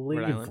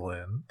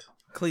Cleveland.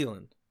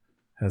 Cleveland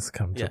Has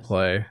come to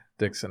play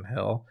Dixon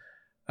Hill.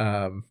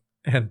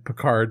 And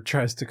Picard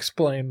tries to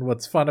explain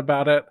what's fun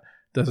about it,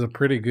 does a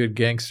pretty good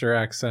gangster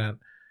accent.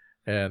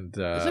 And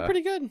is it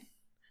pretty good?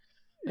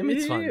 I mean,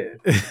 it's fun.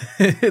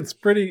 It's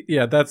pretty,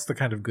 that's the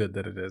kind of good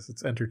that it is.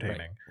 It's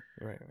entertaining.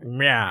 Right.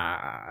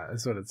 Yeah,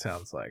 that's what it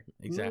sounds like.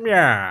 Exactly.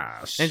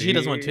 Yeah, and she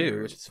does one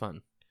too, which is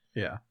fun.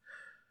 Yeah.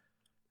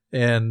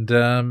 And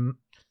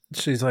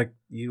she's like,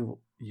 you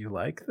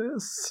like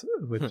this?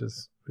 Which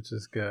is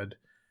good.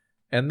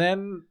 And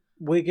then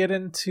we get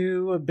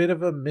into a bit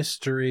of a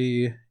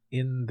mystery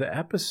in the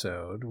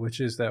episode, which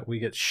is that we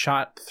get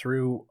shot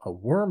through a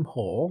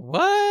wormhole.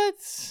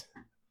 What?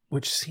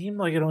 Which seemed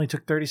like it only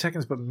took 30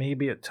 seconds, but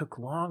maybe it took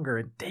longer.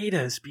 And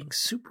Data is being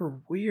super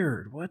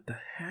weird. What the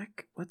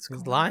heck? What's going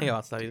on? He's lying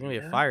about stuff. He's going to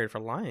get fired for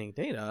lying.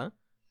 Data.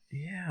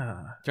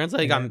 Yeah. Turns out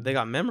they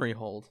got memory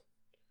hold.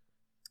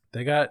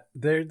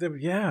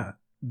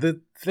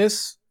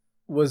 This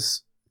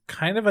was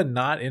kind of a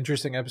not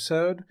interesting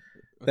episode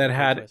With that a great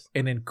had twist.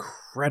 an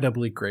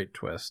incredibly great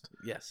twist,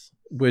 Yes.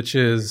 which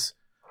is,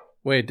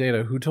 wait,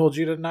 Data, who told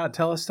you to not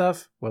tell us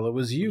stuff? Well, it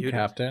was you, You did.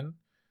 Captain.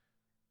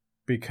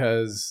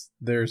 Because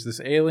there's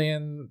this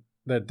alien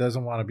that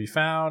doesn't want to be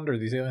found, or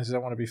these aliens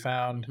don't want to be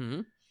found.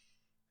 Hmm.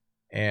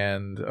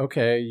 And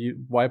okay,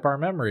 you wipe our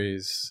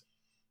memories.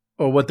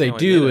 Well, what they No, I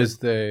do did it. is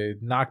they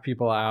knock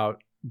people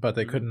out, but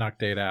they Mhm. couldn't knock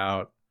Data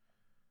out.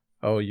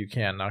 Oh, you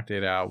can't knock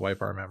Data out,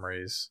 wipe our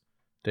memories.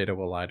 Data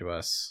will lie to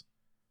us.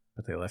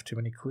 But they left too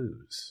many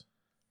clues.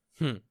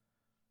 It's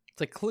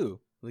like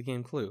Clue, the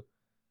game Clue.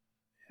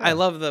 I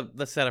love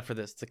the setup for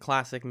this. It's a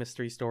classic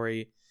mystery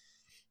story.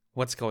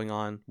 What's going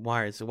on?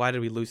 Why did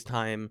we lose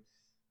time?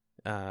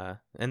 And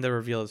the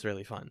reveal is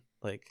really fun.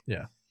 Like,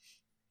 Yeah.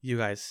 you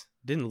guys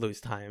didn't lose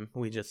time.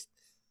 We just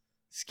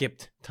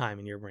skipped time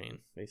in your brain,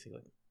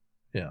 basically.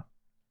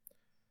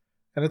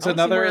 And it's I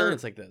wanna see more another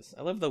aliens like this.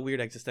 I love the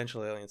weird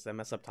existential aliens that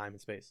mess up time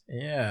and space.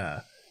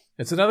 Yeah.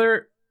 It's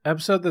another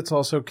episode that's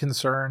also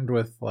concerned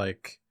with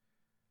like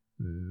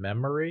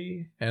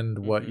memory and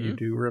what you Mhm.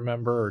 do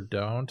remember or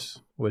don't,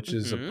 which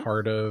is a Mhm.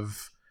 part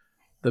of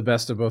the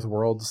best of both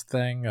worlds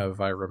thing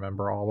of I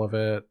remember all of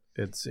it.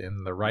 It's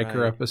in the Riker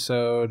Right.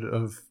 episode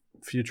of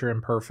Future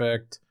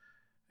Imperfect.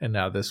 And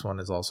now this one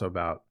is also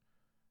about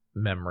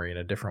memory in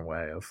a different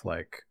way of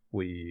like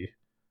we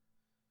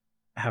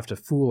have to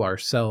fool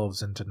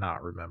ourselves into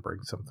not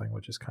remembering something,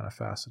 which is kind of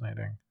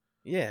fascinating.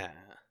 Yeah.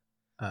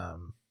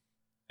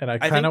 And I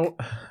I kind of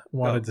think-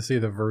 wanted Oh. to see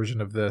the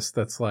version of this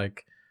that's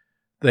like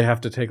they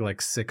have to take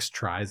like 6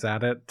 tries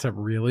at it to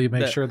really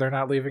make That- sure they're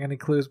not leaving any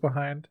clues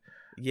behind.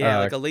 Yeah, Uh,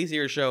 like a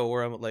lazier show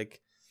or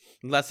like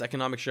less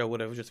economic show would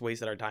have just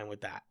wasted our time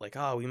with that. Like,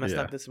 oh, we messed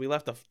Yeah. up this. We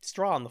left a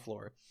straw on the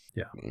floor.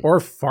 Yeah. Or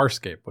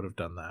Farscape would have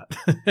done that.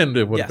 And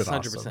it would Yes, have been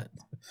 100%.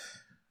 awesome.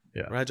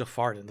 Yeah. Rigel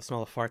farted. The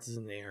smell of farts is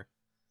in the air.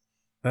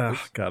 Ugh,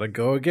 gotta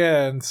go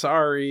again.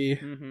 Sorry.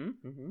 Mm-hmm.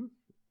 Mm-hmm.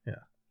 Yeah.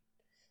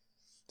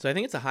 So I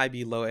think it's a high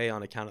B, low A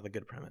on account of the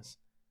good premise.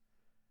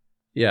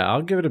 Yeah,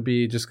 I'll give it a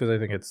B just because I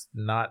think it's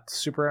not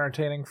super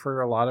entertaining for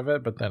a lot of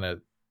it, but then it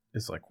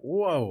is like,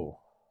 whoa,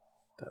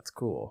 that's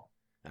cool.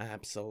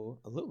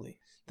 Absolutely.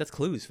 That's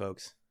clues,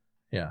 folks.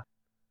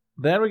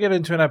 Then we get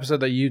into an episode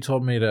that you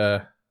told me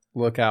to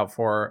look out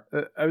for.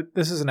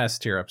 This is an S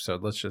tier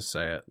episode. Let's just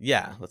say it.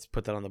 Yeah, let's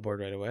put that on the board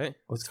right away.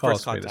 Let's It's call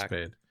First a spade Contact. a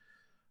spade.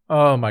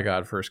 Oh my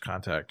god, First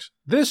Contact.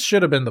 This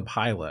should have been the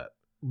pilot.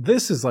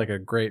 This is like a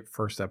great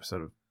first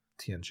episode of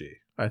TNG,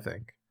 I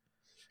think.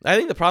 I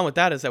think the problem with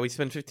that is that we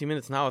spend 15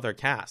 minutes now with our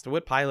cast.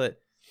 What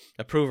pilot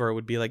approver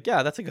would be like,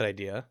 yeah, that's a good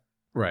idea.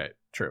 Right,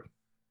 true.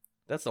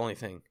 That's the only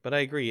thing. But I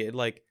agree. It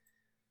like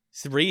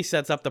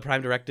resets up the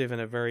Prime Directive in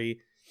a very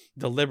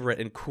deliberate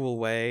and cool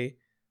way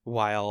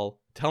while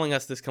telling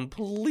us this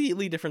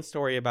completely different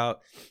story about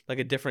like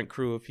a different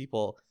crew of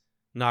people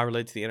not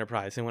related to the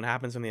Enterprise. And what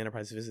happens when the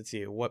Enterprise visits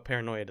you? What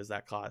paranoia does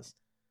that cause?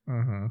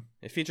 Mm-hmm.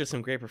 It features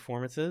some great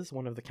performances.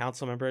 One of the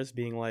council members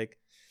being like,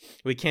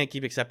 we can't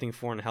keep accepting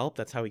foreign help.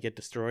 That's how we get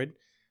destroyed.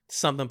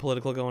 Something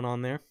political going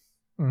on there.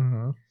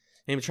 Mm-hmm.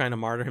 Him trying to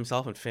martyr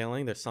himself and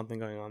failing. There's something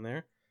going on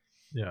there.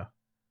 Yeah.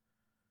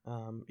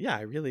 Yeah,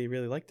 I really,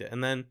 really liked it.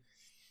 And then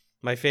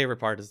my favorite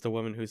part is the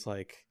woman who's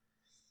like,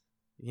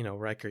 you know,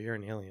 Riker, you're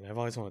an alien. I've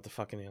always wanted to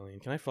fuck an alien.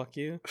 Can I fuck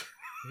you?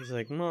 He's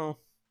like, no.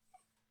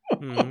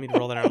 Let me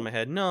roll that out of my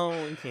head. No,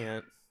 you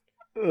can't.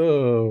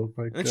 Oh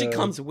my god. And then she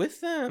comes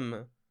with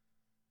them.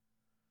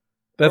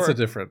 That's or- a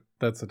different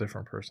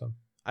person.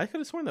 I could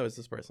have sworn that was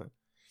this person.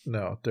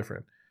 No,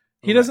 different.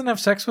 He Okay. doesn't have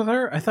sex with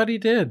her? I thought he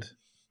did.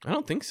 I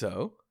don't think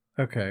so.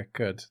 Okay,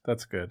 good.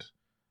 That's good.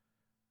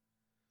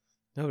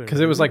 That would've Because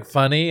been it was like weird.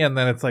 funny, and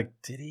then it's like,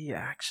 did he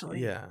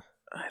actually? Yeah.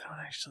 I don't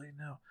actually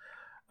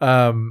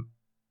know.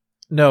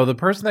 No, the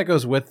person that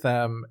goes with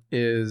them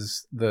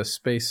is the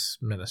space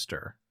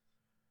minister.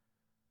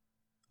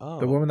 Oh.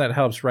 The woman that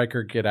helps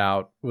Riker get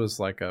out was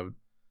like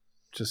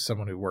just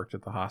someone who worked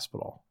at the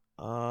hospital.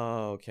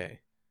 Oh,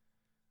 okay.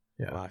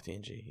 Yeah, Wow,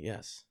 TNG.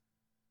 Yes.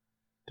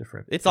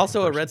 different. It's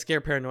also a Red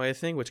Scare paranoia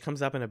thing, which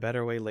comes up in a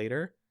better way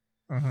later.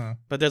 Mm-hmm.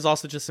 But there's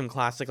also just some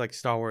classic like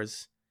Star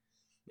Wars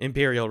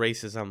imperial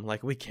racism.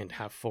 Like, we can't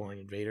have foreign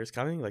invaders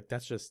coming. Like,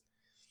 that's just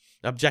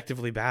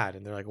objectively bad.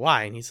 And they're like,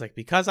 why? And he's like,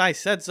 because I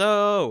said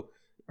so.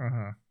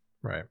 Mm-hmm.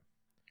 Right.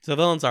 So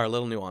villains are a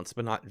little nuanced,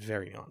 but not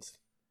very nuanced.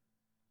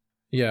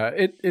 Yeah,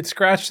 it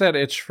scratched that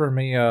itch for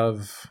me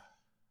of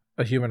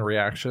a human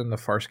reaction, the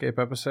Farscape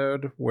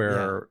episode,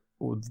 where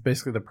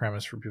basically the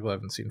premise for people who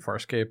haven't seen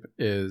Farscape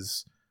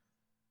is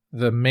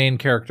the main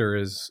character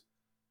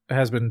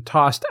has been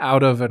tossed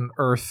out of an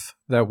Earth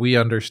that we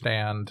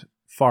understand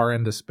far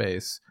into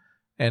space,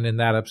 and in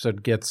that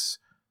episode gets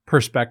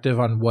perspective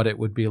on what it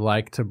would be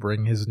like to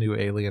bring his new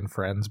alien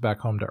friends back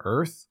home to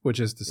Earth, which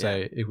is to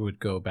say it would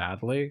go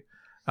badly.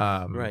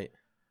 Right.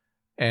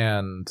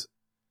 And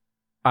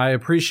I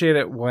appreciate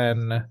it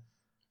when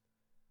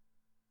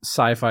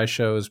sci-fi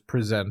shows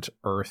present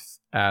Earth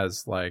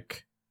as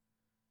like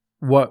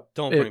what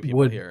Don't bring it people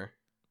would, here.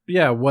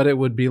 yeah, what it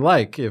would be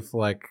like if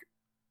like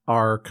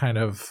our kind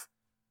of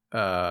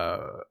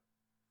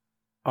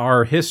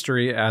our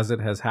history as it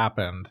has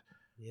happened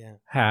Yeah.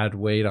 had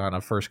weight on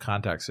a first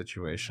contact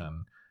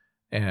situation.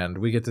 And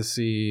we get to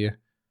see,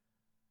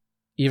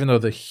 even though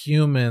the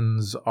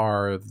humans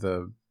are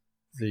the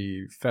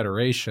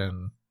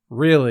Federation,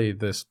 really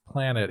this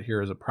planet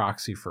here is a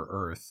proxy for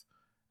Earth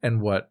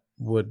and what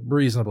would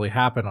reasonably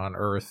happen on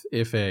Earth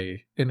if an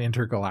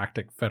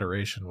intergalactic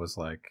federation was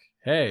like,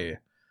 hey,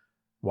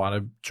 want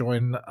to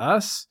join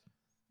us?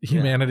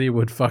 Humanity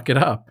would fuck it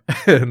up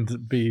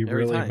and be Every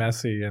really time.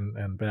 messy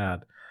and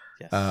bad.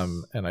 Yes.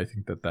 And I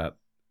think that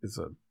is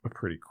a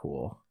pretty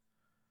cool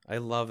I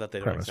love that they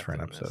don't premise accept for an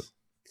it in episode. this.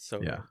 It's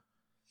so Yeah. good.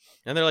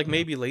 And they're like, Yeah.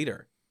 maybe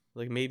later.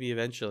 Like, maybe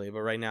eventually.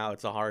 But right now,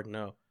 it's a hard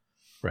no.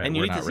 Right, And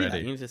you we're need to not see ready.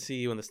 that. You need to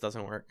see when this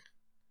doesn't work.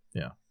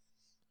 Yeah.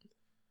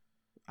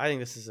 I think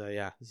this is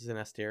this is an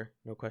S tier.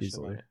 No question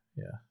Easily. about it.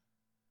 Yeah.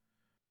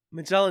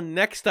 Magellan,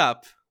 next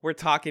up, we're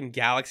talking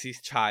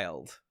Galaxy's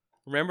Child.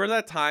 Remember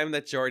that time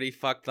that Geordi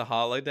fucked the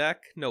holodeck?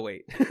 No,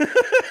 wait.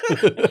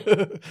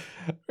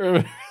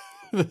 Remember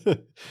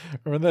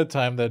that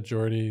time that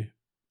Geordi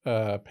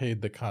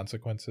paid the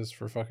consequences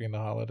for fucking the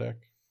holodeck?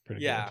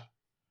 Pretty Yeah. good.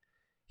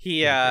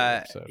 He Pretty great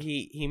episode.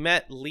 he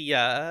met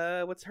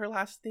Leah. What's her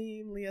last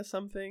name? Leah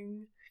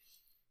something.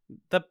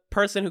 The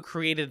person who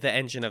created the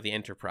engine of the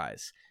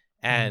Enterprise,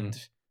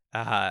 and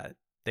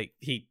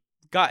he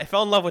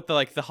fell in love with the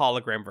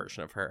hologram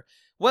version of her.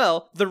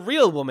 Well, the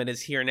real woman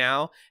is here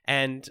now,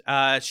 and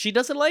she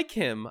doesn't like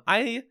him.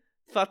 I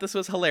thought this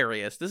was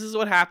hilarious. This is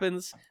what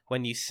happens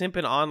when you simp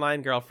an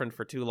online girlfriend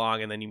for too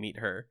long, and then you meet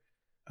her.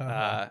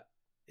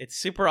 It's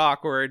super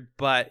awkward,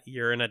 but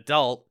you're an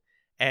adult.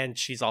 And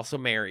she's also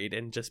married,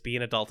 and just be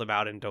an adult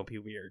about it and don't be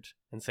weird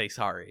and say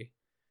sorry.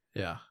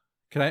 Yeah.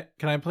 Can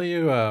I play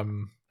you a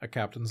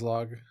captain's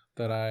log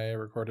that I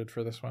recorded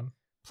for this one?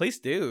 Please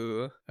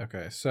do.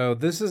 Okay, so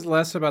this is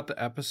less about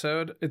the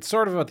episode. It's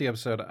sort of about the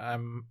episode. I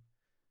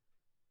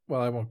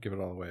won't give it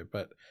all away,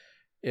 but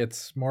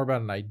it's more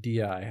about an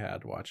idea I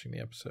had watching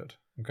the episode.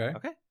 Okay?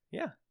 Okay.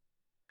 Yeah.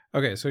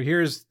 Okay, so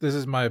this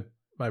is my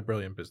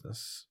brilliant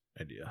business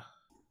idea.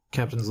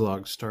 Captain's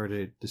log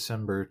started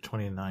December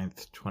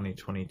 29th,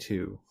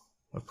 2022,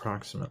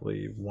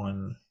 approximately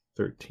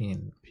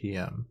 1:13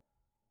 p.m.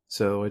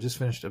 So I just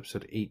finished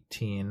episode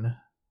 18.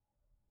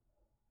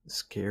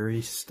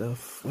 Scary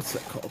stuff. What's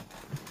that called?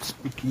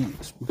 Spooky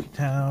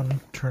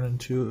town. Turn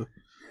into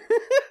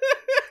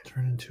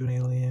an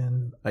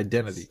alien.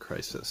 Identity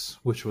Crisis,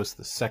 which was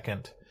the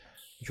second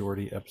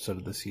Geordi episode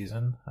of the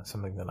season. That's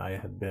something that I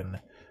had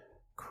been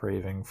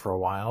craving for a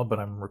while, but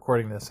I'm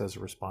recording this as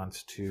a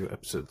response to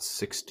episode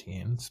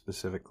 16,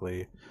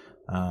 specifically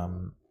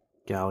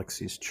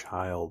Galaxy's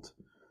Child,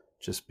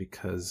 just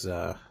because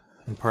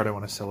in part I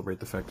want to celebrate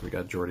the fact that we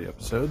got Geordi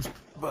episodes,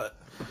 but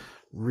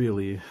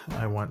really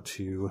I want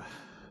to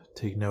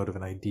take note of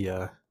an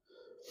idea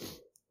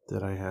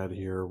that I had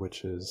here,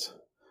 which is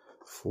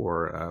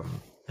for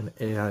an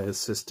AI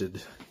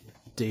assisted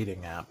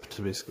dating app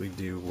to basically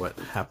do what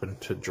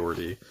happened to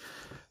Geordi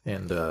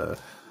and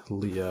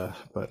Leah,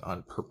 but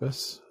on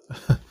purpose,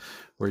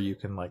 where you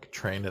can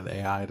train an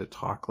AI to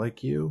talk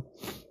like you,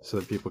 so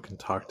that people can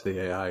talk to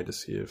the AI to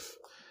see if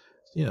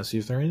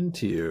they're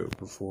into you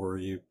before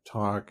you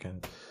talk.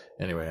 And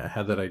anyway, I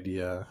had that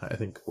idea. I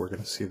think we're going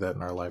to see that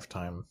in our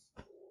lifetime,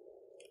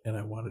 and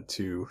I wanted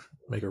to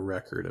make a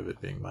record of it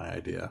being my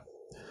idea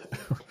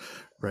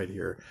right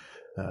here,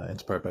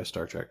 inspired by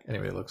Star Trek.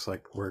 Anyway, it looks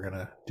like we're going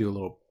to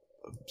do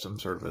some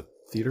sort of a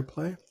theater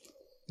play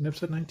in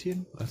episode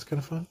 19. That's kind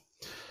of fun.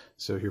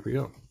 So here we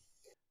go.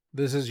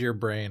 This is your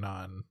brain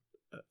on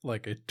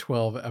a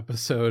 12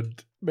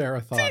 episode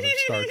marathon of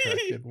Star Trek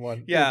in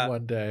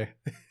one day.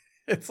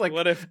 It's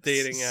what if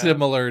dating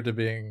similar to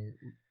being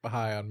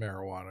high on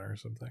marijuana or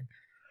something.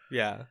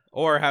 Yeah.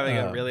 Or having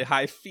a really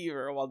high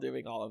fever while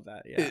doing all of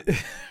that. Yeah.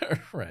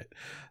 Right.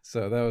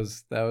 So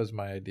that was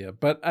my idea.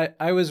 But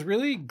I was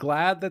really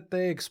glad that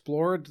they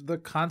explored the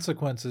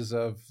consequences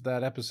of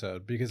that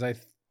episode, because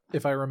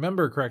if I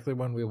remember correctly,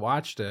 when we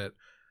watched it,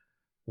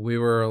 we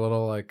were a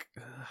little like,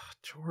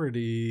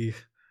 Geordi,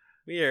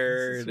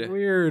 weird. This is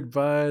weird,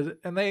 bud.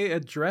 And they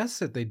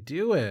address it. They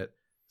do it,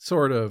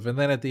 sort of. And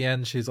then at the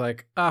end, she's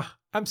like,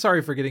 I'm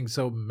sorry for getting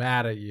so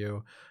mad at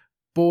you.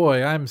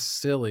 Boy, I'm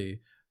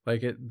silly.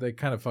 They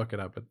kind of fuck it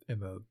up in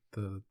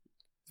the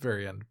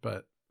very end.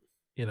 But,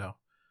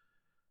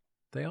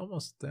 they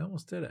almost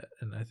did it.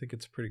 And I think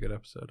it's a pretty good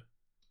episode.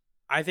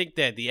 I think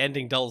that the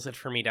ending dulls it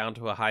for me down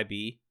to a high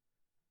B.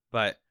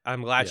 But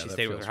I'm glad she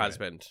stayed with her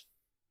husband.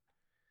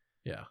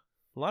 Yeah.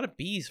 A lot of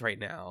B's right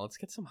now. Let's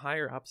get some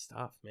higher up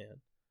stuff,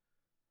 man.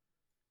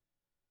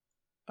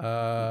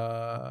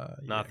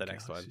 Not the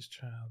next one. Galaxy's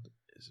Child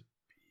is a B.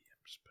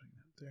 I'm just putting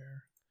that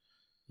there.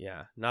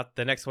 Yeah, not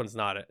the next one's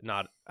not.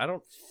 I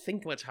don't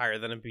think much higher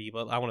than a B,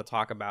 but I want to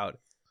talk about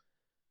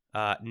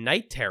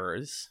Night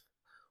Terrors.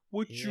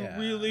 What you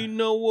really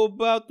know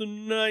about the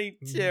Night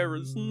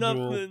Terrors?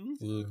 Nothing.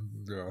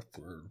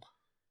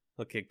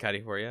 Okay,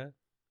 Cuddy for you.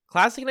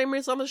 Classic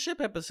Nightmares on the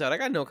Ship episode. I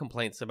got no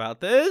complaints about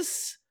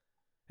this.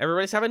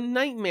 Everybody's having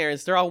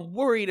nightmares. They're all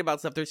worried about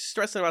stuff. They're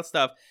stressing about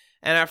stuff.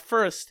 And at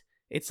first,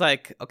 it's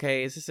like,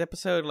 okay, is this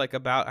episode like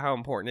about how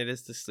important it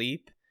is to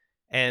sleep?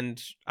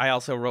 And I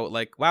also wrote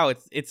like, wow,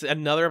 it's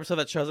another episode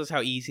that shows us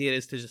how easy it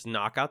is to just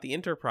knock out the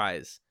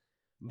Enterprise.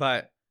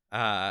 But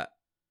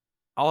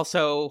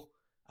also,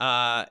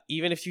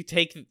 even if you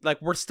take,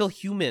 like, we're still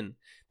human.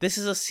 This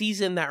is a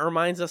season that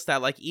reminds us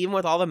that, like, even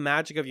with all the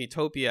magic of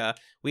Utopia,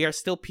 we are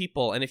still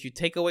people. And if you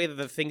take away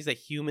the things that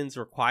humans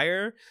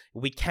require,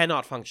 we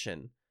cannot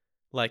function.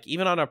 Like,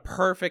 even on a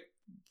perfect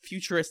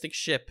futuristic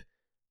ship,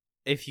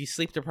 if you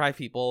sleep deprive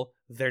people,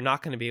 they're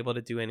not going to be able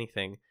to do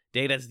anything.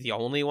 Data's the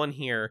only one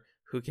here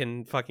who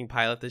can fucking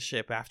pilot this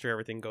ship after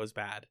everything goes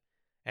bad.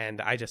 And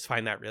I just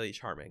find that really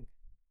charming.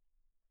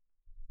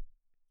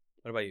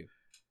 What about you?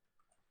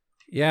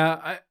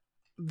 Yeah,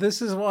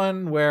 this is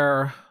one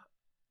where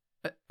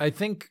I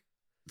think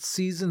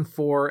season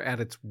 4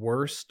 at its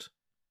worst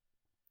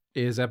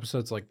is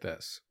episodes like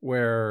this,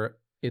 where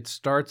it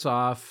starts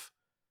off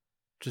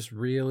just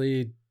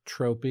really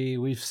tropey.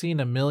 We've seen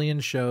a million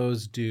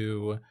shows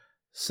do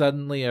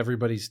suddenly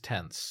everybody's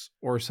tense,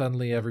 or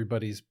suddenly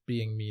everybody's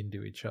being mean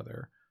to each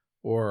other,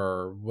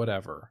 or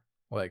whatever.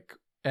 Like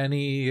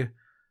any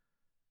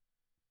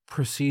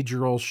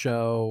procedural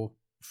show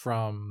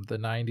from the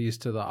 90s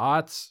to the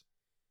aughts,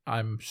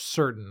 I'm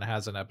certain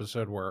has an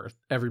episode where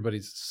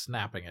everybody's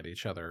snapping at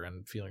each other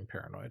and feeling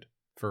paranoid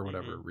for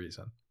whatever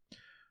reason.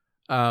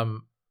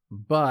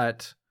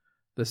 But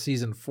the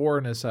season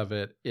 4-ness of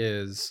it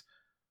is,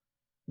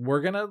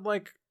 we're gonna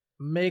like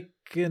make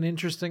an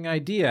interesting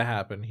idea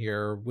happen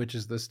here, which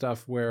is the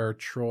stuff where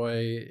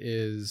Troy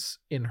is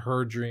in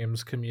her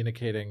dreams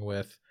communicating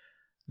with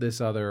this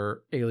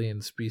other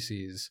alien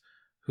species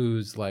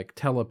whose like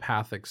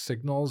telepathic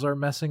signals are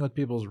messing with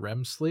people's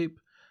REM sleep,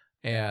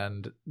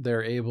 and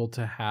they're able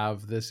to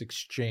have this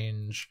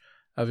exchange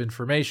of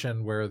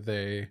information where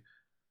they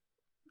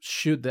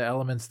shoot the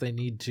elements they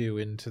need to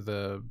into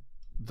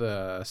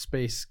the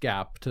space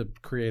gap to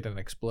create an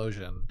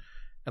explosion.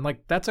 And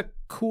like, that's a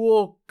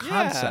cool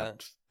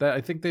concept that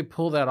I think they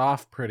pull that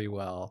off pretty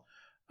well.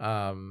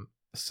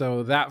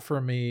 So that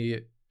for me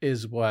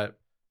is what,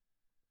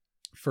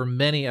 for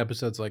many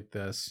episodes like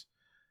this,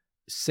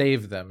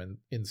 save them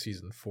in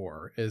season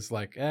 4, is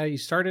like, you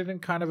started in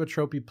kind of a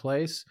tropey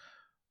place,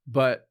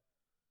 but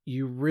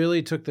you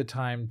really took the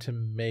time to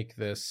make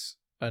this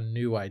a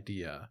new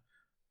idea,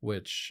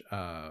 which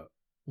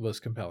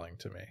was compelling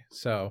to me.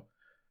 So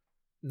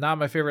not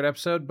my favorite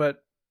episode,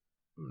 but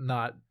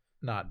not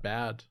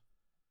bad.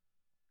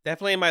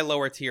 Definitely in my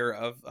lower tier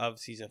of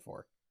season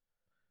 4.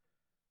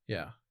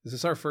 Yeah. Is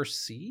this our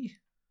first C?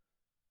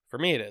 For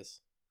me, it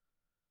is.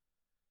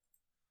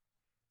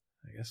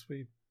 I guess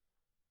we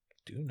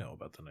do know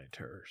about the Night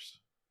Terrors.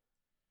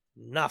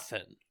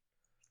 Nothing.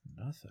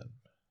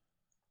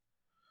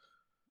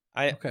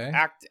 Okay.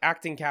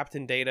 Acting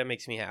Captain Data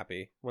makes me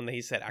happy. When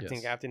he said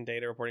acting Captain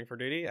Data reporting for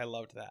duty, I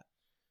loved that.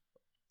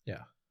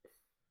 Yeah.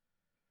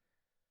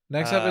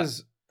 Next up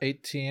is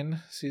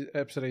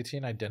episode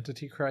 18,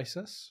 Identity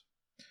Crisis.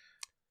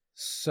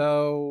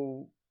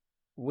 So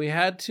we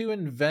had to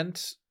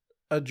invent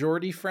a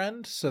Geordi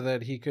friend so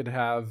that he could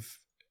have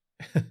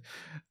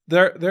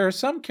there are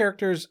some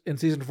characters in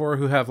season 4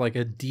 who have like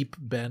a deep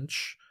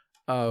bench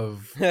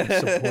of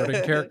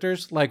supporting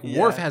characters. Like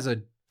Worf has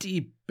a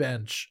deep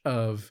bench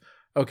of,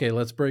 okay,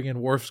 let's bring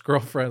in Worf's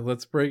girlfriend,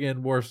 let's bring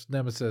in Worf's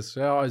nemesis,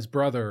 his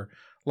brother.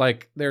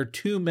 Like, there are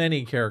too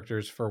many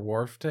characters for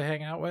Worf to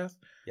hang out with.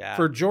 Yeah.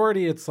 For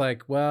Geordi, it's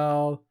like,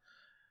 well,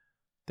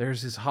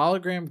 there's his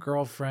hologram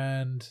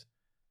girlfriend,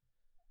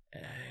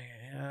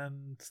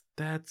 and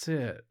that's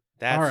it.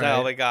 That's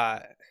all we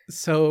got.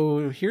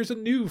 So here's a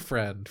new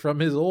friend from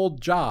his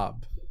old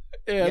job.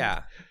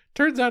 And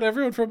turns out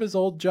everyone from his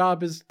old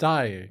job is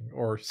dying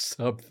or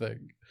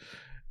something.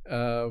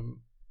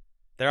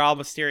 They're all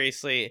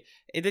mysteriously...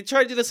 They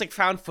try to do this like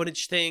found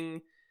footage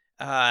thing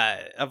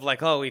of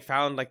like, oh, we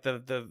found like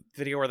the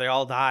video where they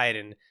all died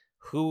and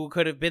who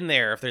could have been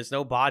there if there's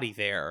no body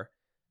there.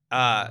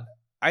 I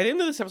think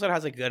that this episode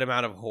has a good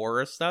amount of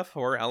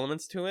horror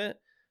elements to it.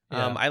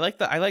 I like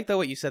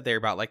what you said there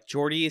about like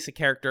Geordi is a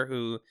character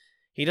who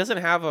he doesn't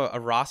have a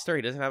roster,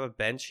 he doesn't have a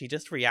bench, he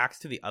just reacts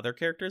to the other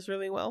characters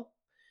really well.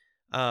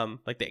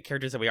 Like the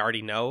characters that we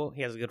already know,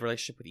 he has a good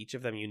relationship with each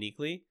of them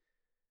uniquely.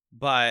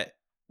 But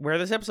where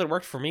this episode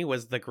worked for me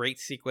was the great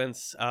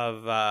sequence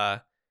of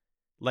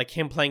like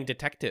him playing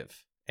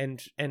detective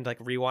and like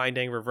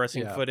rewinding,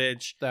 reversing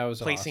footage, that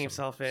was placing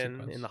awesome himself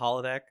sequence. in the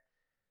holodeck.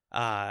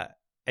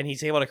 And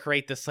he's able to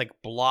create this like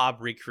blob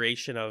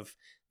recreation of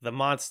the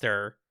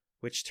monster,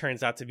 which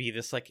turns out to be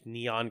this like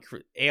neon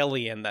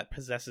alien that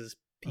possesses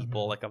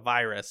people like a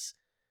virus,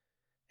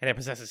 and it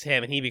possesses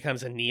him, and he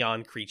becomes a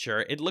neon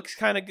creature. It looks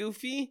kind of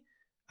goofy.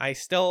 I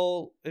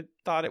still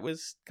thought it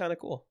was kind of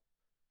cool.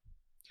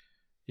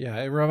 Yeah,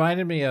 it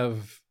reminded me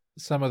of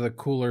some of the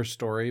cooler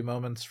story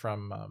moments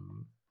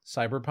from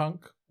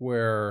Cyberpunk,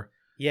 where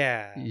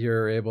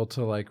you're able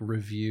to like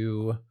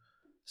review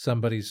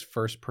somebody's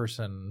first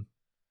person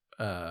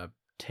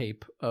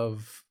tape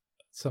of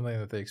something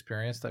that they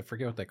experienced. I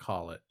forget what they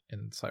call it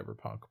in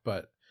Cyberpunk,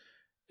 but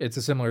it's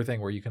a similar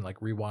thing where you can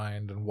like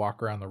rewind and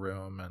walk around the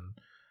room, and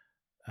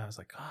I was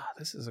like,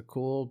 this is a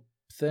cool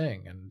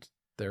thing, and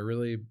they're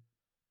really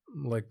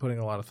like putting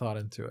a lot of thought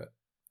into it.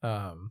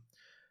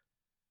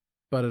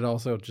 But it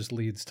also just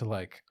leads to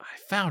like, I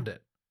found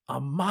it, a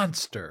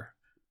monster,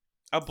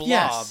 A blob.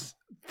 Yes,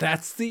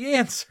 that's the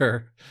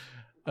answer.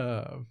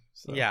 So.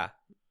 Yeah,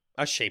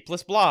 a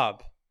shapeless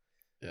blob.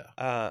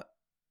 Yeah.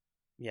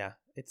 Yeah,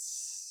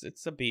 it's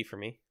a B for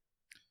me.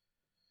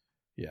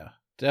 Yeah,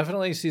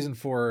 definitely season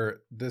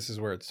 4. This is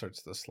where it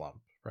starts to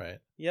slump, right?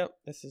 Yep,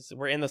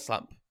 we're in the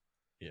slump.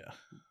 Yeah.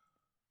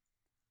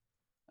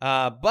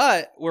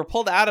 But we're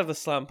pulled out of the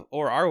slump,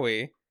 or are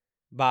we,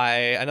 by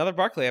another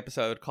Barclay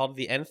episode called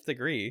The Nth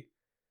Degree.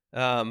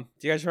 Do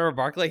you guys remember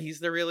Barclay? He's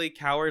the really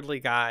cowardly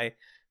guy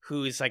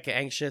who's like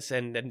anxious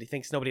and he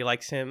thinks nobody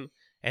likes him.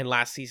 And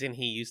last season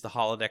he used the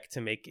holodeck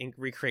to make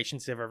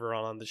recreations of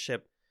everyone on the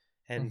ship,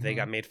 and they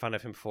got made fun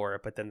of him for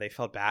it, but then they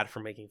felt bad for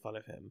making fun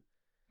of him.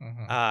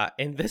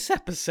 In this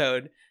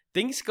episode,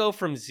 things go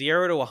from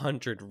 0 to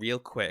 100 real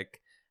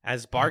quick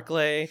as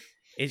Barclay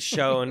is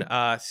shown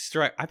I'm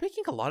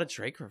making a lot of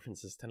Drake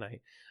references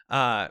tonight.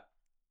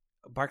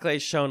 Barclay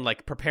is shown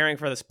like preparing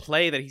for this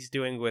play that he's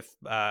doing with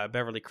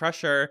Beverly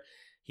Crusher.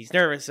 He's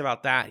nervous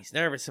about that. He's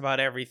nervous about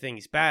everything.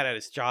 He's bad at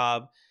his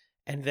job.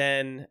 And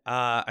then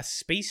a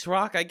space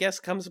rock, I guess,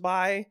 comes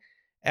by,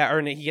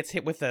 or he gets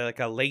hit with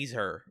a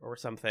laser or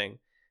something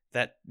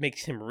that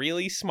makes him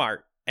really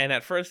smart. And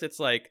at first it's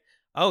like,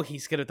 oh,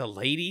 he's good at the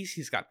ladies.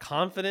 He's got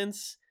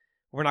confidence.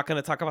 We're not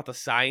going to talk about the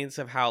science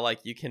of how like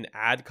you can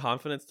add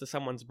confidence to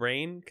someone's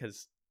brain,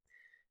 because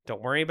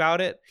don't worry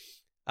about it.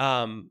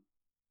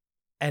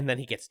 And then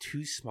he gets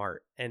too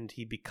smart and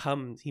he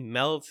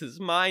melds his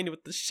mind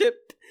with the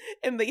ship,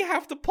 and they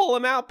have to pull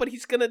him out, but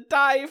he's going to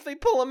die if they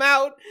pull him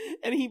out.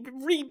 And he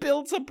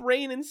rebuilds a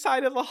brain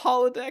inside of a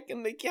holodeck,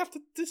 and they have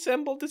to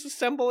disassemble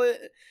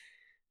it.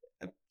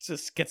 It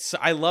just gets,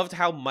 I loved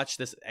how much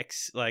this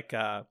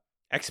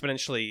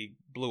exponentially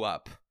blew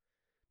up,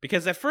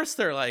 because at first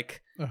they're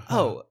like,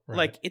 right.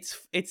 Like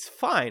it's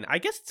fine. I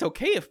guess it's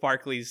okay if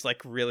Barclay's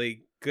like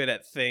really good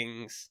at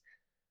things.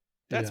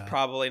 That's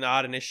probably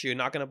not an issue.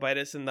 Not going to bite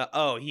us in the,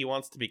 he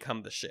wants to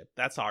become the ship.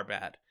 That's our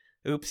bad.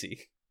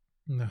 Oopsie.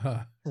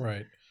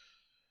 Right.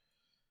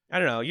 I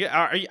don't know.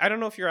 I don't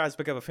know if you're as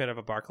big of a fan of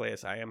a Barclay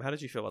as I am. How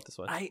did you feel about this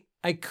one?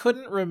 I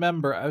couldn't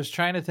remember. I was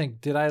trying to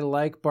think, did I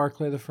like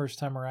Barclay the first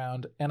time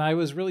around? And I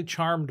was really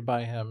charmed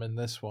by him in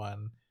this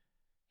one.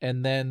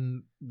 And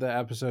then the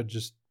episode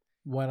just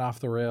went off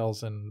the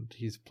rails and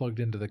he's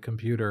plugged into the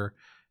computer,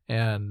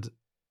 and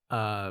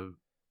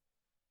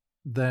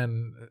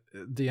then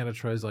Deanna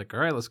Troy's like, all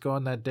right, let's go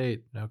on that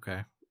date.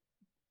 Okay.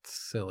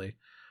 Silly.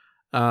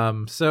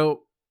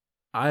 So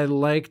I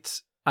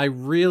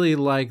really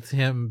liked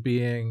him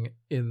being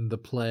in the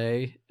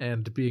play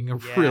and being a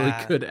really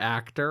good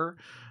actor.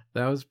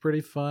 That was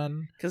pretty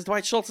fun. Because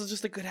Dwight Schultz is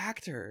just a good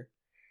actor.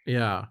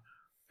 Yeah.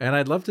 And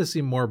I'd love to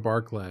see more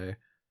Barclay.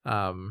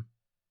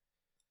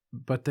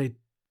 But they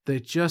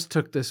just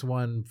took this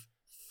one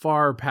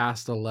far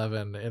past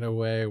 11 in a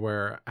way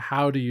where,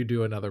 how do you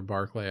do another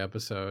Barclay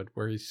episode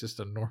where he's just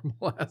a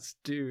normal ass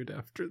dude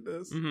after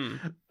this?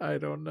 I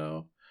don't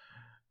know.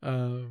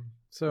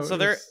 So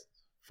they're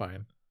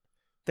fine.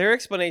 Their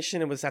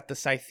explanation was that the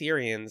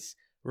Cytherians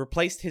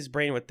replaced his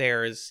brain with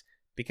theirs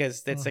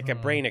because it's like a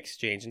brain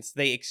exchange, and so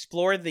they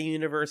explored the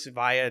universe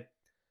via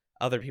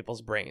other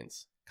people's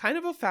brains. Kind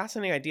of a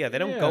fascinating idea. They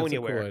don't go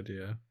anywhere. Cool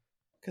idea.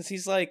 Because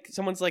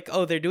someone's like,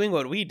 oh, they're doing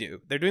what we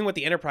do. They're doing what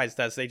the Enterprise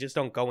does. They just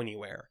don't go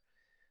anywhere.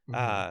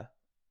 And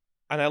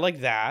I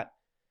like that.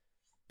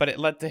 But it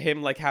led to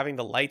him like having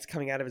the lights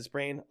coming out of his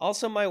brain.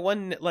 Also, my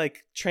one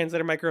like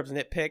translator microbes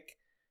nitpick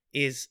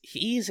is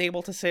he's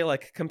able to say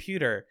like,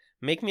 computer,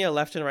 make me a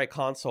left and right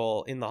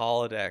console in the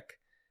holodeck.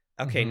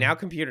 Okay, now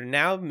computer,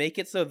 now make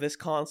it so this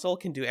console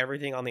can do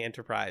everything on the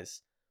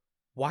Enterprise.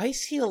 Why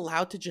is he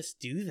allowed to just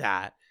do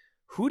that?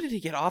 Who did he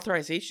get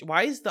authorization?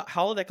 Why is the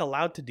holodeck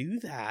allowed to do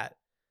that?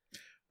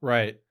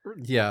 Right.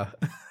 Yeah.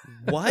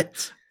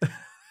 What?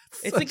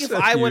 It's like if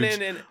I went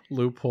in and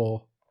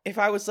loophole. If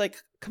I was like,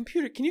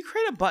 computer, can you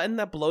create a button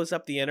that blows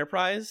up the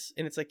Enterprise?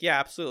 And it's like, yeah,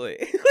 absolutely.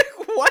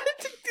 Like,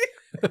 what?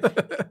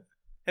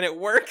 And it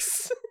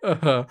works.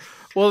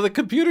 Well, the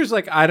computer's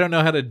like, I don't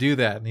know how to do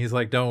that. And he's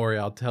like, don't worry,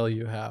 I'll tell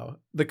you how.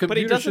 The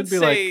computer should be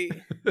like,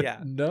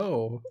 yeah,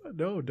 no,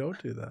 don't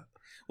do that.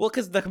 Well,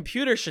 because the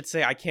computer should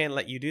say, I can't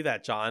let you do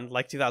that, John,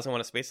 like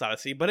 2001: A Space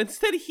Odyssey. But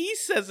instead, he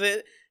says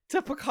it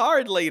to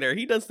Picard later.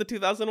 He does the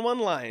 2001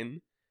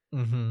 line.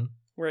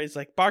 Where he's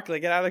like, Barclay,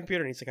 get out of the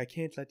computer. And he's like, I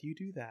can't let you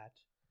do that.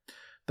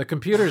 The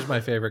computer is my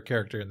favorite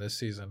character in this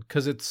season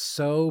because it's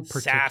so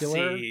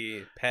particular.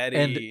 Sassy, petty.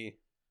 And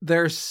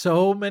there's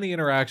so many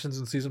interactions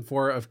in season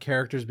 4 of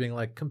characters being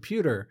like,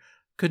 computer,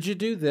 could you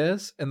do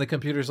this? And the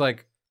computer's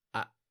like,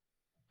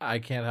 I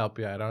can't help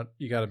you.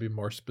 You got to be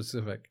more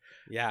specific.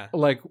 Yeah.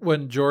 Like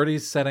when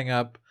Geordi's setting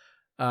up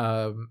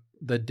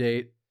the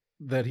date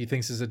that he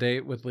thinks is a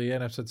date with Leah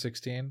in episode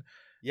 16.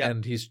 Yeah.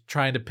 And he's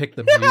trying to pick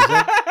the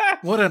music.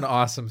 What an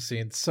awesome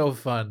scene. So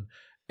fun.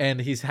 and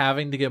he's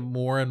having to get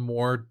more and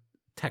more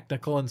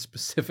technical and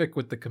specific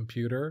with the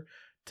computer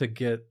to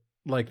get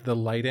like the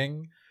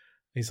lighting.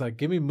 He's like,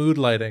 give me mood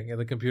lighting, and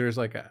the computer's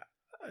like,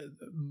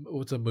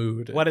 what's a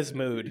mood? What is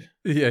mood?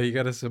 Yeah, you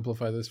got to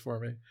simplify this for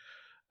me.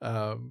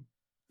 So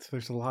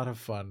there's a lot of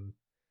fun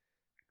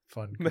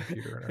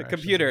computer interactions.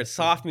 Computer,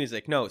 soft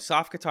music. No,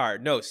 soft guitar.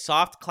 No,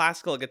 soft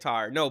classical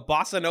guitar. No,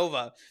 bossa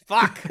nova.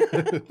 Fuck.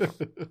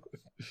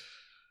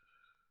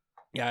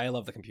 Yeah, I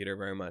love the computer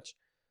very much.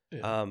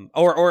 Yeah.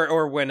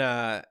 Or when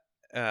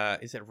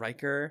is it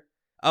Riker?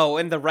 Oh,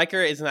 and the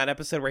Riker is in that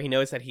episode where he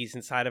knows that he's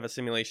inside of a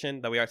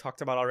simulation that we already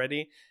talked about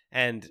already,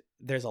 and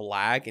there's a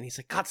lag, and he's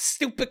like, God,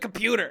 stupid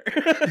computer.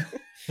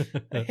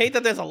 I hate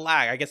that there's a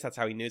lag. I guess that's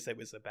how he knew it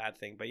was a bad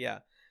thing, but yeah.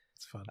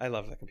 It's fun. I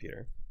love the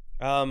computer.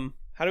 How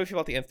do we feel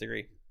about the Nth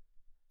Degree?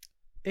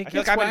 It I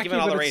feel like I've been giving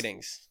all the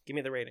ratings. Give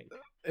me the rating.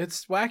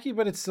 It's wacky,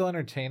 but it's still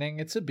entertaining.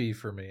 It's a B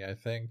for me, I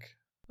think.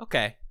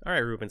 Okay. All right,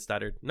 Ruben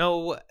Studdard.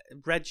 No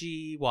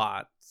Reggie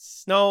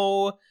Watts.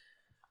 No.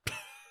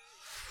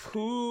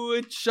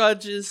 Who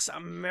judges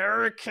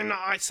American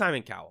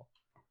Simon Cowell.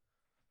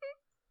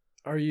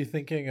 Are you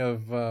thinking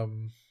of I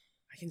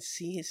can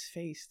see his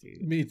face,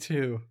 dude. Me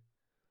too.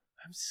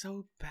 I'm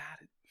so bad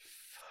at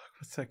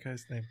What's that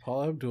guy's name?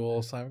 Paul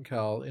Abdul, Simon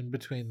Cowell, in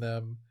between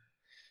them.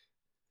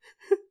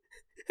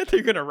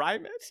 They're gonna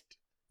rhyme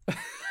it.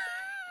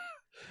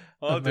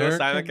 Oh, do a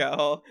Simon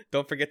Cowell.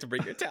 Don't forget to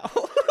bring your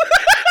towel.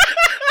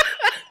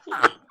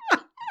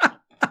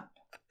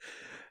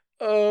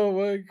 Oh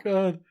my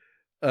god.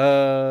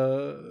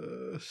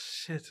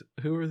 Shit.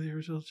 Who are the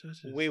original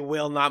judges? We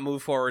will not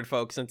move forward,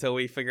 folks, until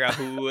we figure out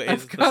who is.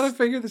 I've got to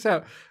figure this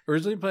out.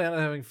 Originally planned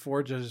on having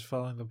 4 judges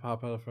following the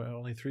pop out.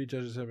 Only 3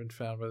 judges have been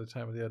found by the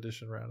time of the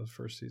audition round of the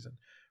first season.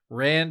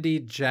 Randy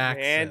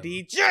Jackson.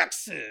 Randy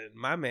Jackson,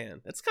 my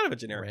man. That's kind of a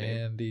generic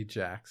name. Randy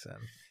Jackson.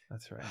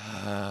 That's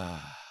right.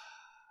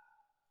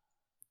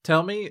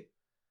 Tell me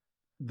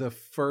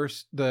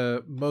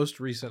the most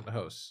recent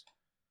hosts,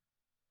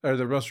 or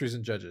the most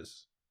recent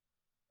judges.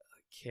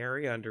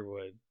 Carrie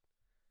Underwood.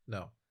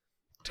 No.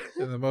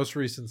 In the most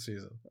recent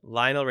season.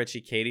 Lionel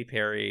Richie, Katy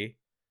Perry,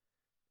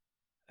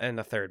 and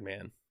the third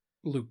man.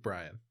 Luke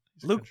Bryan.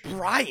 Luke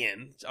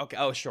Bryan? Okay.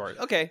 Oh, sure.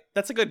 Okay.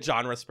 That's a good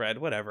genre spread.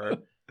 Whatever.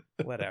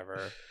 Whatever.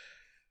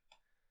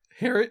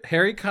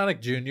 Harry Connick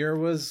Jr.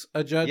 was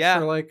a judge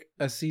for like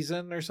a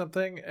season or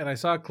something, and I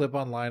saw a clip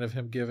online of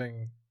him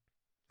giving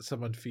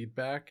someone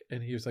feedback,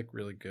 and he was like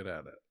really good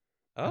at it.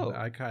 Oh. And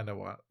I kind of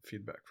want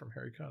feedback from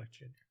Harry Connick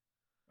Jr.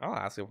 I'll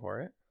ask him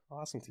for it. I'll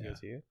ask him to go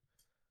to you.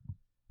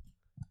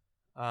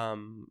 You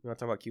want to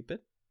talk about Cupid?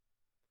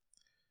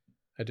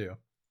 I do.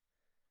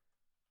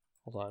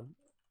 Hold on.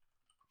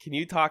 Can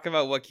you talk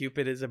about what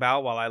Cupid is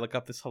about while I look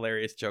up this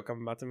hilarious joke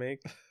I'm about to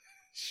make?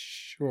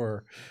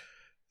 Sure.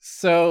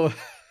 So,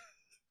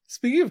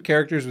 speaking of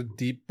characters with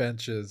deep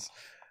benches,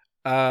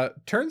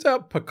 turns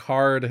out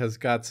Picard has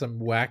got some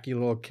wacky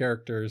little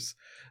characters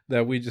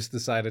that we just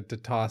decided to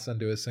toss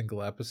into a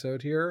single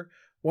episode here.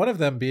 One of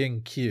them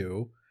being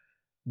Q.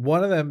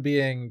 One of them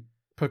being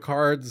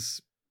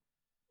Picard's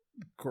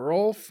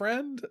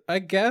girlfriend, I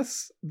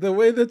guess. The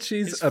way that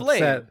she's his upset.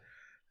 Flame.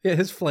 Yeah,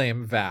 his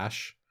flame,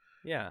 Vash.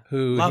 Yeah.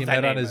 Who Love he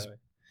that met name,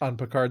 on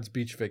Picard's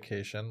beach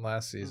vacation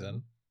last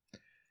season.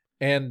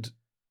 And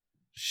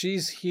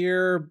she's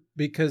here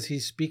because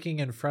he's speaking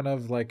in front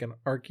of like an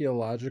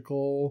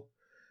archaeological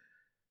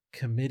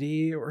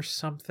committee or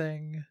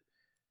something.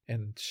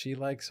 And she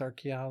likes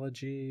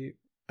archaeology.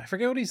 I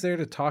forget what he's there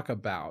to talk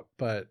about,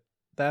 but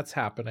that's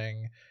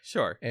happening.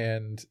 Sure.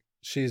 And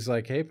she's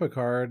like, hey,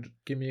 Picard,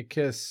 give me a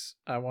kiss.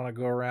 I want to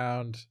go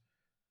around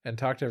and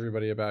talk to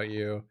everybody about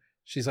you.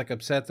 She's like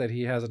upset that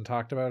he hasn't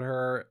talked about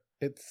her.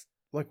 It's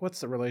like,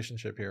 what's the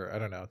relationship here? I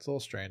don't know. It's a little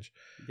strange.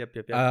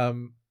 Yep.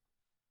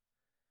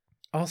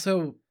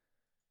 Also,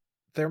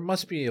 there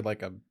must be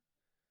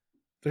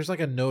there's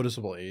like a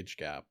noticeable age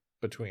gap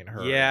between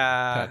her and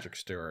Patrick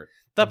Stewart.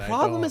 The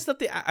problem is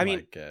that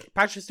it.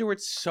 Patrick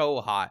Stewart's so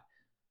hot,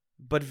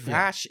 but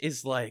Vash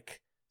is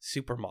like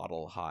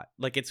supermodel hot.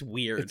 Like, it's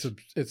weird.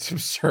 It's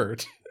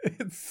absurd.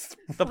 It's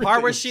the really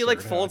part where she like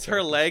absurd folds how her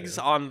attractive legs she is.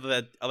 on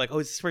the like, oh,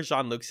 is this where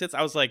Jean-Luc sits?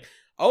 I was like,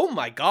 oh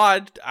my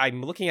god,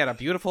 I'm looking at a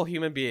beautiful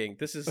human being.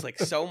 This is like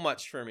so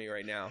much for me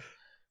right now.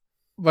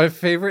 My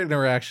favorite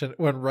interaction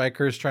when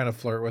Riker's trying to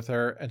flirt with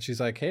her and she's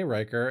like, hey,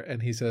 Riker.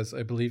 And he says,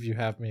 I believe you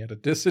have me at a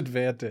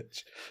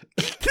disadvantage.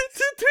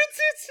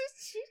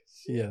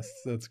 Yes,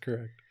 that's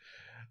correct.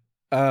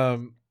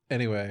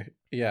 Anyway,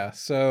 yeah.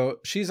 So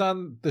she's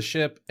on the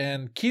ship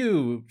and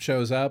Q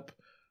shows up.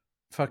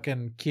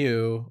 Fucking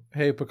Q.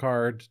 Hey,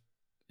 Picard.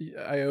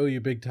 I owe you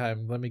big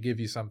time. Let me give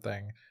you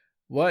something.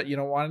 What? You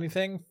don't want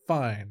anything?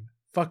 Fine.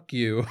 Fuck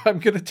you. I'm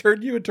going to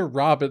turn you into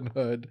Robin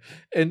Hood,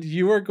 and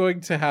you are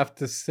going to have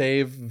to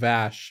save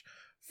Vash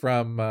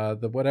from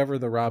whatever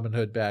the Robin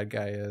Hood bad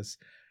guy is.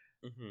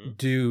 Mm-hmm.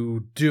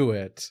 Do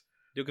it.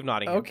 Duke of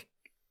Nottingham. Okay.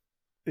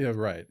 Yeah,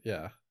 right.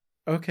 Yeah.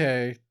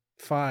 Okay.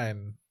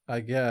 Fine. I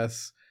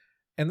guess.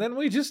 And then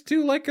we just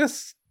do like a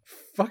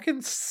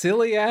fucking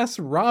silly ass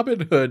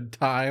Robin Hood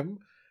time.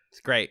 It's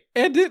great.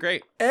 And it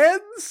Great.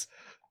 ends.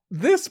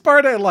 This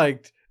part I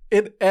liked.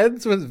 It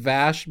ends with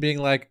Vash being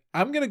like,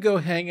 "I'm gonna go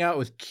hang out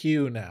with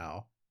Q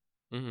now,"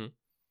 Mm-hmm.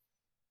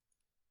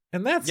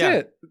 and that's Yeah.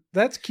 it.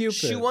 That's Cupid.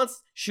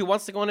 She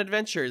wants to go on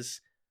adventures,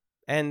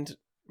 and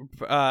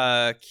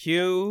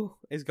Q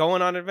is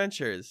going on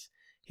adventures.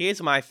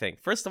 Here's my thing.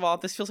 First of all,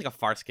 this feels like a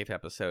Farscape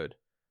episode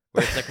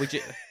where it's like we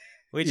just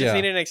Yeah.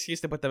 needed an excuse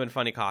to put them in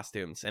funny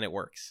costumes, and it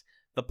works.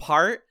 The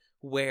part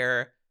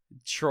where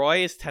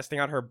Troy is testing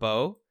out her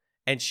bow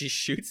and she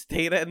shoots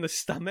Data in the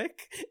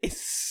stomach is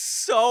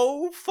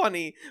so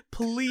funny.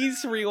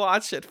 Please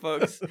rewatch it,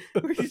 folks.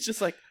 Where he's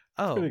just like,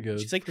 oh, Pretty good.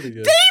 she's like, Pretty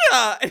good.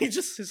 Data, and he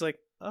just is like,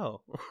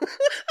 oh,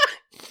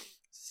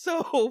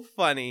 so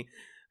funny.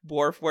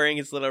 Worf wearing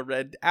his little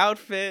red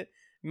outfit.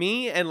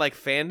 Me and like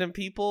fandom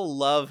people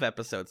love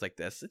episodes like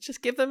this.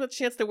 Just give them a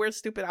chance to wear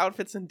stupid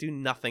outfits and do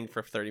nothing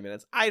for 30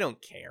 minutes. I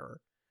don't care.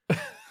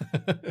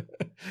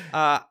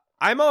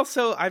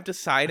 I've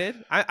decided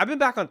I've been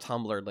back on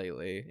Tumblr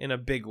lately in a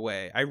big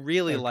way. I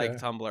really like Okay.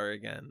 Tumblr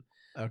again.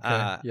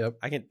 Okay. Yep.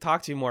 I can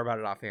talk to you more about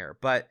it off air,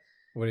 but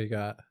What do you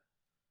got?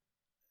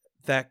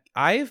 that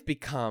I have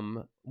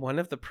become one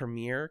of the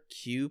premier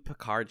Q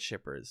Picard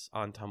shippers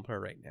on Tumblr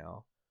right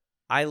now.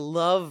 I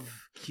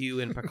love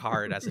Q and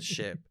Picard as a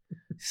ship.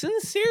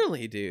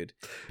 Sincerely, dude.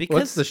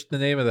 What's Because the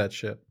name of that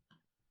ship?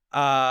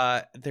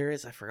 there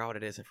is, I forgot what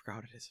it is.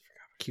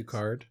 Q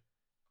card.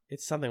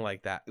 It's something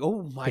like that.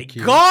 Oh my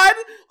Q. god!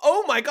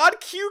 Oh my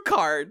god, Q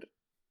card.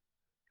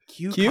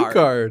 Q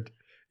card.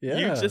 Yeah.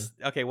 You just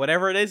okay,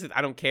 whatever it is,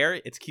 I don't care.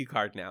 It's Q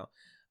card now.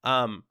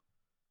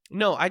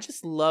 No, I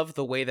just love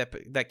the way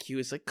that Q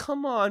is like,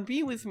 come on,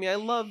 be with me. I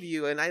love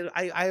you, and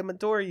I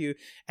adore you.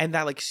 And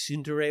that like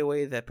tsundere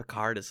way that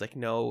Picard is like,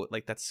 no,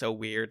 like that's so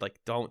weird. Like,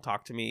 don't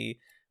talk to me.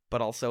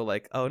 But also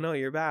like, oh no,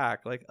 you're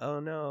back. Like, oh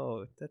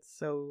no, that's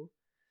so.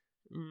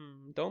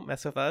 Don't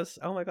mess with us.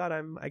 Oh my god,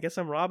 I guess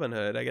I'm Robin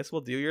Hood. I guess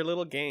we'll do your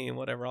little game.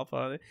 Whatever. I'll put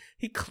on it.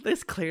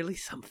 There's clearly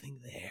something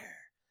there.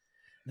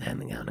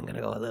 Then I'm gonna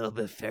go a little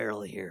bit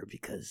feral here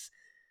because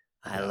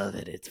I love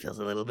it. It feels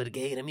a little bit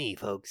gay to me,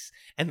 folks.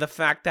 And the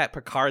fact that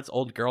Picard's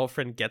old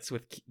girlfriend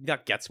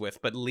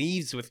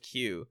leaves with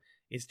Q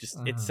is just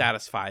it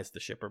satisfies the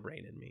shipper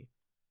brain in me.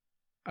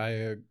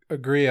 I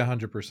agree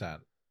 100%.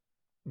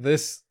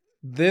 This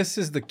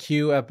is the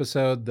Q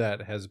episode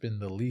that has been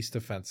the least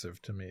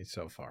offensive to me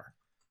so far.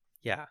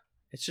 Yeah,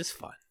 it's just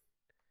fun.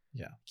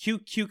 Yeah. Q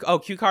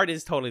card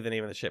is totally the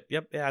name of the ship.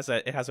 Yep,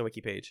 it has a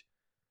wiki page.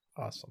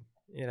 Awesome.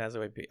 It has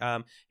a wiki.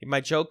 My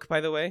joke, by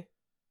the way.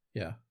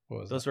 Yeah. What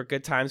was Those were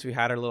good times. We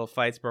had our little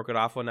fights, broke it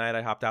off one night.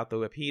 I hopped out the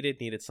whip heated,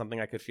 needed something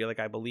I could feel like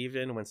I believed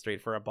in, went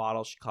straight for a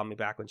bottle. She called me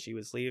back when she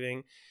was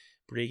leaving.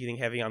 Breathing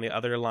heavy on the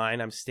other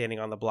line. I'm standing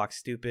on the block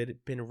stupid.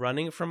 Been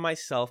running from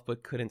myself,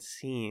 but couldn't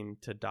seem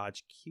to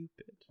dodge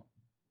Cupid.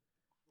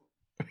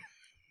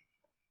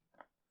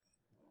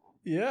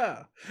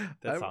 Yeah.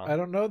 That song. I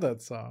don't know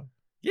that song.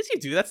 Yes, you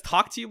do. That's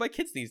Talk to You by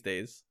kids these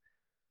days.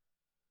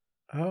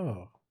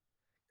 Oh.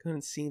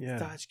 Couldn't seem Yeah, to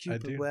dodge I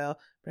Cupid do. well.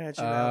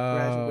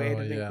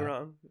 Graduated yeah. and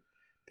grown.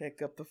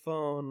 Pick up the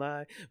phone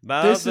line.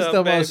 This is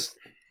the most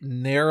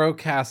narrow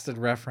casted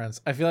reference.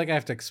 I feel like I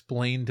have to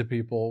explain to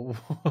people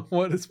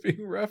what is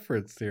being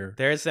referenced here.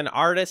 There's an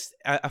artist,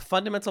 a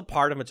fundamental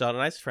part of Magellan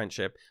and I's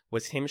friendship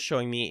was him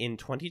showing me in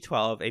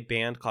 2012 a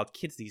band called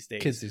Kids These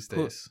Days. Kids These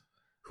Days.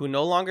 Who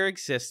no longer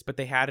exists, but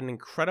they had an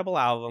incredible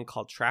album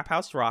called Trap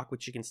House Rock,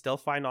 which you can still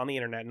find on the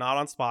internet, not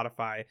on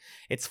Spotify.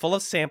 It's full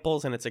of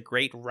samples, and it's a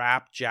great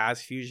rap,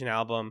 jazz, fusion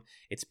album.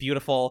 It's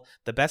beautiful.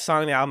 The best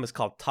song on the album is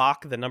called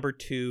Talk, the number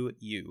 2,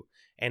 You,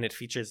 and it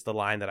features the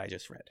line that I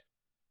just read.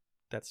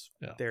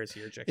 There's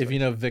your Jack. If you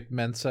know Vic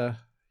Mensa,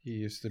 he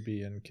used to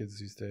be in Kids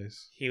These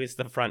Days. He was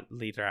the front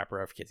lead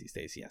rapper of Kids These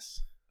Days,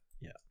 yes.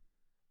 Yeah.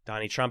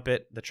 Donnie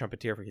Trumpet, the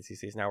trumpeter for Kids These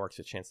Days, now works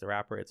with Chance the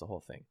Rapper. It's a whole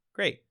thing.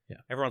 Great. Yeah.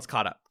 Everyone's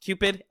caught up.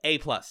 Cupid, A+.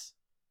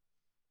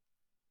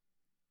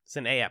 It's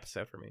an A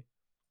episode for me.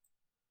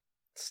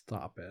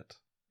 Stop it.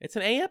 It's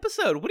an A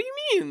episode. What do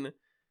you mean?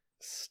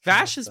 Stop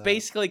Vash is that.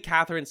 basically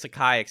Catherine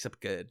Sakai, except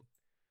good.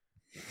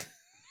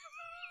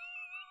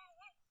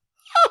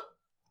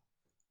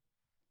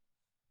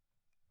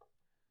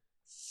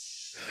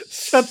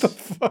 Shut the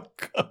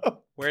fuck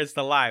up. Where's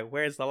the lie?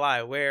 Where's the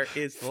lie? Where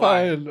is the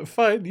lie?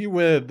 Fine, you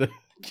win.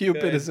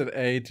 Cupid Good. is an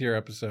A tier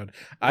episode.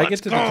 I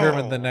get to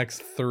determine the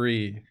next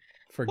 3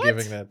 for What?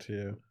 giving that to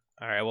you.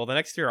 All right. Well, the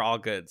next 2 are all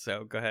good.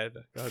 So go ahead.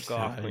 Go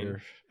off.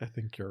 Queen. I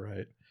think you're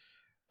right.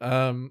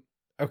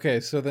 Okay,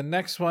 so the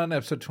next one,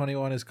 episode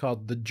 21, is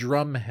called The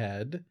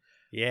Drumhead.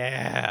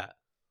 Yeah.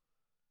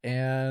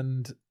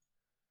 And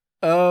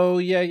oh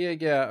yeah.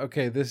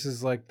 Okay, this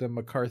is like the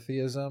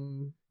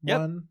McCarthyism Yep.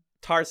 one.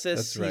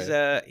 Tarsus.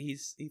 That's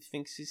He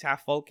thinks he's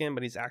half Vulcan,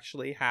 but he's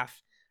actually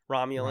half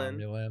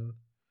Romulan.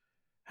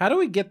 How do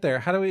we get there?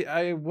 How do we?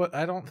 I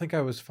don't think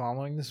I was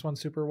following this one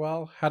super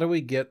well. How do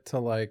we get to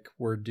like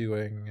we're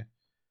doing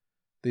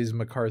these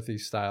McCarthy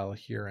style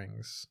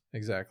hearings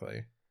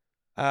exactly?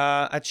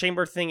 A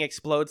chamber thing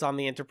explodes on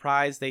the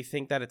Enterprise. They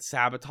think that it's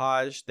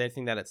sabotage. They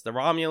think that it's the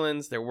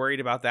Romulans. They're worried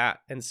about that.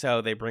 And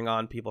so they bring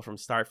on people from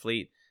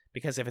Starfleet,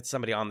 because if it's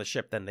somebody on the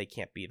ship, then they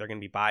can't be. They're going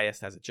to be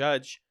biased as a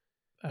judge.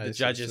 The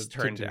judges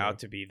turned out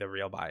to be the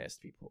real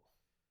biased people.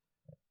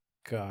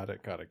 Got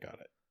it.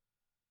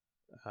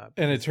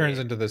 And it turns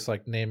into this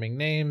like naming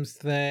names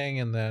thing,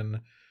 and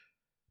then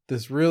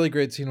this really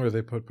great scene where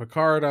they put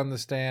Picard on the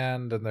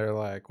stand, and they're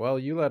like, well,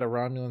 you let a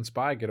Romulan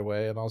spy get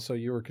away, and also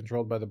you were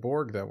controlled by the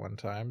Borg that one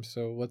time,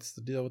 so what's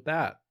the deal with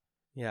that?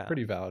 Yeah.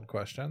 Pretty valid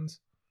questions.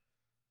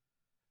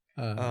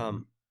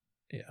 Yeah.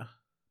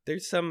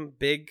 There's some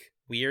big,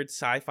 weird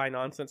sci-fi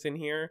nonsense in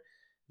here.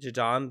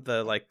 Jadon,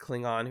 the like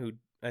Klingon who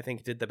I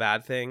think did the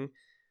bad thing,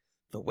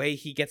 the way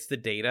he gets the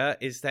data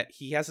is that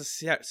he has a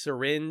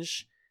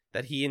syringe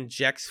that he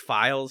injects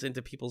files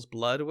into people's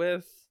blood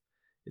with.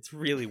 It's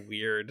really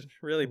weird,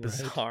 really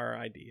bizarre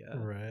idea.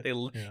 Right.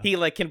 He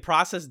like can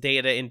process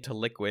data into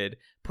liquid,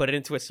 put it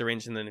into a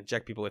syringe, and then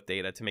inject people with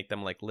data to make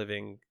them like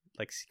living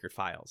like secret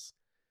files.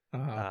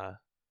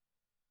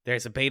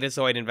 There's a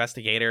Betazoid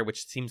investigator,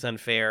 which seems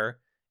unfair,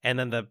 and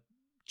then the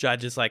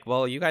judge is like,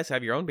 "Well, you guys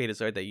have your own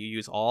Betazoid that you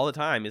use all the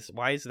time.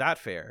 Why is that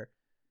fair?"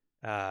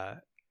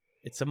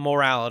 It's a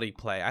morality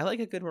play. I like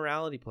a good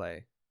morality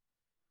play.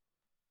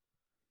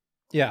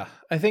 Yeah,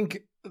 I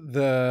think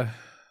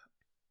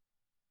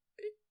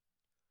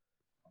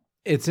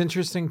it's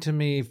interesting to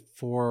me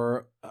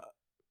for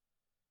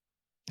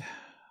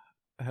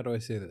how do I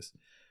say this?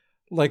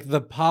 Like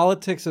the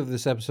politics of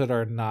this episode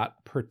are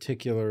not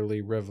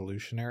particularly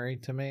revolutionary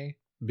to me,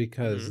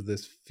 because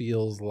this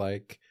feels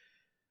like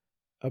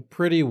a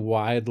pretty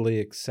widely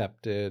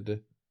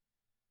accepted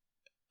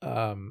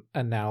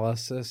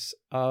analysis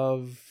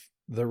of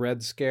the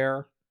Red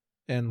Scare.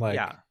 And like,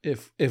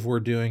 if we're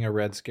doing a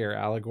Red Scare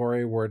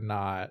allegory, we're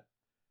not.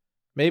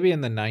 Maybe in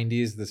the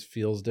 90s this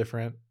feels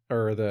different,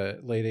 or the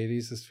late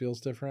 80s this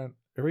feels different.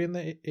 Are we in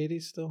the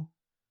 80s still?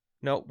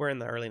 No, we're in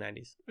the early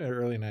 90s.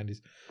 Early 90s.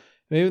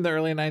 Maybe in the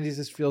early 90s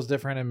this feels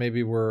different, and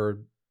maybe we're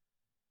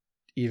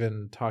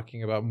even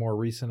talking about more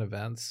recent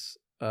events.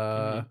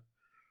 And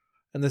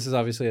this is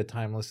obviously a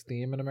timeless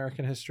theme in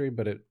American history,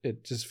 but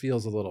it just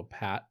feels a little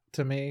pat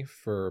to me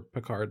for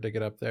Picard to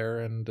get up there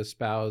and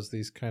espouse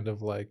these kind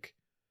of like,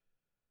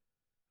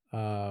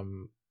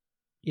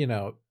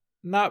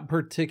 not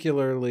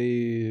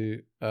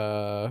particularly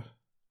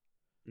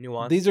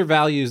nuance. These are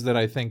values that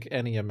I think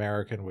any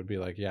American would be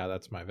like, yeah,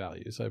 that's my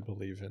values. I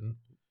believe in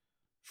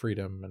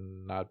freedom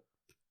and not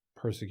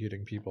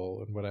persecuting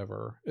people and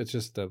whatever. It's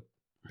just that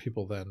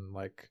people then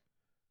like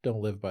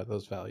don't live by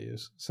those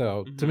values.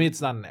 So to me,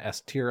 it's not an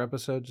S tier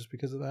episode just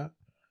because of that.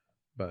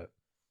 But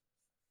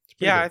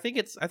yeah, good.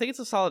 I think it's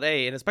a solid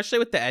A, and especially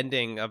with the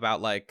ending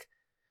about like,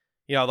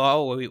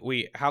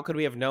 we how could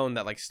we have known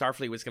that like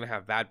Starfleet was going to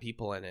have bad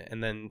people in it?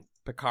 And then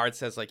Picard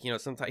says like,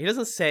 sometimes he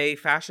doesn't say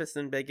fascists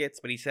and bigots,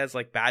 but he says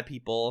like bad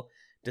people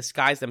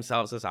disguise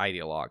themselves as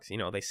ideologues.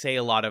 They say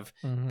a lot of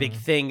big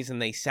things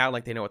and they sound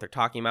like they know what they're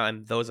talking about,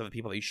 and those are the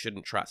people that you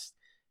shouldn't trust.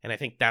 And I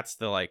think that's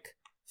the like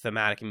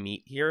thematic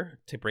meat here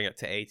to bring it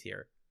to A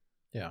tier.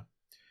 Yeah.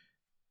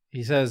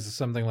 He says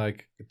something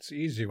like, it's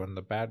easy when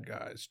the bad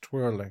guy's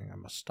twirling a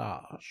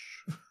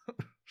mustache.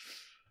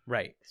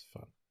 Right. It's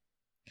fun.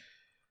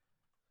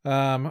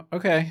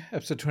 Okay.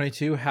 Episode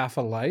 22, Half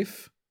a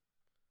Life.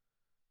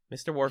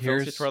 Mr. Worf,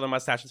 those who twirl their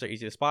mustaches are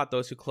easy to spot.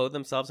 Those who clothe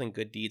themselves in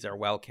good deeds are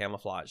well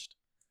camouflaged.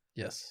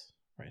 Yes.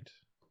 Right.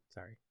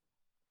 Sorry.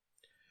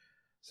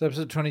 So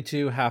episode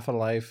 22, Half a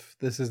Life.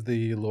 This is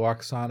the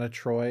Lwaxana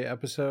Troi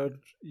episode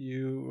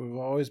you have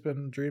always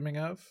been dreaming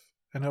of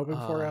and hoping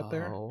for out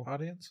there,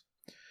 audience.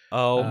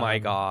 Oh my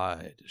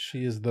God.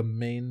 She is the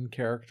main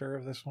character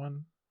of this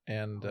one,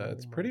 and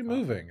it's pretty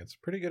moving. It's a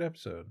pretty good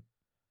episode.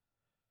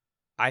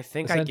 I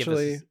think I give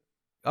this...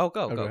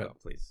 Go,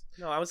 please.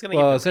 No, I was going to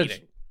give it a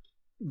rating.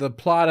 The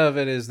plot of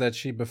it is that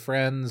she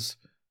befriends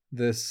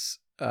this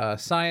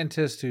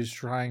scientist who's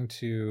trying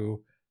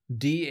to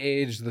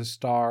de-age the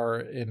star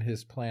in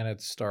his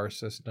planet's star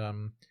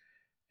system,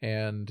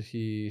 and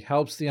he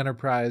helps the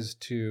Enterprise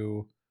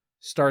to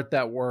start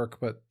that work,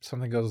 but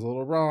something goes a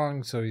little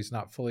wrong, so he's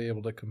not fully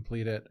able to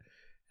complete it,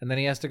 and then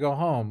he has to go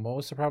home. What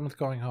was the problem with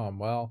going home?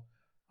 Well,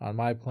 on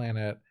my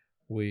planet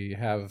we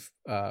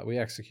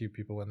execute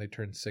people when they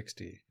turn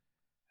 60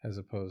 as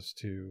opposed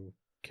to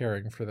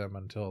caring for them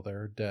until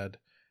they're dead.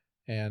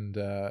 And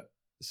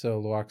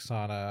so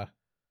Lwaxana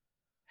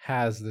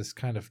has this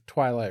kind of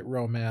Twilight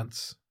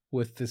romance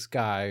with this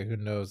guy who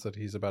knows that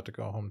he's about to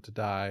go home to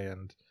die,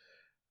 and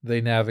they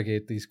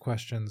navigate these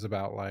questions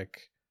about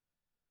like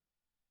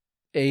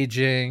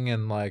aging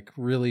and like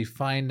really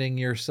finding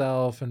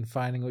yourself and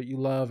finding what you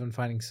love and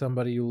finding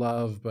somebody you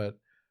love, but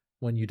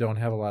when you don't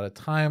have a lot of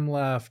time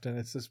left. And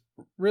it's this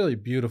really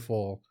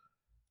beautiful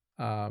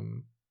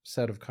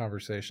set of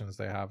conversations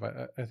they have.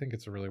 I think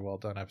it's a really well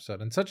done episode,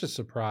 and such a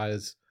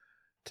surprise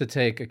to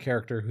take a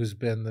character who's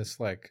been this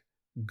like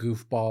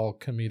goofball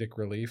comedic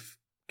relief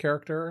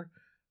character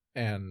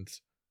and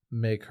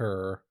make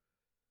her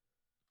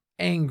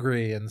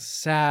angry and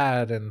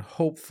sad and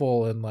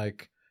hopeful and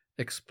like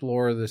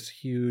explore this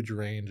huge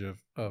range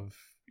of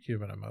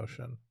human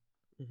emotion.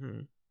 Mm-hmm.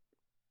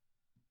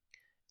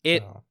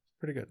 So,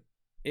 pretty good.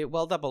 It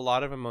welled up a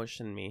lot of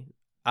emotion in me.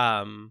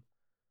 I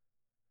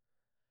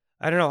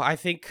don't know. I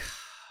think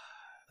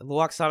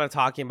Luoxana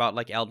talking about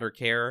like elder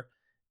care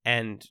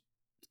and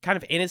kind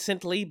of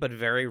innocently but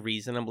very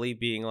reasonably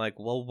being like,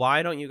 well,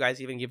 why don't you guys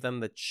even give them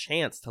the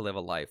chance to live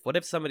a life? What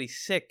if somebody's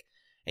sick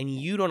and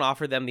you don't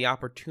offer them the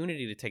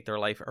opportunity to take their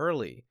life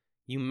early?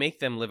 You make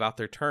them live out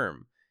their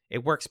term.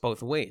 It works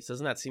both ways.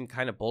 Doesn't that seem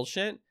kind of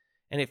bullshit?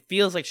 And it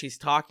feels like she's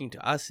talking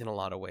to us in a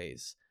lot of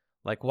ways.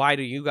 Like, why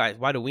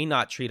do we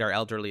not treat our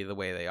elderly the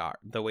way they are,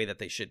 the way that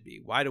they should be?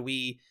 Why do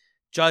we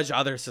judge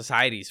other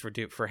societies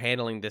for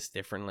handling this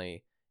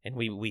differently? And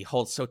we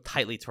hold so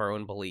tightly to our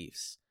own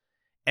beliefs.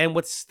 And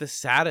what's the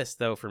saddest,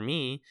 though, for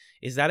me,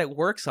 is that it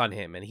works on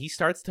him and he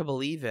starts to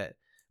believe it.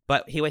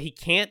 But what he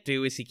can't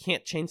do is he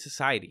can't change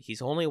society.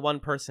 He's only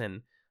one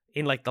person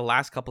in like the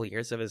last couple of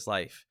years of his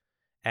life.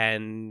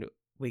 And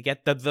we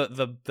get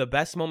the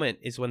best moment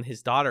is when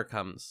his daughter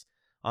comes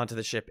onto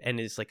the ship and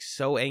is like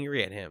so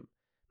angry at him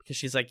because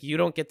she's like, you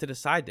don't get to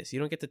decide this. You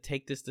don't get to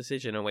take this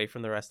decision away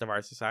from the rest of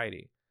our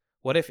society.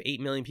 What if 8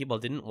 million people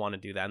didn't want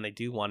to do that and they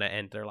do want to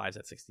end their lives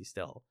at 60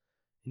 still?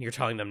 And you're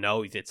telling them,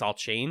 no, it's all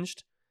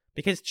changed?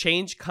 Because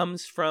change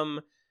comes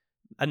from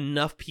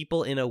enough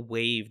people in a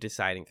wave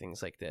deciding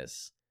things like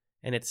this.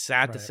 And it's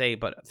sad to say,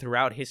 but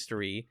throughout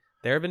history,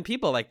 there have been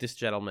people like this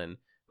gentleman,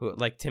 who,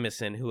 like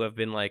Timicin, who have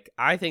been like,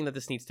 I think that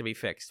this needs to be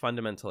fixed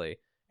fundamentally.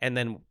 And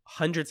then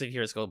hundreds of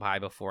years go by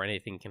before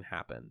anything can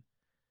happen.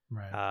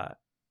 Right.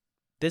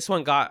 This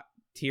one got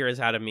tears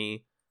out of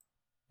me.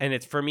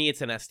 And for me,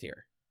 it's an S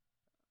tier.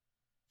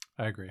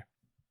 I agree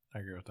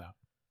with that.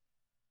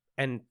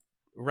 And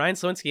Ryan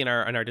Slowinski in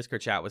our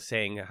Discord chat was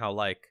saying how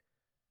like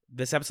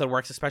this episode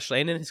works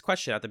especially, and in his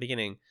question at the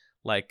beginning,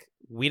 like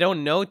we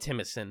don't know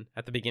Timicin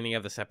at the beginning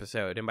of this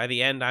episode, and by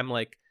the end I'm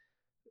like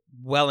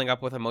welling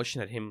up with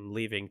emotion at him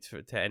leaving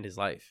to end his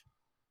life.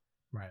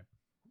 Right.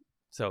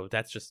 So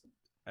that's just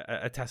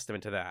a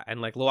testament to that. And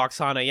like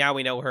Luoxana, yeah,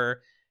 we know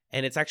her,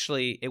 and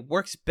it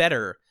works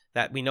better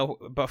that we know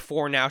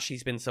before now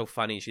she's been so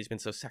funny, she's been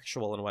so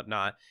sexual and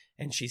whatnot,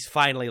 and she's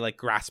finally like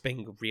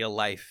grasping real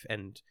life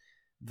and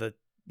the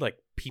like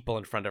people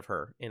in front of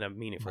her in a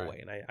meaningful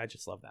way. And I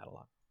just love that a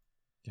lot.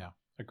 Yeah,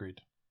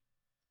 agreed.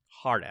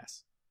 Hard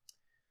ass.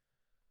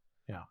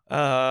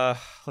 Yeah.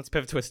 Let's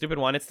pivot to a stupid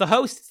one. It's the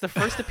host. It's the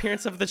first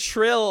appearance of the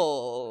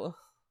Trill.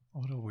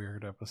 What a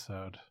weird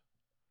episode.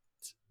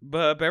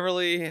 But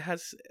Beverly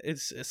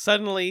is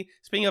suddenly,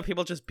 speaking of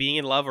people just being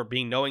in love or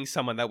knowing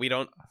someone that we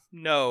don't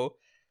know,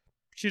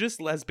 she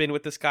just has been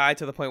with this guy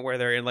to the point where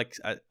they're in like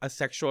a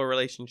sexual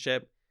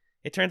relationship.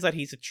 It turns out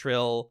he's a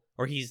Trill,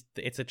 or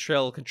it's a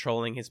Trill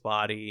controlling his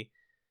body.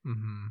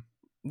 Mm-hmm.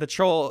 The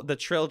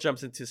Trill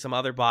jumps into some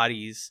other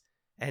bodies,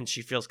 and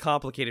she feels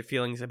complicated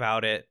feelings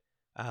about it.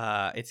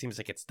 It seems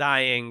like it's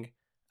dying.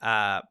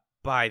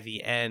 By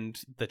the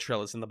end, the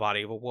Trill is in the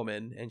body of a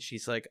woman, and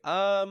she's like,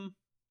 I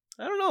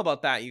don't know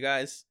about that, you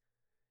guys.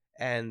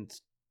 And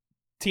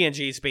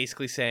TNG is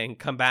basically saying,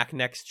 come back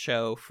next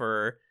show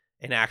for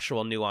an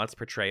actual nuanced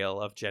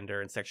portrayal of gender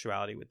and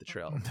sexuality with the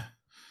Trill.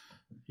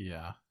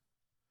 Yeah.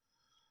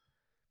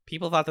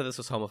 People thought that this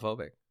was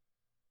homophobic.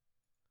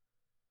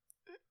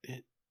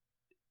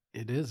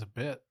 It is a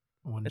bit,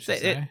 wouldn't you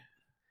say?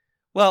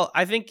 Well,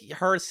 I think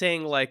her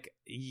saying, like,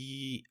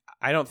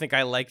 I don't think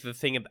I like the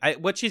thing.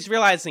 What she's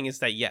realizing is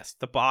that, yes,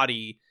 the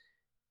body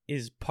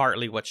is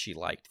partly what she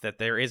liked. That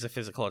there is a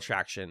physical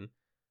attraction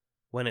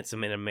when it's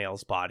in a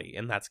male's body,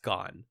 and that's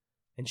gone.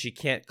 And she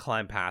can't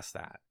climb past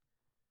that.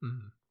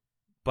 Mm-hmm.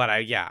 But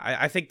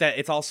I think that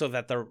it's also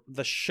that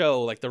the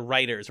show, like the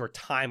writers or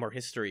time or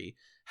history,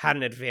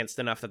 hadn't advanced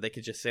enough that they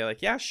could just say,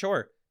 like, yeah,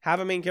 sure, have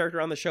a main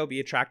character on the show be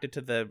attracted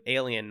to the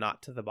alien,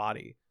 not to the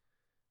body.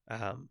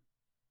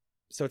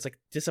 So it's like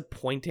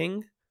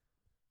disappointing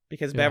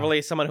because Beverly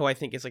is someone who I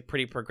think is like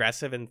pretty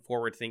progressive and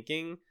forward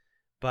thinking,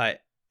 but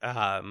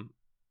I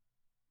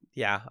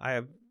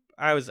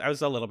was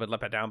a little bit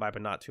let down by it,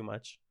 but not too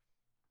much.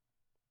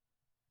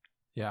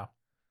 Yeah,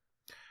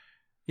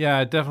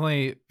 it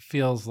definitely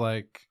feels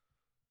like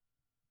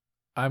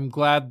I'm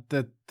glad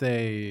that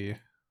they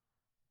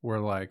were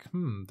like,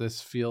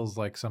 this feels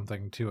like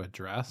something to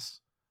address.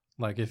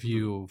 Like if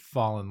you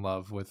fall in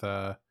love with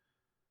a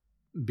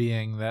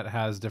being that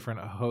has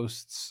different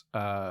hosts,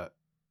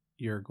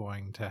 you're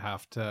going to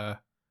have to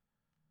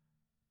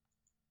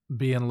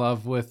be in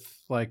love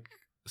with like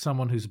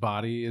someone whose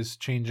body is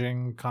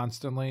changing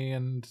constantly,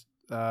 and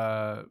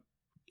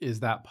is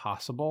that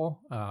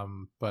possible?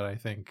 But I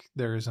think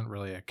there isn't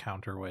really a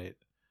counterweight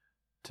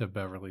to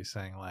Beverly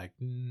saying like,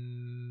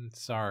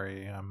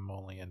 sorry, I'm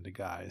only into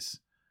guys,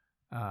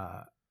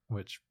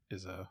 which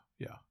is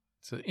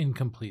it's an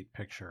incomplete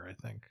picture, I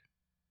think.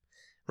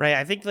 Right.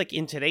 I think like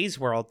in today's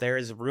world, there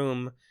is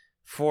room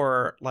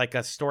for like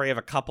a story of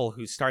a couple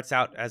who starts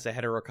out as a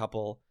hetero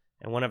couple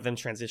and one of them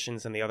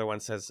transitions and the other one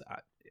says,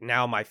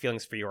 now my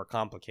feelings for you are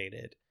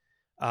complicated.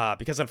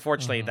 Because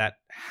unfortunately that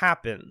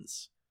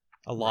happens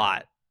a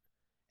lot.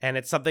 And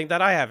it's something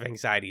that I have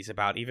anxieties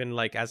about, even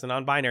like as a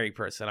non-binary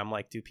person. I'm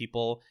like, do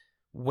people,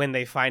 when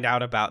they find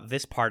out about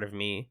this part of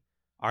me,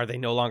 are they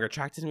no longer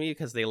attracted to me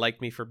because they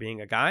like me for being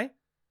a guy?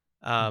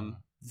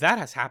 That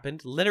has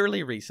happened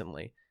literally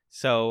recently.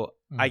 So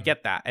I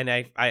get that. And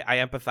I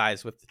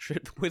empathize with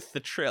the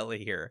Trill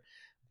here.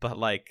 But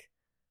like,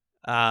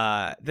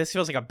 this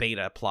feels like a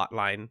beta plot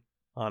line,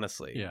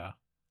 honestly. Yeah.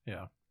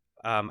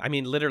 I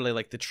mean, literally,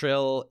 like the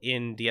Trill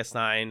in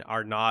DS9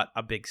 are not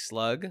a big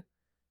slug.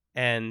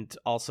 And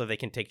also they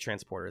can take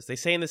transporters. They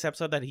say in this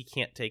episode that he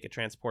can't take a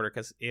transporter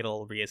because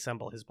it'll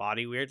reassemble his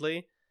body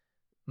weirdly.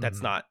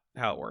 That's not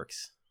how it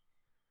works.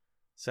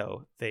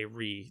 So they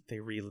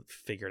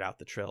figured out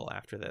the Trill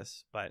after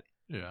this. But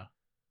yeah.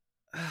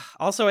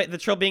 Also, the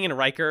Trill being in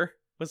Riker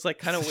was like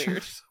kind of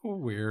weird. So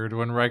weird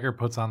when Riker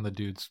puts on the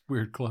dude's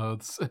weird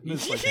clothes and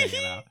is like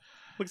hanging out.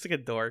 Looks like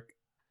a dork.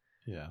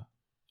 Yeah.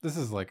 This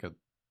is like a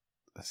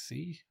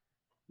C?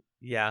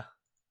 Yeah.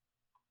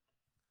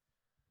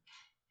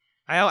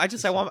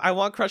 I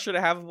want Crusher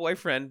to have a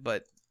boyfriend,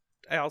 but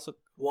I also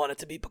want it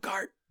to be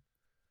Picard.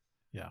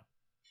 Yeah.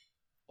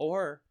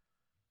 Or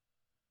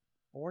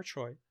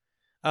Troy.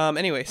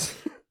 Anyways.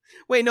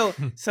 Wait, no.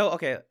 So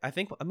okay,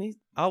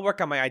 I'll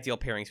work on my ideal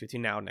pairings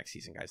between now and next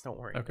season, guys. Don't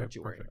worry. Okay, Don't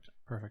you worry.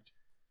 Perfect.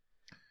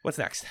 What's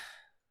next?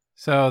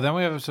 So then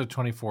we have episode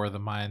 24, The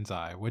Mind's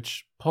Eye,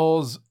 which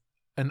pulls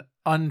an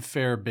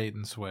unfair bait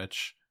and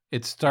switch.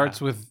 It starts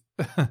with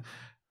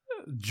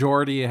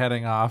Geordi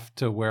heading off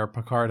to where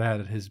Picard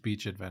had his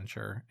beach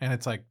adventure. And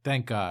it's like,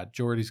 thank God,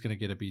 Geordi's going to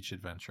get a beach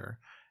adventure.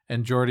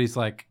 And Geordi's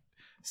like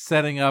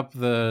setting up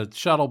the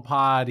shuttle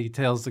pod. He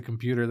tells the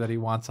computer that he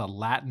wants a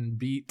Latin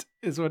beat,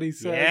 is what he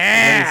says.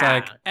 Yeah! And he's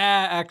like,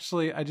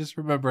 actually, I just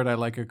remembered I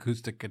like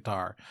acoustic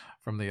guitar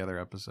from the other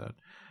episode.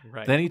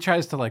 Right. Then he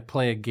tries to like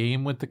play a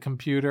game with the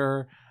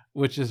computer,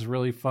 which is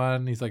really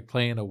fun. He's like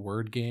playing a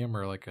word game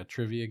or like a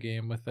trivia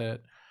game with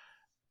it.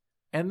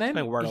 And then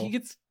he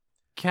gets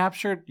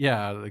captured.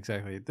 Yeah,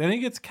 exactly. Then he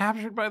gets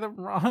captured by the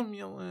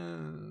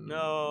Romulans.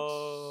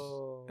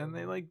 No. And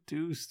they like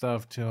do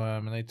stuff to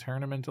him and they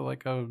turn him into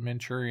like a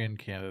Manchurian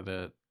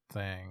candidate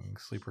thing,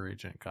 sleeper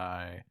agent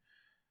guy.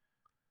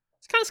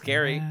 It's kind of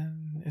scary.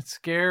 And it's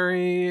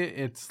scary.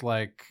 It's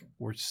like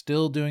we're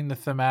still doing the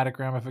thematic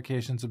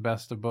ramifications of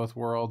Best of Both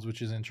Worlds,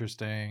 which is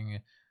interesting.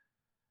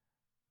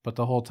 But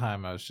the whole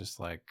time I was just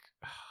like,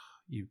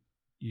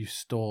 you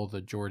stole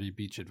the Geordi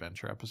Beach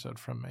Adventure episode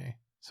from me.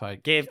 So I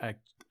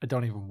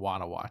don't even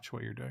want to watch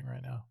what you're doing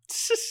right now.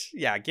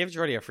 Yeah, give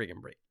Geordi a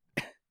freaking break.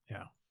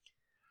 Yeah.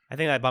 I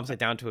think that bumps it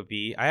down to a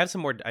B. I have some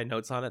more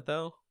notes on it,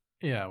 though.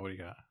 Yeah, what do you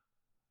got?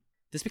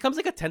 This becomes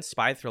like a tense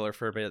spy thriller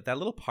for a bit. That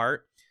little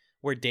part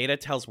where Data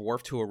tells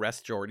Worf to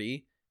arrest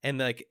Geordi, and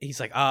like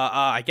he's like,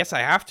 I guess I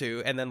have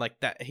to. And then like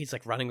that, he's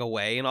like running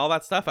away and all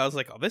that stuff. I was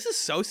like, oh, this is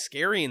so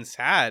scary and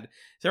sad.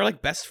 They're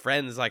like best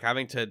friends, like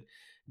having to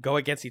go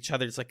against each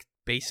other's like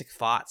basic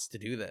thoughts to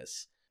do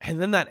this.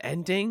 And then that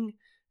ending,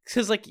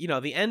 because like, you know,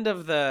 the end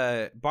of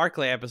the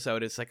Barclay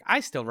episode is like, I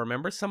still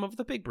remember some of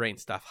the big brain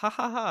stuff. Ha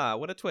ha ha,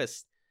 what a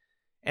twist.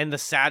 And the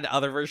sad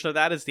other version of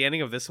that is the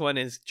ending of this one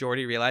is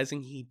Geordi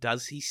realizing he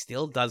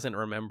still doesn't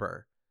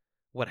remember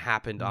what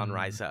happened on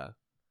Risa.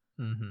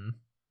 Mm-hmm.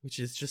 Which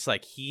is just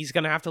like, he's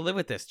going to have to live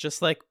with this,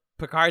 just like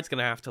Picard's going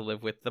to have to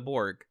live with the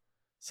Borg.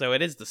 So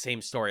it is the same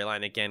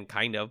storyline again,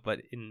 kind of,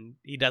 but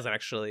he doesn't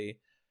actually...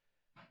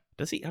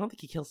 Does he? I don't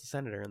think he kills the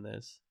senator in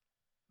this.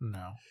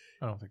 No,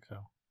 I don't think so.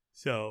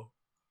 So,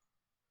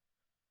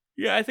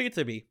 yeah, I think it's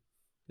a B.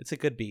 It's a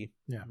good B.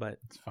 Yeah, but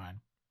it's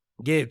fine.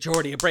 Give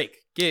Geordi a break.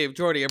 Give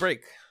Geordi a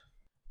break.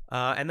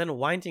 And then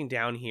winding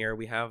down here,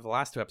 we have the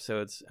last two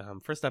episodes.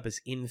 First up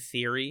is In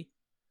Theory.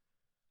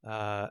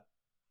 What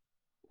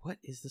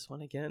is this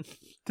one again?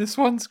 This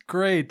one's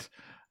great.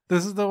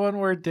 This is the one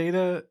where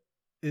Data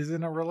is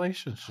in a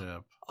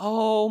relationship.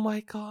 Oh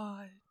my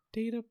god.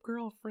 Data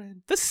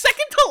girlfriend. The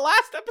second to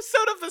last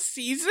episode of the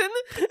season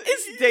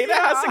is Data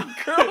has a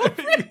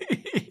girlfriend.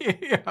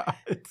 Yeah.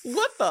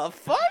 What the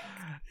fuck?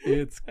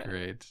 It's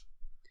great.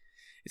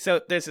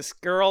 So there's this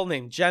girl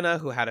named Jenna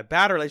who had a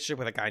bad relationship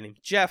with a guy named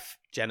Jeff.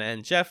 Jenna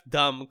and Jeff,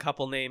 dumb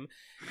couple name.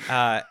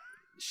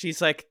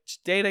 She's like,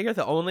 Data, you're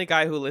the only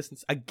guy who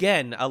listens.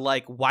 Again,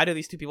 like, why do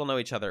these two people know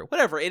each other?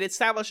 Whatever. It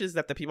establishes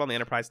that the people on the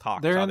Enterprise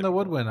talk. They're in the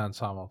Woodwind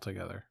Ensemble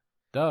together.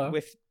 Duh.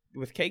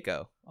 With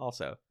Keiko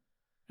also.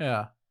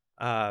 Yeah.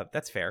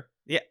 That's fair.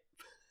 Yeah.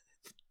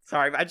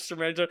 Sorry, I just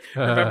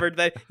remembered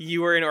that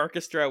you were in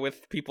orchestra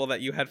with people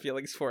that you had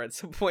feelings for at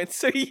some point.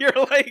 So you're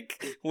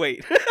like,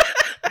 wait.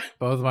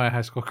 Both of my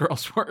high school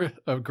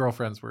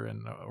girlfriends were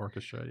in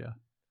orchestra. Yeah.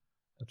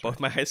 That's both right.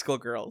 my high school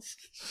girls.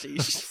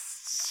 Sheesh.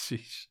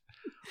 Sheesh.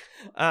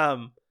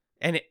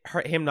 And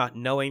him not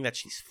knowing that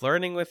she's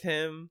flirting with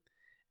him,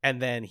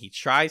 and then he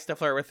tries to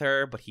flirt with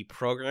her, but he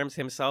programs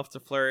himself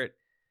to flirt.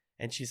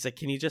 And she's like,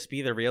 can you just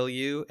be the real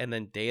you? And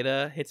then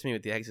Data hits me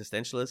with the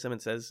existentialism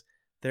and says,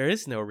 there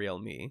is no real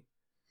me.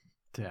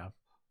 Yeah.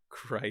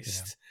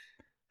 Christ.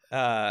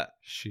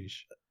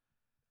 Sheesh.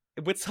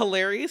 What's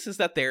hilarious is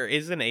that there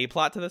is an A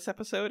plot to this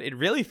episode. It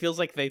really feels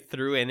like they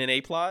threw in an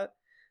A plot,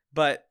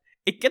 but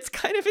it gets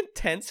kind of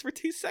intense for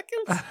 2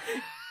 seconds.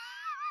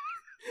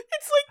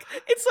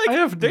 It's like I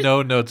have there's-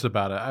 no notes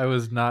about it. I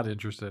was not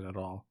interested at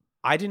all.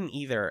 I didn't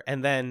either.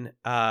 And then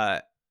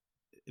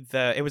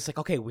it was like,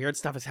 okay, weird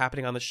stuff is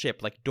happening on the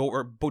ship. Like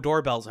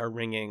doorbells are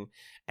ringing,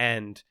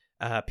 and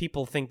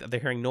people think that they're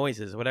hearing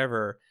noises,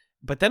 whatever.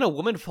 But then a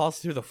woman falls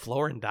through the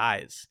floor and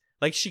dies.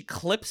 Like she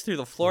clips through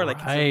the floor like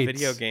it's a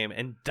video game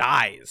and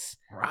dies.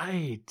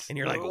 Right. And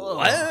you're like,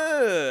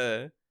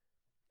 Ugh.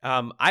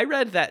 what? I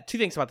read that 2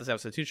 things about this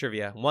episode, 2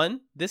 trivia.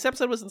 1, this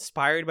episode was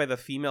inspired by the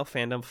female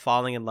fandom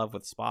falling in love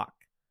with Spock.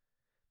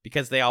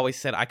 Because they always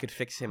said, I could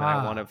fix him and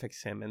I want to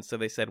fix him. And so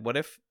they said, what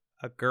if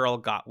a girl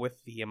got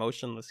with the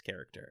emotionless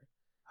character?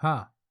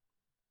 Huh.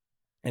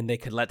 And they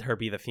could let her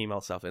be the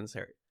female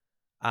self-insert.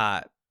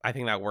 I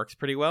think that works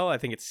pretty well. I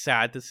think it's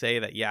sad to say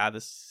that, yeah,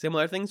 the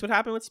similar things would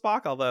happen with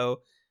Spock, although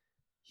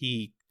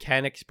he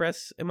can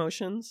express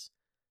emotions.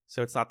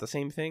 So it's not the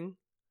same thing.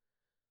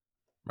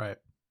 Right.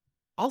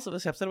 Also,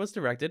 this episode was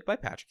directed by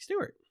Patrick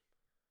Stewart.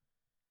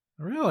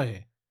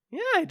 Really?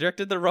 Yeah, he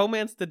directed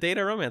the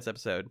Data romance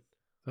episode.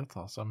 That's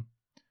awesome.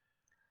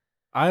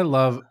 I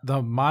love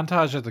the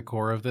montage at the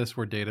core of this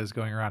where Data's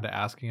going around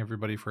asking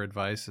everybody for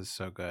advice is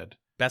so good.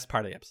 Best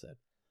part of the episode.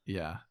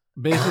 Yeah.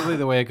 Basically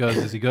the way it goes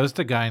is he goes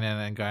to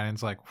Guinan and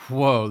Guinan's like,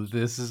 whoa,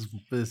 this is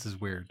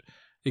weird.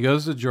 He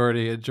goes to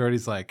Geordi and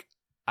Geordi's like,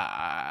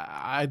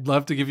 I'd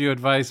love to give you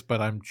advice,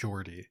 but I'm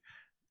Geordi.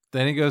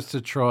 Then he goes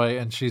to Troy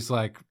and she's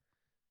like,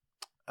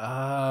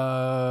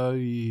 and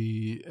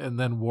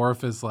then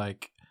Worf is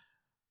like,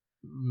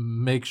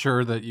 make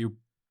sure that you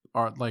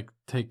are like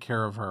take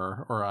care of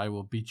her or I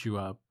will beat you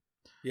up.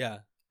 Yeah.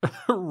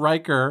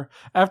 Riker,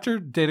 after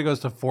Data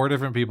goes to 4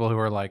 different people who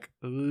are like,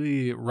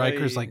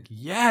 Riker's like,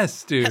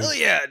 yes, dude. Hell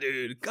yeah,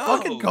 dude. Go.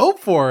 Fucking go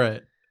for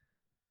it.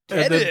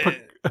 Get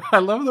it. I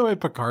love the way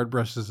Picard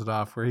brushes it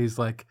off where he's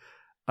like,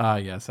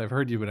 yes, I've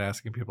heard you've been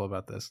asking people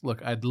about this.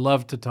 Look, I'd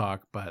love to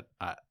talk, but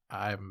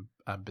I'm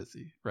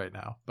busy right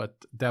now. But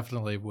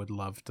definitely would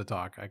love to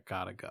talk. I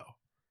gotta go.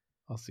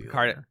 I'll see you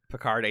later.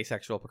 Picard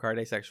asexual. Picard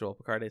asexual.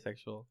 Picard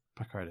asexual.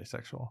 Picard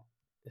asexual.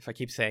 If I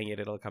keep saying it,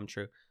 it'll come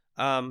true.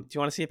 Do you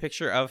want to see a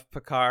picture of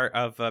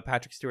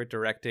Patrick Stewart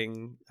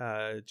directing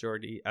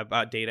Geordi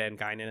about Data and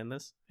Guinan in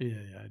this? Yeah,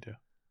 I do.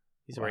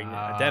 He's wearing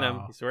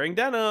denim. He's wearing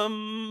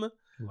denim.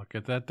 Look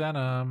at that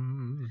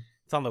denim.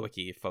 It's on the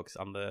wiki, folks,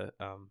 on the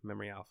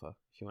Memory Alpha,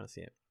 if you want to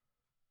see it.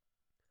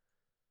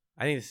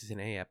 I think this is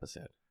an A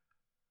episode.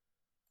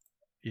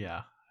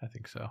 Yeah, I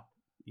think so.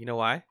 You know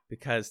why?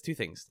 Because 2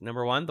 things.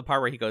 Number 1, the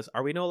part where he goes,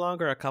 "Are we no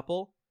longer a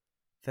couple?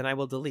 Then I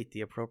will delete the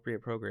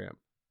appropriate program."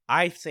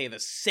 I say the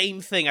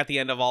same thing at the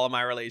end of all of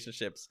my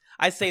relationships.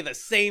 I say the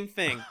same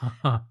thing.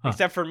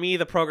 Except for me,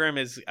 the program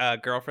is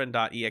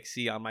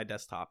girlfriend.exe on my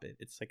desktop.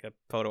 It's like a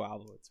photo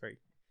album. It's very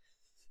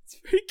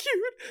cute.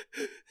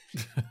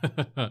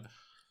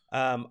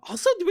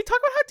 Also, did we talk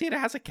about how Data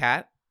has a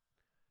cat?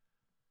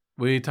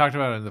 We talked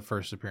about it in the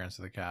first appearance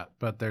of the cat,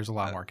 but there's a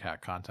lot more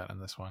cat content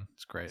in this one.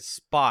 It's great.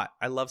 Spot.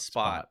 I love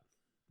Spot.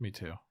 Me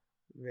too.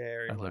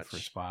 Very I much. live for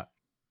Spot.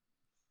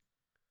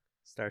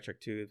 Star Trek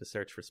 2, The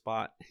Search for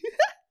Spot.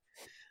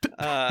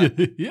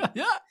 Yeah.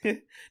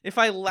 If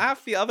I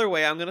laugh the other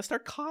way, I'm going to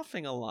start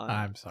coughing a lot.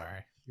 I'm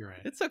sorry. You're right.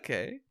 It's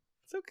okay.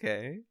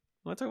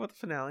 Want to talk about the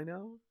finale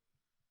now?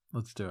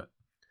 Let's do it.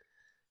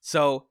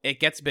 So it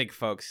gets big,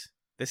 folks.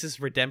 This is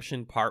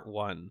Redemption Part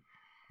 1.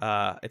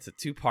 It's a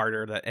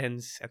 2-parter that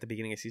ends at the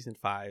beginning of Season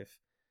 5.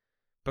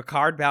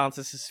 Picard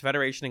balances his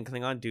Federation and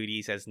Klingon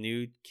duties as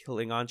new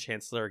Klingon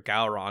Chancellor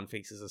Gowron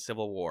faces a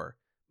civil war.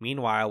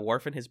 Meanwhile,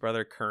 Worf and his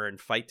brother Curran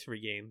fight to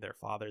regain their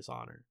father's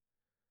honor.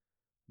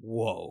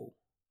 Whoa.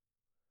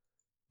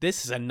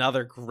 This is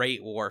another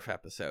great Worf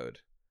episode.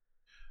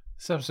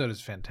 This episode is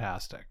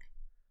fantastic.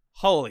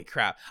 Holy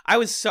crap. I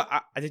was so...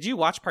 did you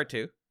watch Part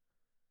 2?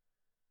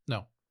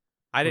 No.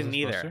 I Was didn't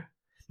I supposed either. to?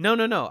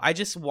 No. I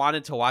just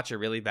wanted to watch it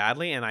really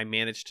badly, and I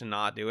managed to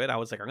not do it. I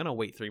was like, I'm going to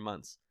wait 3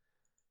 months.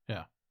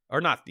 Yeah.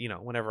 Or not,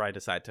 whenever I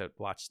decide to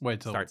watch... Wait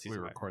till start we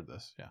season 5. record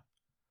this. Yeah.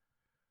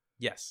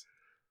 Yes.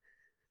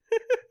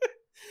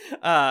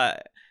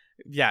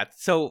 Yeah,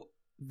 so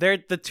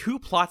the 2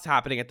 plots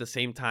happening at the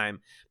same time.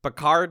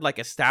 Picard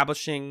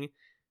establishing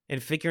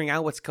and figuring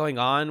out what's going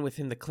on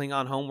within the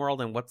Klingon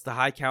homeworld and what's the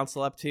High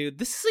Council up to.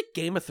 This is like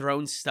Game of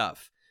Thrones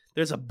stuff.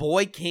 There's a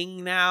boy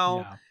king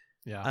now.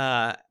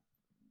 Yeah.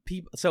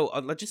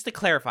 So just to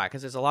clarify,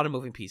 because there's a lot of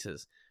moving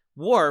pieces.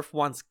 Worf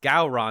wants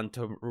Gowron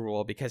to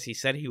rule because he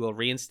said he will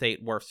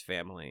reinstate Worf's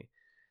family.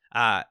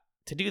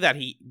 To do that,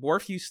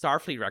 Worf used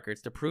Starfleet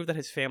records to prove that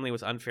his family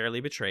was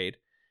unfairly betrayed,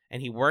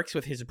 and he works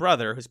with his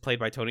brother, who's played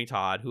by Tony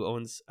Todd, who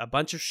owns a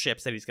bunch of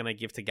ships that he's going to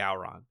give to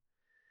Gowron.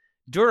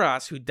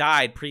 Duras, who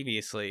died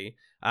previously,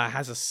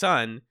 has a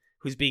son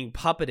who's being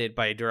puppeted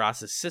by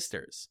Duras'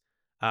 sisters.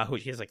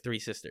 He has 3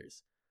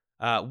 sisters.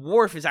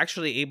 Worf is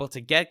actually able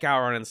to get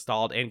Gowron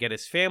installed and get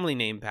his family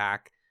name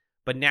back,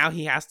 but now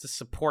he has to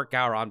support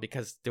Gowron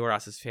because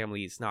Duras'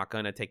 family is not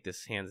going to take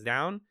this hands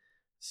down.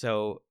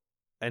 So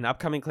an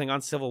upcoming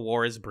Klingon civil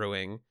war is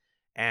brewing,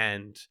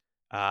 and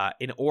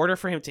In order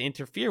for him to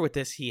interfere with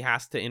this, he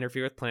has to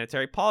interfere with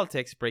planetary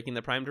politics, breaking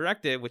the Prime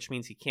Directive, which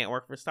means he can't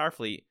work for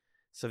Starfleet.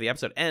 So the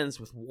episode ends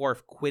with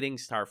Worf quitting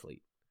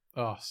Starfleet.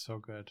 Oh, so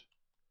good.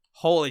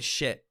 Holy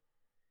shit.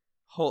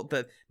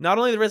 Not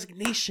only the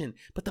resignation,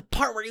 but the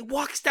part where he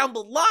walks down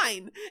the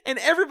line and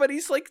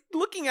everybody's like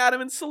looking at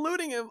him and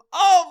saluting him.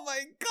 Oh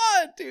my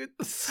god, dude.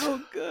 So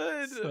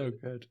good. So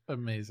good.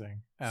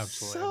 Amazing.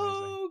 Absolutely so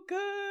amazing.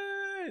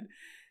 Good.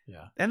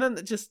 Yeah. And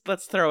then just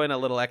let's throw in a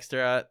little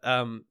extra.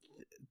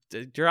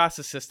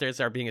 Duras' sisters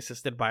are being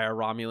assisted by a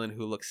Romulan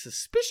who looks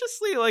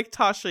suspiciously like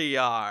Tasha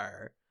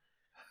Yar.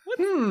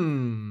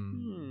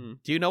 Do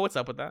you know what's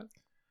up with that?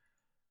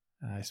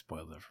 I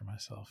spoiled it for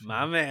myself.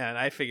 My man,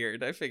 I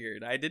figured.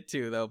 I did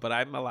too, though, but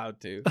I'm allowed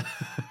to.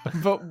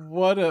 But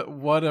what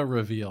a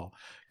reveal!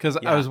 Because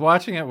I was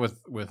watching it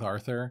with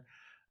Arthur.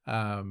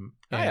 Hi,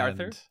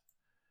 Arthur.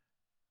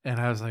 And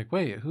I was like,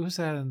 "Wait, who's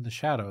that in the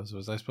shadows?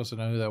 Was I supposed to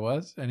know who that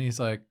was?" And he's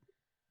like,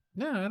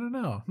 "No, I don't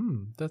know.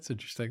 That's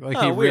interesting." Like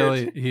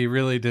he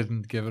really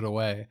didn't give it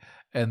away.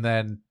 And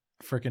then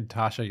freaking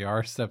Tasha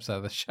Yar steps out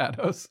of the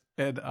shadows,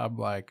 and I'm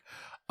like,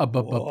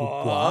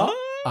 "What?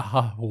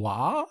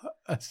 What?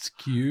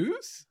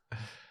 Excuse?"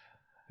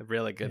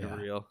 Really good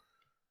reveal.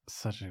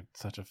 Such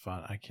a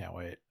fun. I can't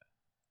wait.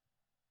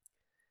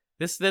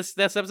 This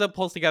episode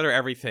pulls together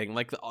everything.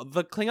 Like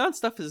the Klingon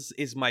stuff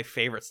is my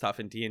favorite stuff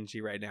in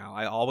TNG right now.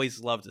 I always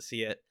love to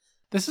see it.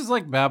 This is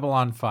like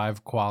Babylon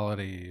 5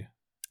 quality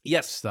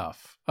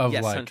stuff of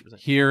like 100%.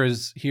 here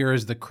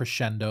is the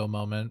crescendo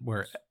moment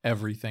where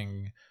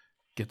everything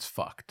gets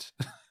fucked.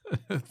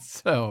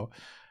 So,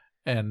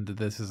 and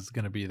this is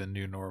going to be the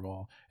new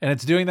normal. And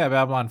it's doing that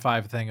Babylon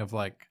 5 thing of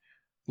like,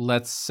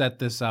 let's set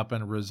this up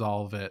and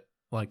resolve it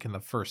like in the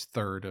first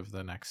third of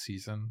the next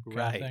season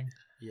kind of thing.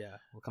 Yeah,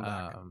 we'll come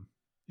back.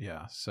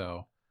 Yeah,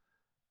 so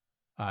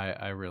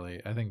I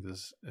think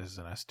this is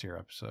an S tier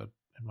episode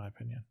in my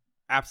opinion.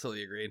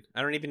 Absolutely agreed.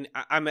 I don't even.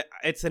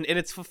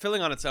 It's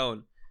fulfilling on its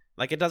own.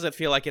 Like it doesn't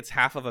feel like it's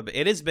half of a.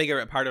 It is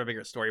bigger, part of a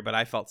bigger story, but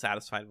I felt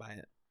satisfied by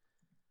it.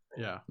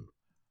 Yeah,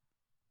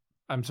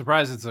 I'm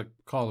surprised it's a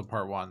call to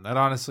part 1. That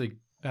honestly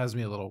has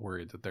me a little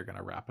worried that they're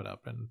gonna wrap it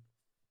up in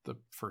the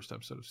first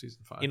episode of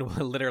season 5. In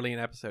literally an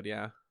episode,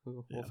 yeah.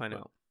 We'll find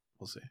out.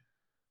 We'll see.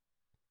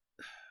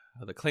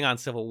 The Klingon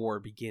Civil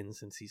War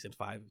begins in season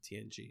 5 of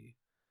TNG.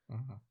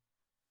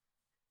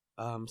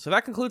 Mm-hmm. So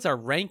that concludes our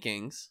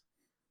rankings.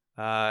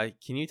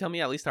 Can you tell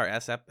me at least our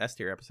S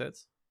tier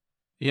episodes?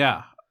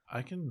 Yeah,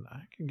 I can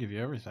give you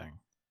everything.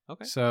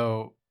 Okay.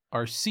 So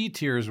our C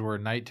tiers were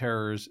Night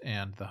Terrors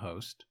and The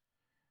Host.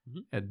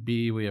 Mm-hmm. At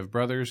B, we have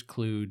Brothers,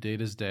 Clue,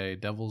 Data's Day,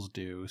 Devil's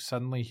Due,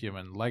 Suddenly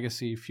Human,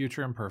 Legacy,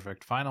 Future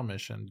Imperfect, Final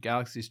Mission,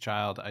 Galaxy's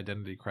Child,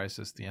 Identity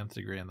Crisis, The Nth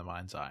Degree, and The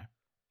Mind's Eye.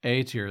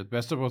 A tier, The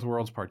Best of Both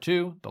Worlds Part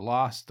 2, The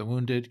Lost, The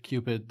Wounded,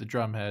 Cupid, The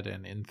Drumhead,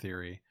 and In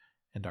Theory.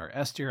 And our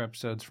S tier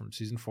episodes from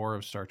Season 4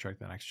 of Star Trek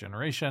The Next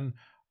Generation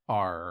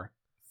are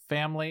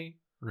Family,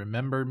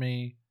 Remember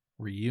Me,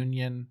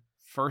 Reunion,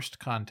 First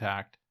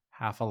Contact,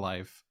 Half a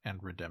Life,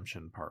 and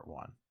Redemption Part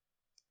 1.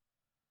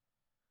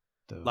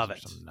 Those Love are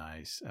it. some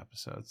nice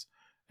episodes.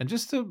 And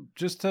just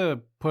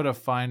to put a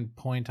fine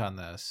point on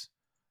this,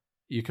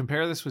 you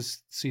compare this with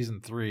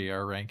Season 3,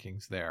 our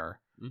rankings there.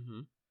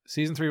 Mm-hmm.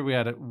 Season 3, we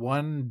had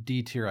 1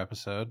 D tier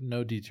episode.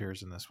 No D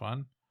tiers in this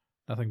one.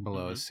 Nothing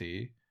below a Mhm.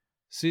 C.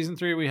 Season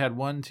 3, we had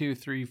 1, 2,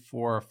 3,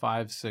 4,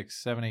 5,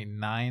 6, 7, 8,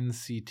 9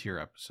 C tier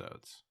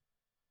episodes.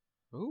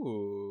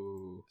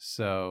 Ooh.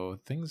 So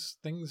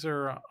things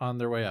are on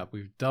their way up.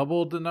 We've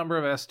doubled the number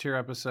of S tier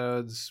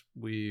episodes.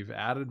 We've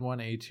added 1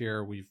 A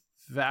tier. We've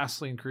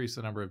vastly increased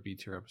the number of B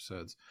tier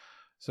episodes.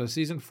 So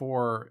season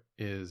 4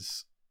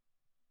 is,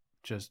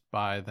 just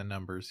by the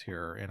numbers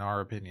here, in our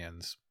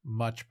opinions,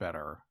 much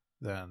better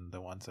than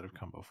the ones that have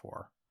come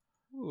before.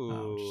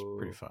 Which is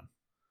pretty fun.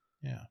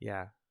 Yeah.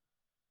 Yeah.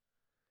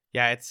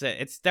 Yeah,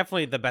 it's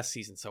definitely the best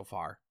season so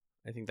far.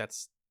 I think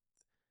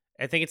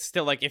it's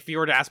still like, if you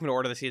were to ask me to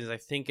order the seasons, I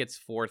think it's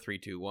 4, 3,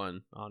 2,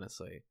 1,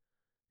 honestly.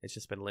 It's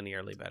just been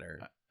linearly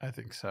better. I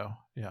think so.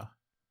 Yeah.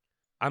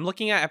 I'm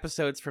looking at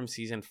episodes from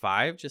season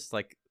 5, just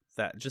like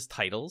that, just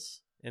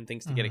titles and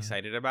things to get Mhm.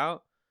 excited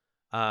about.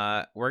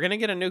 We're gonna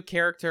get a new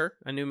character,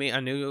 a new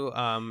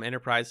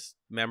Enterprise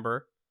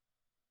member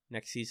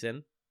next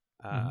season.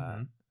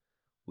 Mhm.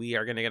 We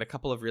are gonna get a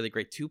couple of really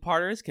great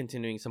 2-parters,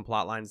 continuing some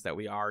plot lines that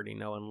we already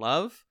know and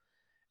love.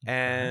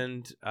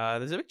 And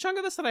there's a big chunk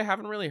of this that I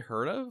haven't really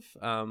heard of.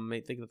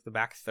 I think of the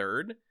back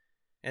third.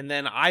 And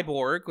then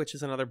Iborg, which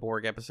is another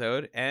Borg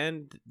episode.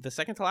 And the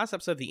second to last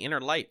episode, The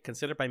Inner Light,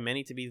 considered by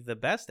many to be the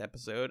best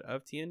episode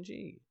of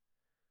TNG.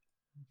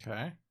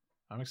 Okay.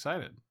 I'm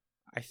excited.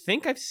 I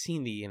think I've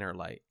seen The Inner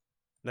Light.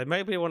 That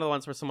might be one of the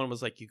ones where someone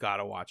was like, you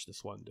gotta watch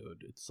this one,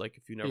 dude. It's like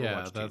if you never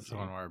watched that's TNG. the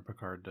one where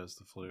Picard does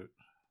the flute.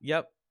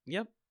 Yep.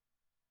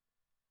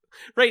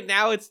 Right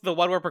now, it's the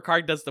one where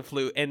Picard does the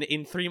flute, and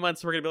in 3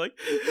 months, we're gonna be like,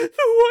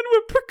 the one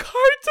where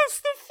Picard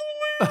does the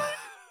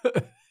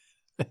flute.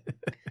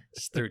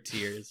 Just through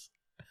tears.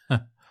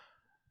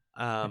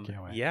 I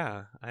can't wait.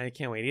 Yeah, I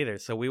can't wait either.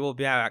 So we will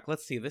be back.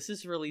 Let's see. This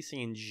is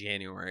releasing in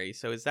January.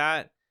 So is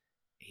that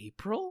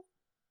April?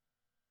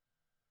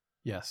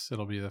 Yes,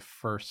 it'll be the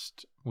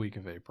first week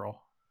of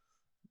April.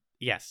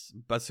 Yes,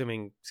 but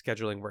assuming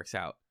scheduling works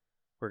out.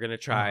 We're going to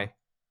try Uh-huh.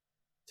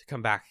 to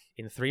come back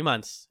in 3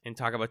 months and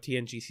talk about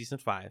TNG Season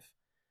 5.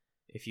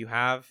 If you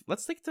have...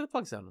 Let's take it to the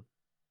plug zone.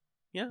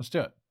 Yeah? Let's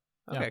do it.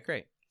 Okay, Yeah.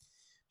 great.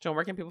 John,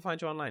 where can people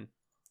find you online?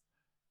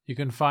 You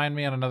can find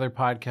me on another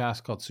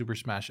podcast called Super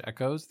Smash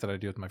Echoes that I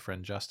do with my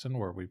friend Justin,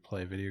 where we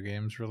play video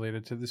games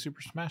related to the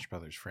Super Smash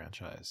Brothers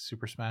franchise.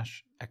 Super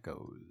Smash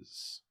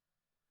Echoes.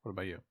 What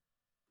about you?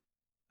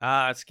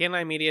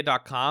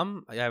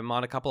 Scanlinemedia.com. I'm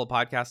on a couple of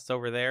podcasts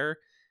over there.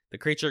 The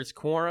Creature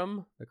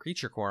Quorum,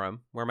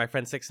 where my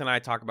friend Six and I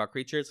talk about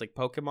creatures like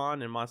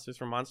Pokemon and monsters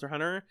from Monster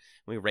Hunter.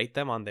 We rate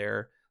them on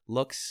their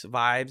looks,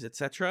 vibes,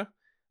 etc.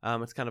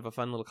 It's kind of a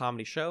fun little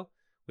comedy show.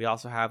 We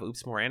also have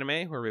Oops More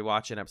Anime, where we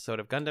watch an episode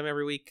of Gundam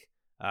every week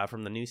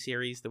from the new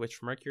series, The Witch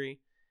from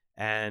Mercury.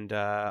 And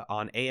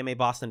on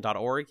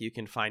amaboston.org, you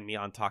can find me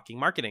on Talking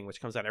Marketing,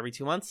 which comes out every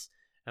 2 months.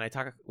 And I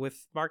talk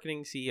with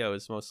marketing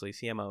CEOs, mostly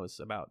CMOs,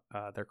 about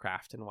their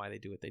craft and why they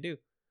do what they do.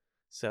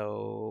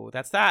 So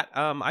that's that.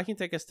 I can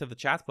take us to the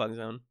chat plug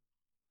zone.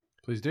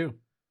 Please do.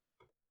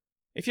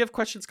 If you have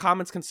questions,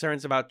 comments,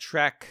 concerns about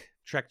Trek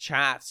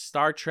chats,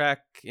 Star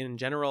Trek in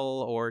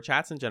general, or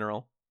chats in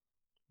general,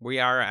 we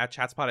are at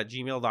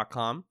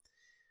chatspod@gmail.com.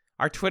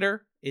 Our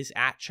Twitter is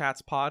at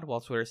chatspod,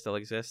 while Twitter still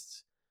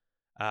exists.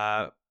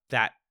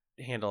 That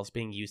handle is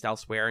being used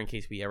elsewhere in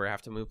case we ever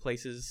have to move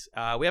places.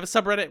 We have a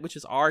subreddit, which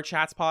is our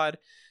chatspod,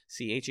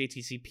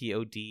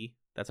 CHATCPOD.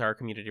 That's our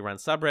community-run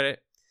subreddit.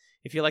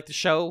 If you like the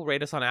show,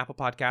 rate us on Apple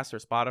Podcasts or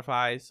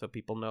Spotify so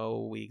people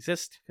know we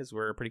exist, because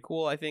we're pretty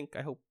cool, I think.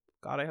 I hope.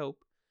 God, I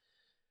hope.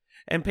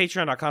 And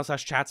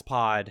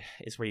patreon.com/chatspod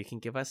is where you can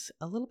give us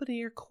a little bit of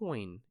your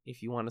coin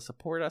if you want to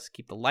support us,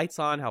 keep the lights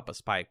on, help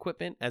us buy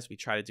equipment as we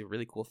try to do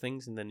really cool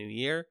things in the new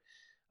year.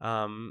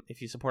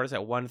 If you support us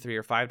at $1, $3,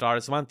 or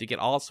 $5 a month, you get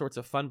all sorts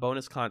of fun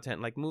bonus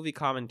content like movie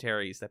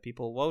commentaries that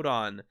people vote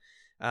on,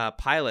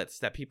 pilots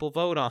that people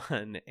vote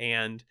on,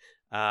 and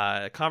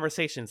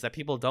conversations that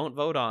people don't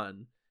vote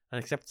on.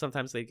 Except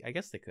sometimes I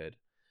guess they could.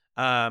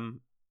 Yeah,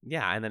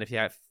 and then if you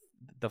have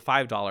the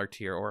 $5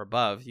 tier or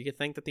above, you get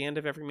thanked at the end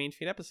of every main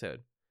feed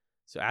episode.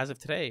 So as of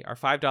today, our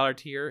 $5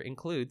 tier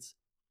includes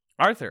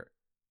Arthur,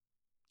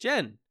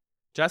 Jen,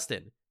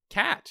 Justin,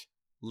 Kat,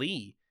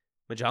 Lee,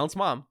 Magellan's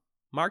mom,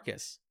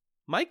 Marcus,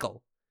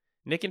 Michael,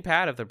 Nick and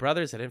Pat of the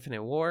Brothers at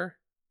Infinite War,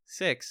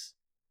 Six,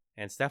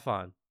 and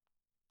Stefan.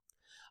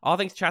 All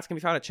things chats can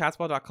be found at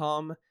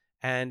chatspod.com.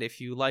 And if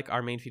you like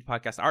our main feed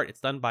podcast art, it's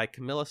done by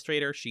Camilla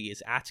Strator. She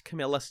is at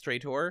Camilla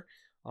Strator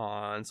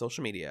on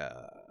social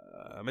media.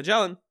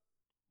 Magellan,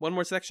 one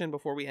more section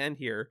before we end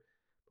here,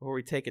 before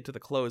we take it to the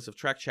close of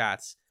Trek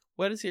Chats.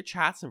 What is your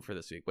chatsum for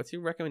this week? What's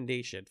your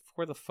recommendation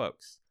for the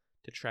folks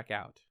to trek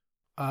out?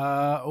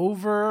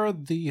 Over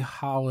the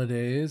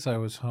holidays, I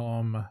was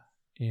home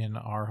in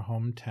our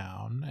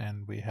hometown,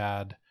 and we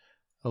had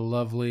a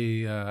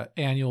lovely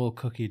annual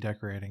cookie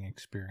decorating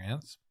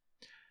experience.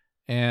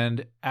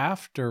 And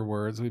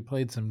afterwards, we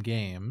played some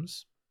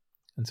games.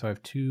 And so I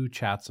have 2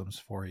 chatsums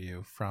for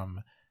you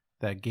from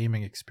that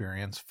gaming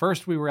experience.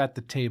 First, we were at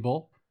the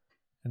table,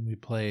 and we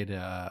played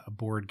a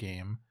board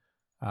game.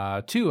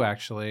 2,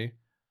 actually.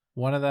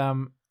 One of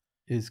them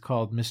is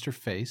called Mr.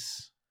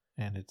 Face,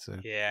 and it's a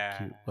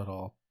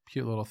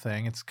cute little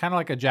thing. It's kind of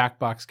like a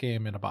Jackbox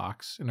game in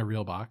a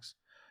real box,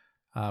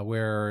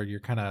 where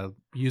you're kind of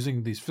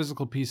using these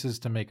physical pieces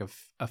to make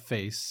a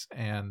face,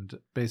 and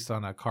based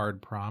on a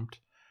card prompt.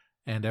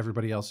 And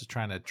everybody else is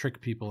trying to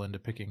trick people into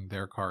picking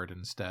their card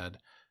instead.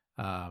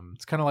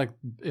 It's kind of like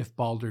if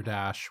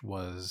Balderdash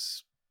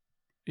was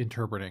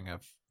interpreting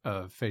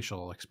a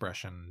facial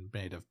expression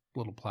made of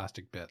little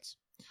plastic bits.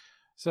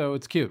 So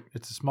it's cute.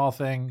 It's a small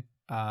thing,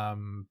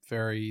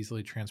 very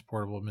easily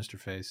transportable, Mr.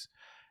 Face.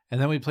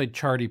 And then we played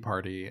Charty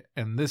Party.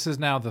 And this is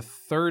now the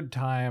 3rd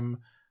time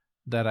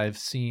that I've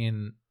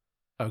seen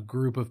a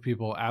group of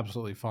people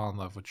absolutely fall in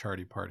love with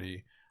Charty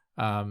Party.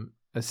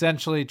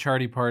 Essentially,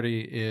 Charty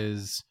Party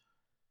is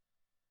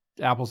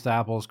Apples to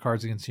Apples,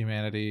 Cards Against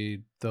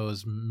Humanity,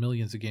 those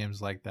millions of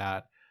games like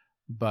that,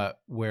 but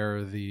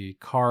where the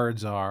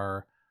cards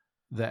are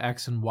the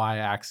X and Y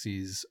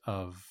axes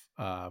of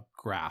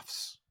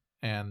graphs.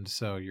 And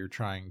so you're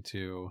trying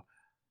to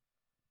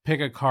pick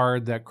a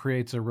card that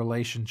creates a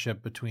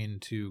relationship between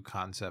 2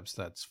 concepts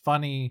that's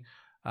funny,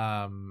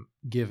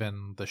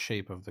 given the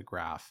shape of the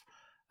graph.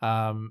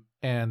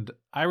 And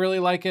I really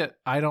like it.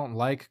 I don't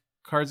like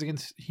Cards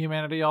Against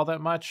Humanity all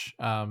that much,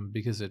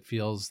 because it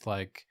feels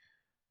like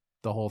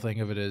the whole thing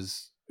of it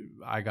is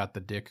I got the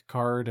dick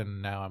card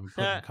and now I'm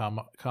putting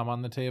cum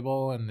on the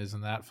table, and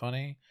isn't that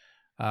funny?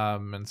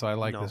 And so I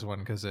like this one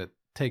because it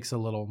takes a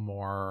little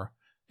more,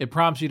 it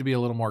prompts you to be a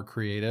little more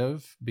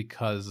creative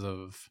because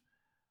of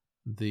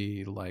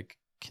the like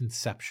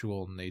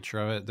conceptual nature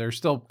of it. There's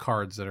still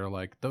cards that are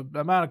like the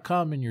amount of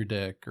cum in your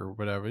dick or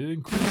whatever. It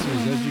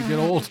increases as you get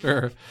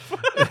older.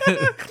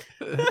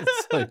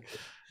 It's like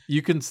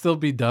You can still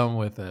be done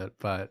with it,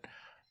 but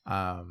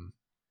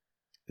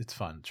it's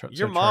fun.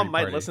 Your mom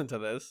might listen to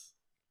this.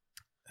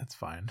 That's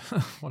fine.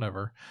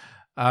 Whatever.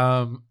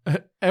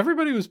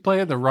 Everybody was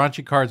playing the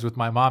raunchy cards with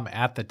my mom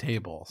at the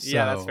table. So,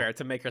 yeah, that's fair.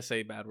 To make her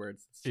say bad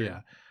words. It's true.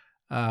 Yeah.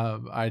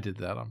 I did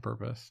that on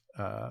purpose.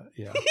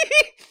 Yeah.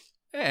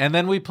 And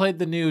then we played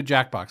the new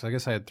Jackbox. I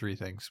guess I had 3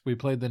 things. We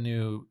played the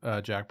new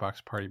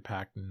Jackbox Party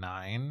Pack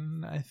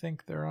 9, I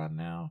think they're on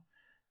now.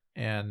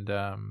 And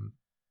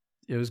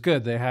it was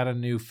good. They had a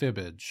new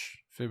Fibbage.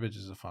 Fibbage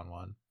is a fun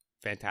one.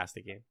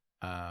 Fantastic game.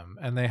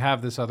 And they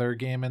have this other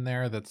game in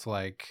there that's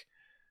like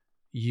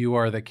you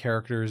are the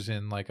characters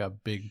in like a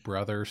Big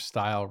Brother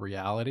style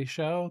reality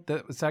show.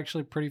 That was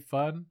actually pretty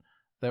fun.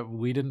 That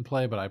we didn't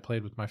play, but I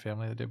played with my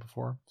family the day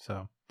before.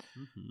 So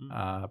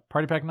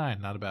Party Pack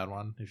 9, not a bad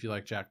one. If you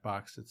like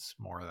Jackbox, it's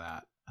more of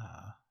that.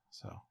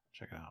 So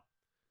check it out.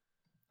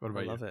 What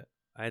about you? I love it.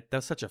 That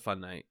was such a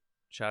fun night.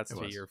 Shouts to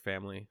was. your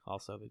family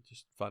also. They're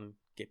just fun.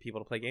 Get people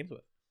to play games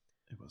with.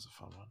 It was a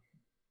fun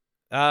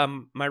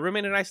one. My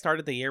roommate and I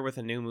started the year with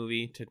a new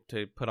movie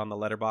to put on the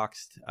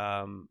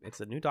Letterboxd. It's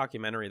a new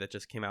documentary that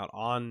just came out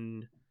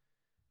on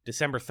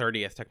December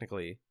 30th,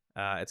 technically.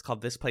 It's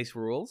called This Place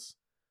Rules.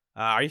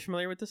 Are you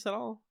familiar with this at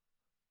all?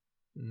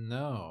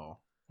 No.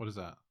 What is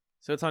that?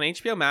 So it's on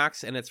HBO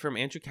Max, and it's from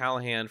Andrew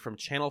Callahan from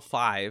Channel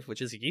 5,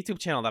 which is a YouTube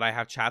channel that I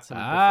have chats on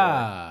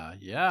before.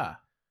 Yeah.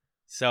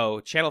 So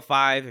Channel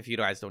 5, if you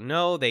guys don't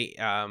know, they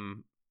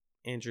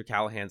Andrew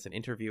Callahan's an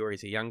interviewer.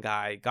 He's a young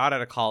guy, got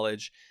out of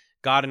college,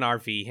 got an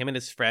RV. Him and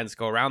his friends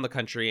go around the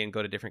country and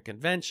go to different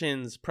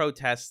conventions,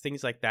 protests,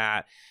 things like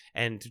that,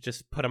 and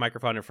just put a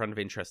microphone in front of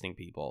interesting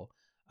people.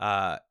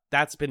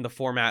 That's been the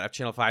format of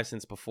Channel 5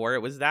 since before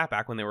it was that,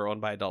 back when they were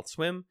owned by Adult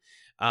Swim.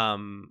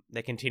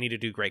 They continue to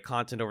do great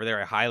content over there.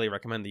 I highly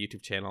recommend the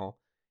YouTube channel.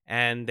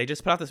 And they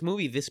just put out this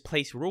movie, This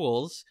Place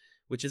Rules,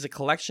 which is a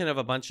collection of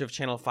a bunch of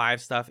Channel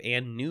 5 stuff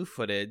and new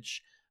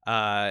footage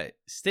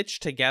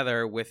stitched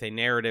together with a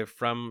narrative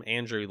from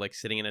Andrew, like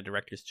sitting in a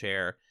director's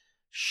chair,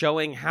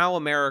 showing how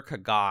America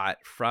got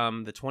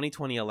from the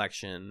 2020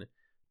 election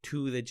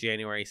to the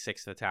January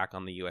 6th attack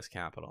on the U.S.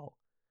 Capitol.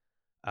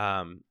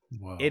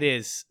 It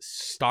is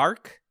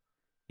stark.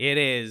 It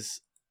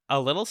is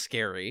a little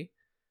scary.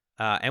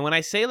 And when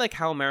I say like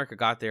how America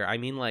got there, I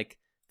mean like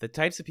the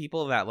types of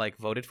people that like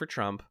voted for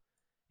Trump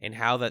and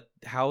how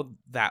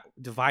that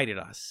divided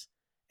us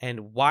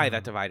and why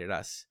that divided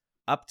us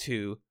up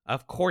to,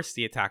 of course,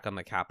 the attack on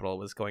the Capitol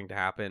was going to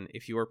happen.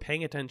 If you were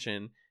paying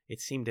attention, it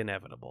seemed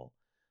inevitable.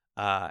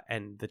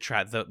 And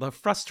the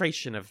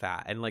frustration of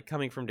that and like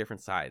coming from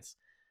different sides.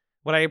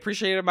 What I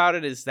appreciate about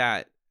it is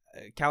that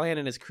Callahan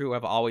and his crew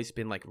have always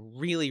been like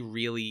really,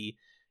 really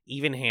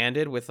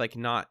even-handed with like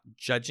not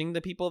judging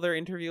the people they're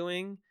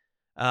interviewing.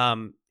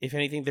 If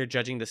anything, they're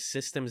judging the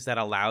systems that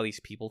allow these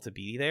people to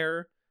be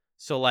there.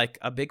 So like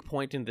a big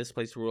point in This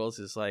Place Rules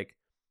is like,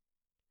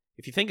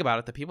 if you think about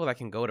it, the people that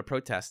can go to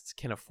protests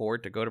can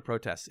afford to go to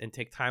protests and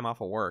take time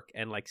off of work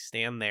and like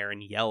stand there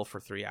and yell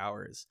for 3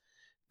 hours.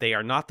 They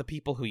are not the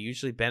people who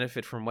usually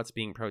benefit from what's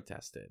being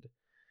protested.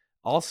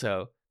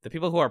 Also, the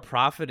people who are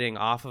profiting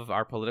off of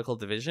our political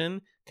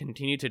division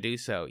continue to do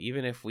so,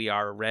 even if we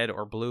are red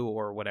or blue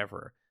or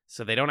whatever.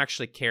 So they don't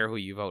actually care who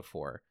you vote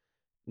for.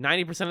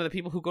 90% of the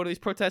people who go to these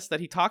protests that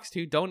he talks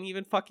to don't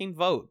even fucking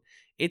vote.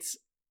 It's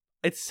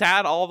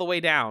sad all the way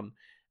down.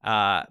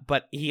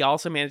 But he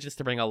also manages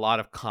to bring a lot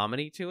of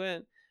comedy to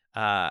it.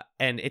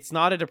 And it's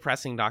not a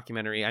depressing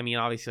documentary. I mean,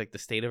 obviously, like the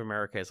state of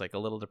America is like a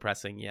little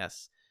depressing,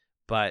 yes.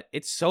 But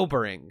it's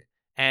sobering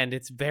and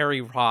it's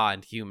very raw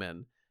and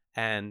human.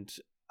 And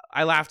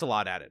I laughed a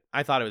lot at it.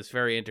 I thought it was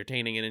very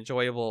entertaining and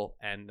enjoyable.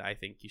 And I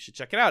think you should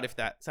check it out if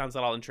that sounds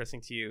at all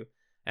interesting to you.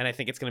 And I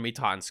think it's going to be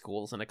taught in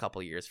schools in a couple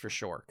of years for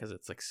sure, because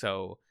it's like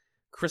so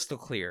crystal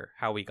clear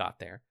how we got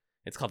there.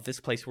 It's called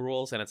This Place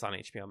Rules, and it's on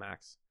HBO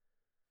Max.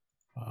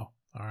 Wow.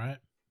 All right.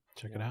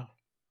 Check it out.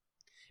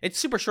 It's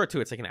super short,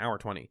 too. It's like an hour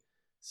 20.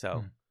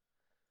 So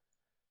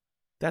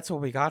that's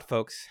what we got,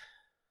 folks.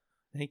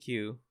 Thank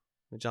you,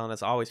 Magellan,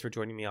 as always, for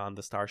joining me on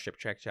the Starship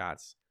Trek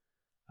Chats,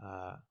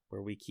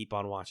 where we keep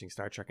on watching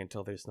Star Trek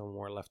until there's no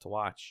more left to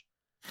watch.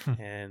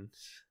 And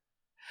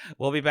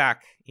we'll be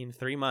back in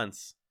 3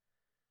 months.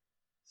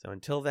 So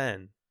until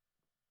then,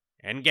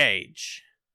 engage.